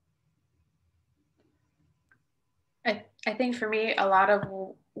 I think for me, a lot of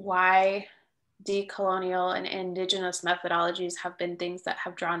why decolonial and indigenous methodologies have been things that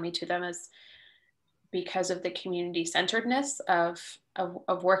have drawn me to them is because of the community centeredness of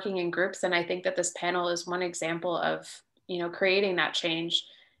working in groups. And I think that this panel is one example of, you know, creating that change,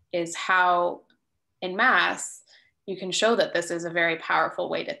 is how en masse you can show that this is a very powerful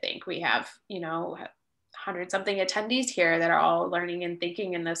way to think. We have, you know, 100-something attendees here that are all learning and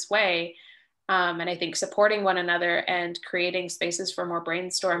thinking in this way. And I think supporting one another and creating spaces for more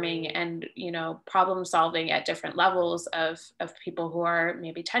brainstorming and, you know, problem solving at different levels of people who are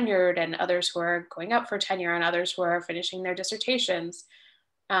maybe tenured and others who are going up for tenure and others who are finishing their dissertations.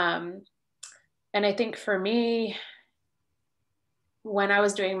 And I think for me, when I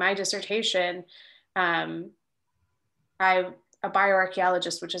was doing my dissertation, I'm a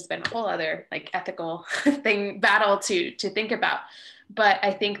bioarchaeologist, which has been a whole other like ethical battle to think about. But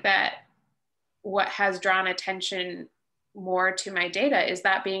I think that what has drawn attention more to my data is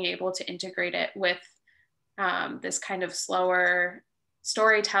that being able to integrate it with this kind of slower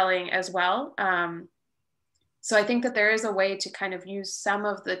storytelling as well. So I think that there is a way to kind of use some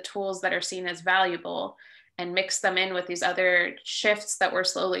of the tools that are seen as valuable and mix them in with these other shifts that we're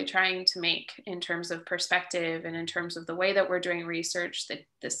slowly trying to make in terms of perspective and in terms of the way that we're doing research,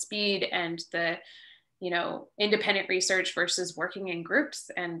 the speed and the, you know, independent research versus working in groups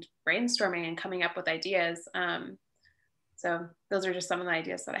and brainstorming and coming up with ideas. So those are just some of the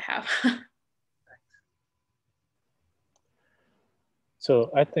ideas that I have. So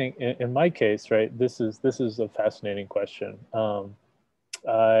I think in my case, right, this is a fascinating question.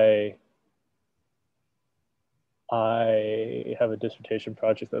 I have a dissertation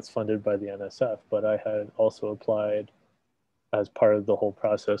project that's funded by the NSF, but I had also applied as part of the whole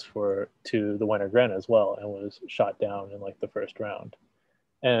process to the Winter Grant as well, and was shot down in like the first round.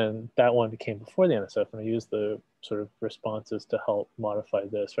 And that one came before the NSF, and I used the sort of responses to help modify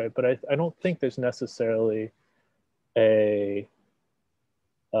this, right? But I don't think there's necessarily a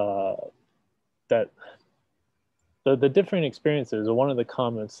that the different experiences. One of the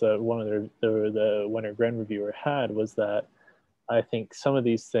comments that one of the Winter Grant reviewer had was that I think some of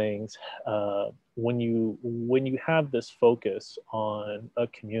these things, when you have this focus on a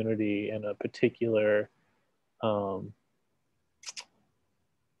community and a particular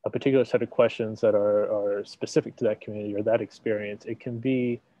set of questions that are specific to that community or that experience, it can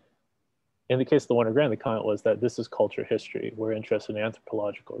be, in the case of the Winter Grant, the comment was that this is culture history. We're interested in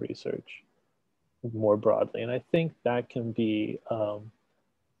anthropological research more broadly. And I think that can be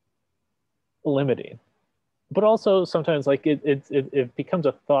limiting. But also sometimes like it becomes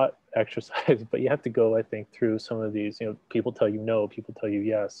a thought exercise, but you have to go, I think, through some of these, you know, people tell you no, people tell you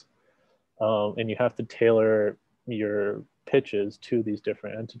yes. And you have to tailor your pitches to these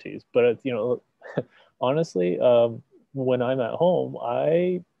different entities. But, you know, honestly, when I'm at home,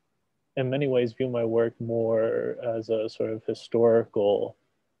 I, in many ways, view my work more as a sort of historical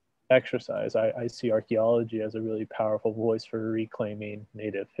exercise. I see archaeology as a really powerful voice for reclaiming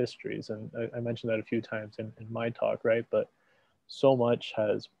Native histories. And I mentioned that a few times in my talk, right? But so much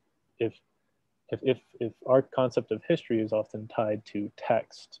has, if our concept of history is often tied to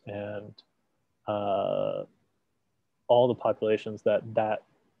text and all the populations that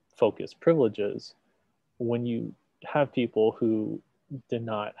focus privileges, when you have people who did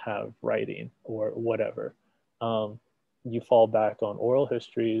not have writing or whatever, you fall back on oral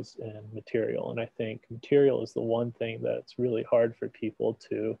histories and material. And I think material is the one thing that's really hard for people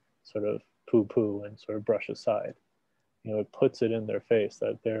to sort of poo-poo and sort of brush aside. You know, it puts it in their face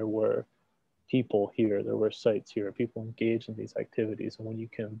that there were people here, there were sites here, people engaged in these activities. And when you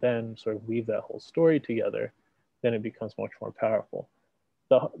can then sort of weave that whole story together, then it becomes much more powerful.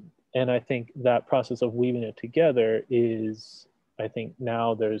 And I think that process of weaving it together is, I think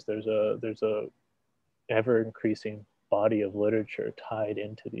now there's a ever increasing body of literature tied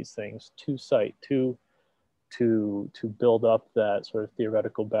into these things to cite, to build up that sort of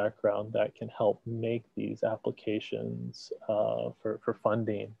theoretical background that can help make these applications for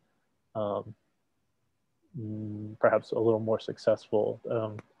funding perhaps a little more successful,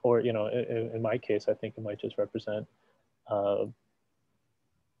 or, you know, in my case, I think it might just represent sort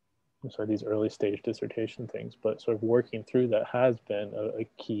of these early stage dissertation things, but sort of working through that has been a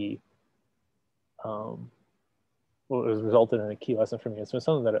key, well, it has resulted in a key lesson for me. It's been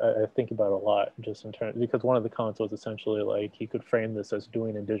something that I think about a lot, just in terms, because one of the comments was essentially like, he could frame this as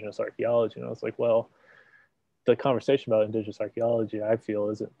doing indigenous archaeology. And I was like, well, the conversation about indigenous archaeology, I feel,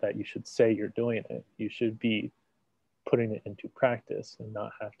 isn't that you should say you're doing it. You should be putting it into practice and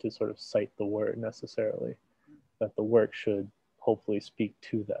not have to sort of cite the word necessarily. That the work should hopefully speak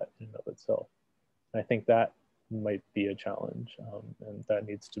to that in and of itself. And I think that might be a challenge, and that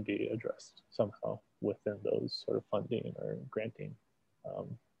needs to be addressed somehow within those sort of funding or granting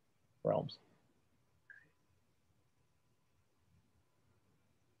realms.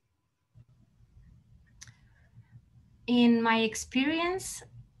 In my experience,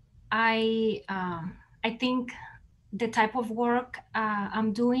 I think the type of work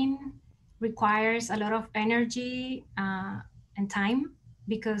I'm doing requires a lot of energy and time,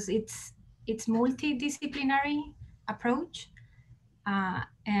 because it's multidisciplinary approach.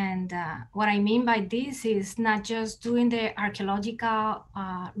 And what I mean by this is not just doing the archaeological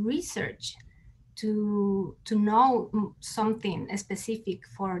research to know something specific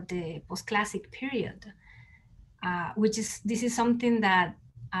for the post-classic period, this is something that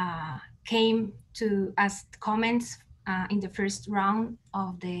came to as comments in the first round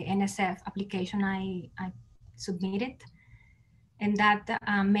of the NSF application I submitted. And that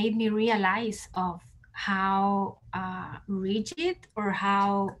made me realize of how rigid or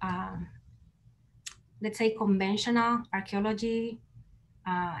how, let's say, conventional archaeology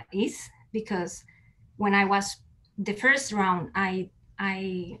is. Because when I was the first round, I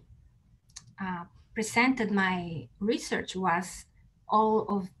presented my research was all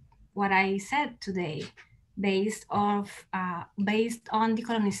of what I said today, based on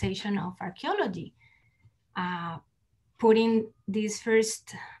decolonization of archaeology. Putting this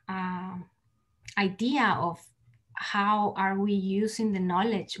first idea of how are we using the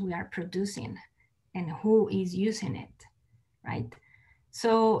knowledge we are producing and who is using it, right?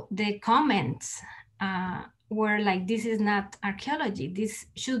 So the comments were like, this is not archaeology, this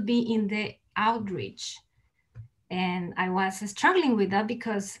should be in the outreach. And I was struggling with that,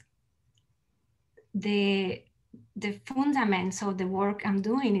 because the fundamentals of the work I'm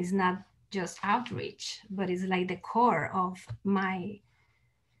doing is not just outreach, but it's like the core of my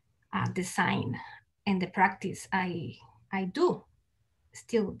design and the practice I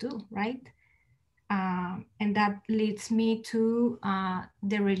still do, right? And that leads me to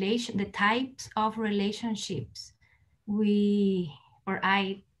the types of relationships I'm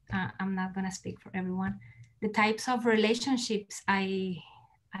not gonna speak for everyone, the types of relationships I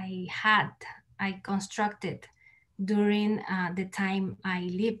constructed during the time I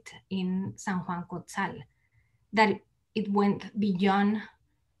lived in San Juan Cotzal, that it went beyond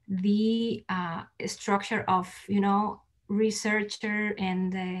the structure of, researcher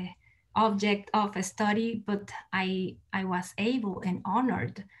and the object of a study, but I was able and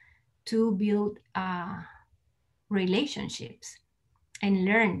honored to build relationships and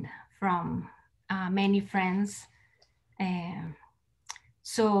learn from many friends.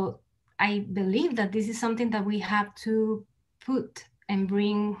 So I believe that this is something that we have to put and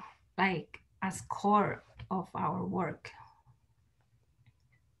bring like as core of our work.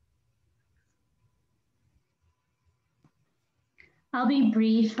 I'll be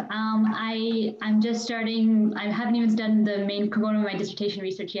brief. I'm just starting, I haven't even done the main component of my dissertation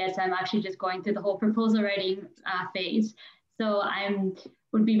research yet, so I'm actually just going through the whole proposal writing phase. So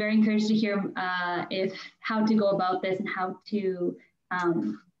would be very encouraged to hear how to go about this and how to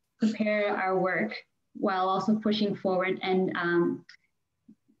prepare our work while also pushing forward and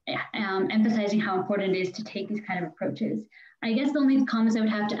emphasizing how important it is to take these kind of approaches. I guess the only comments I would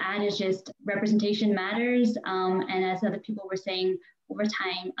have to add is just representation matters, and as other people were saying, over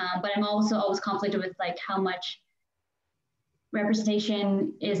time, but I'm also always conflicted with like how much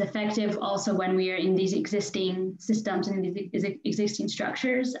representation is effective also when we are in these existing systems and these existing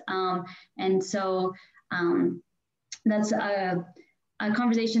structures. And so that's a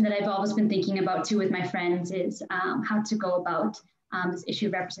conversation that I've always been thinking about too with my friends is how to go about this issue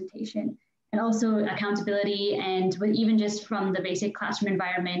of representation. And also accountability, and with even just from the basic classroom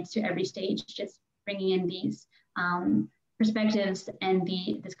environment to every stage, just bringing in these perspectives and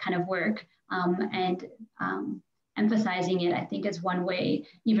this kind of work and emphasizing it, I think is one way,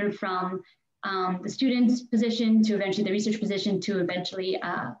 even from the student's position to eventually the research position to eventually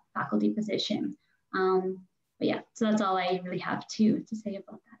a faculty position. But yeah, so that's all I really have to say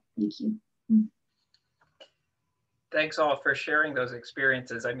about that. Thank you. thanks all for sharing those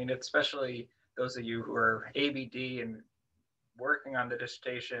experiences. I mean, especially those of you who are ABD and working on the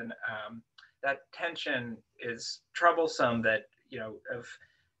dissertation, that tension is troublesome, that, you know, of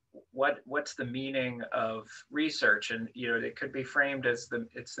what's the meaning of research, and, you know, it could be framed as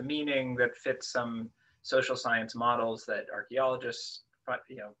it's the meaning that fits some social science models that archaeologists,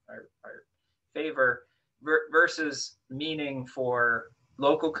 you know, are favor, versus meaning for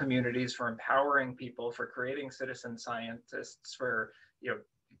local communities, for empowering people, for creating citizen scientists, for, you know,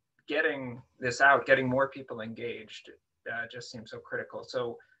 getting this out, getting more people engaged, just seems so critical.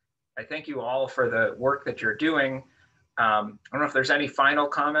 So I thank you all for the work that you're doing. I don't know if there's any final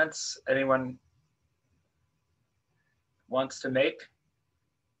comments anyone wants to make.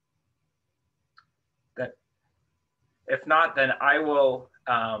 That, if not, then I will.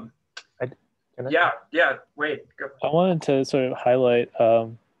 Wait. Go. I wanted to sort of highlight,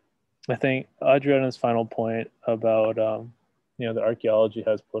 I think Adriana's final point about, you know, the archaeology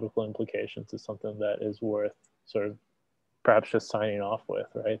has political implications is something that is worth sort of perhaps just signing off with,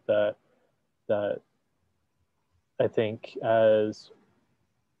 right? That I think as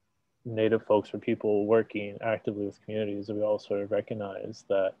Native folks or people working actively with communities, we all sort of recognize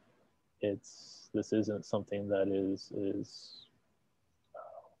that this isn't something that is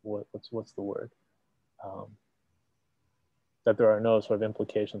what's the word? That there are no sort of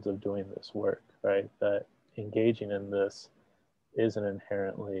implications of doing this work, right? That engaging in this is an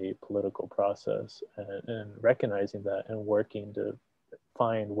inherently political process, and recognizing that and working to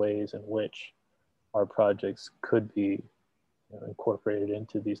find ways in which our projects could be, you know, incorporated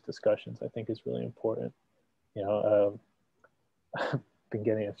into these discussions, I think is really important. You know, I've been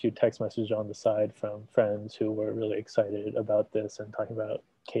getting a few text messages on the side from friends who were really excited about this and talking about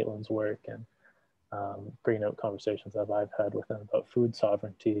Keitlyn's work, and bringing up conversations that I've had with them about food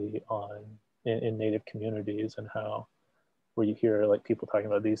sovereignty in Native communities, and how, where you hear like people talking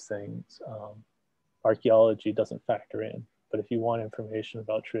about these things, archaeology doesn't factor in. But if you want information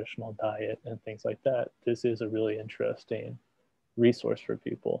about traditional diet and things like that, this is a really interesting resource for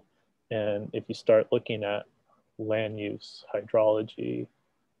people. And if you start looking at land use, hydrology,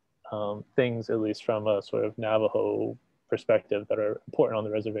 things at least from a sort of Navajo perspective that are important on the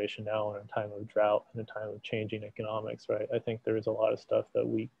reservation now in a time of drought and a time of changing economics, right? I think there is a lot of stuff that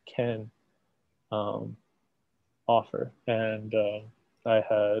we can offer. And I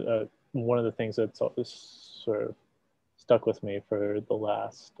had one of the things that's sort of stuck with me for the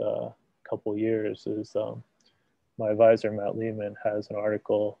last couple years is my advisor, Matt Lehman, has an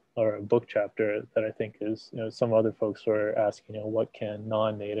article or a book chapter that I think is, you know, some other folks were asking, you know, what can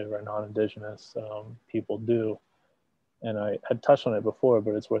non-Native or non-Indigenous people do? And I had touched on it before,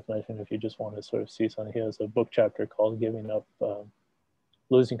 but it's worth mentioning if you just want to sort of see something. He has a book chapter called Giving Up,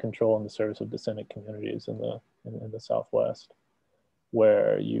 Losing Control in the Service of Descendant Communities in the Southwest,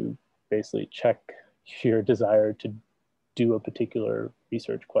 where you basically check your desire to do a particular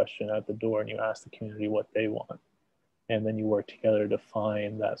research question at the door, and you ask the community what they want. And then you work together to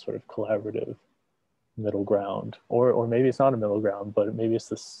find that sort of collaborative middle ground, or maybe it's not a middle ground, but maybe it's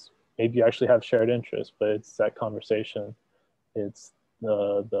this, maybe you actually have shared interests, but it's that conversation, it's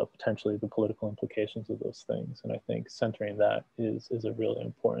the potentially the political implications of those things. And I think centering that is a really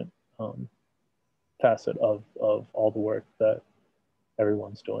important facet of all the work that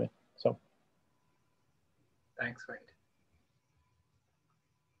everyone's doing. So. Thanks, Wade.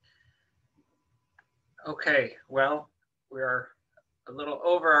 Okay, well, we're a little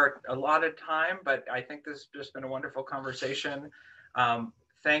over our allotted time, but I think this has just been a wonderful conversation.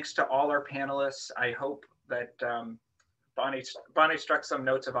 Thanks to all our panelists. I hope that Bonnie struck some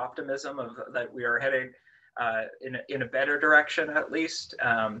notes of optimism that we are heading in a better direction, at least.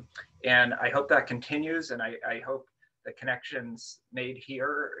 And I hope that continues, and I hope the connections made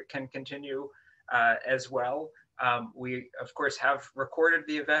here can continue as well. We, of course, have recorded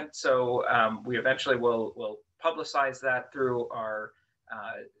the event, so we eventually will publicize that through our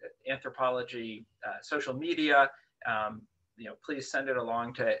Anthropology social media. You know, please send it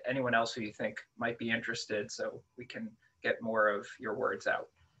along to anyone else who you think might be interested, so we can get more of your words out.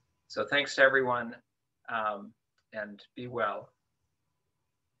 So thanks to everyone, and be well.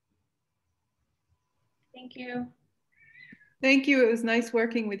 Thank you. Thank you. It was nice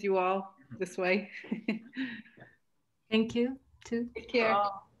working with you all this way. Thank you, too. Take care.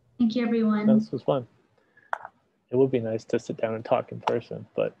 Thank you, everyone. This was fun. It would be nice to sit down and talk in person,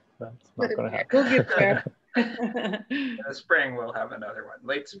 but that's not going to happen. We'll get there. In the spring, we'll have another one.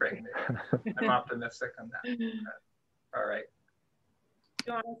 Late spring, maybe. I'm optimistic on that. All right. Do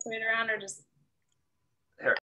you want to wait around or just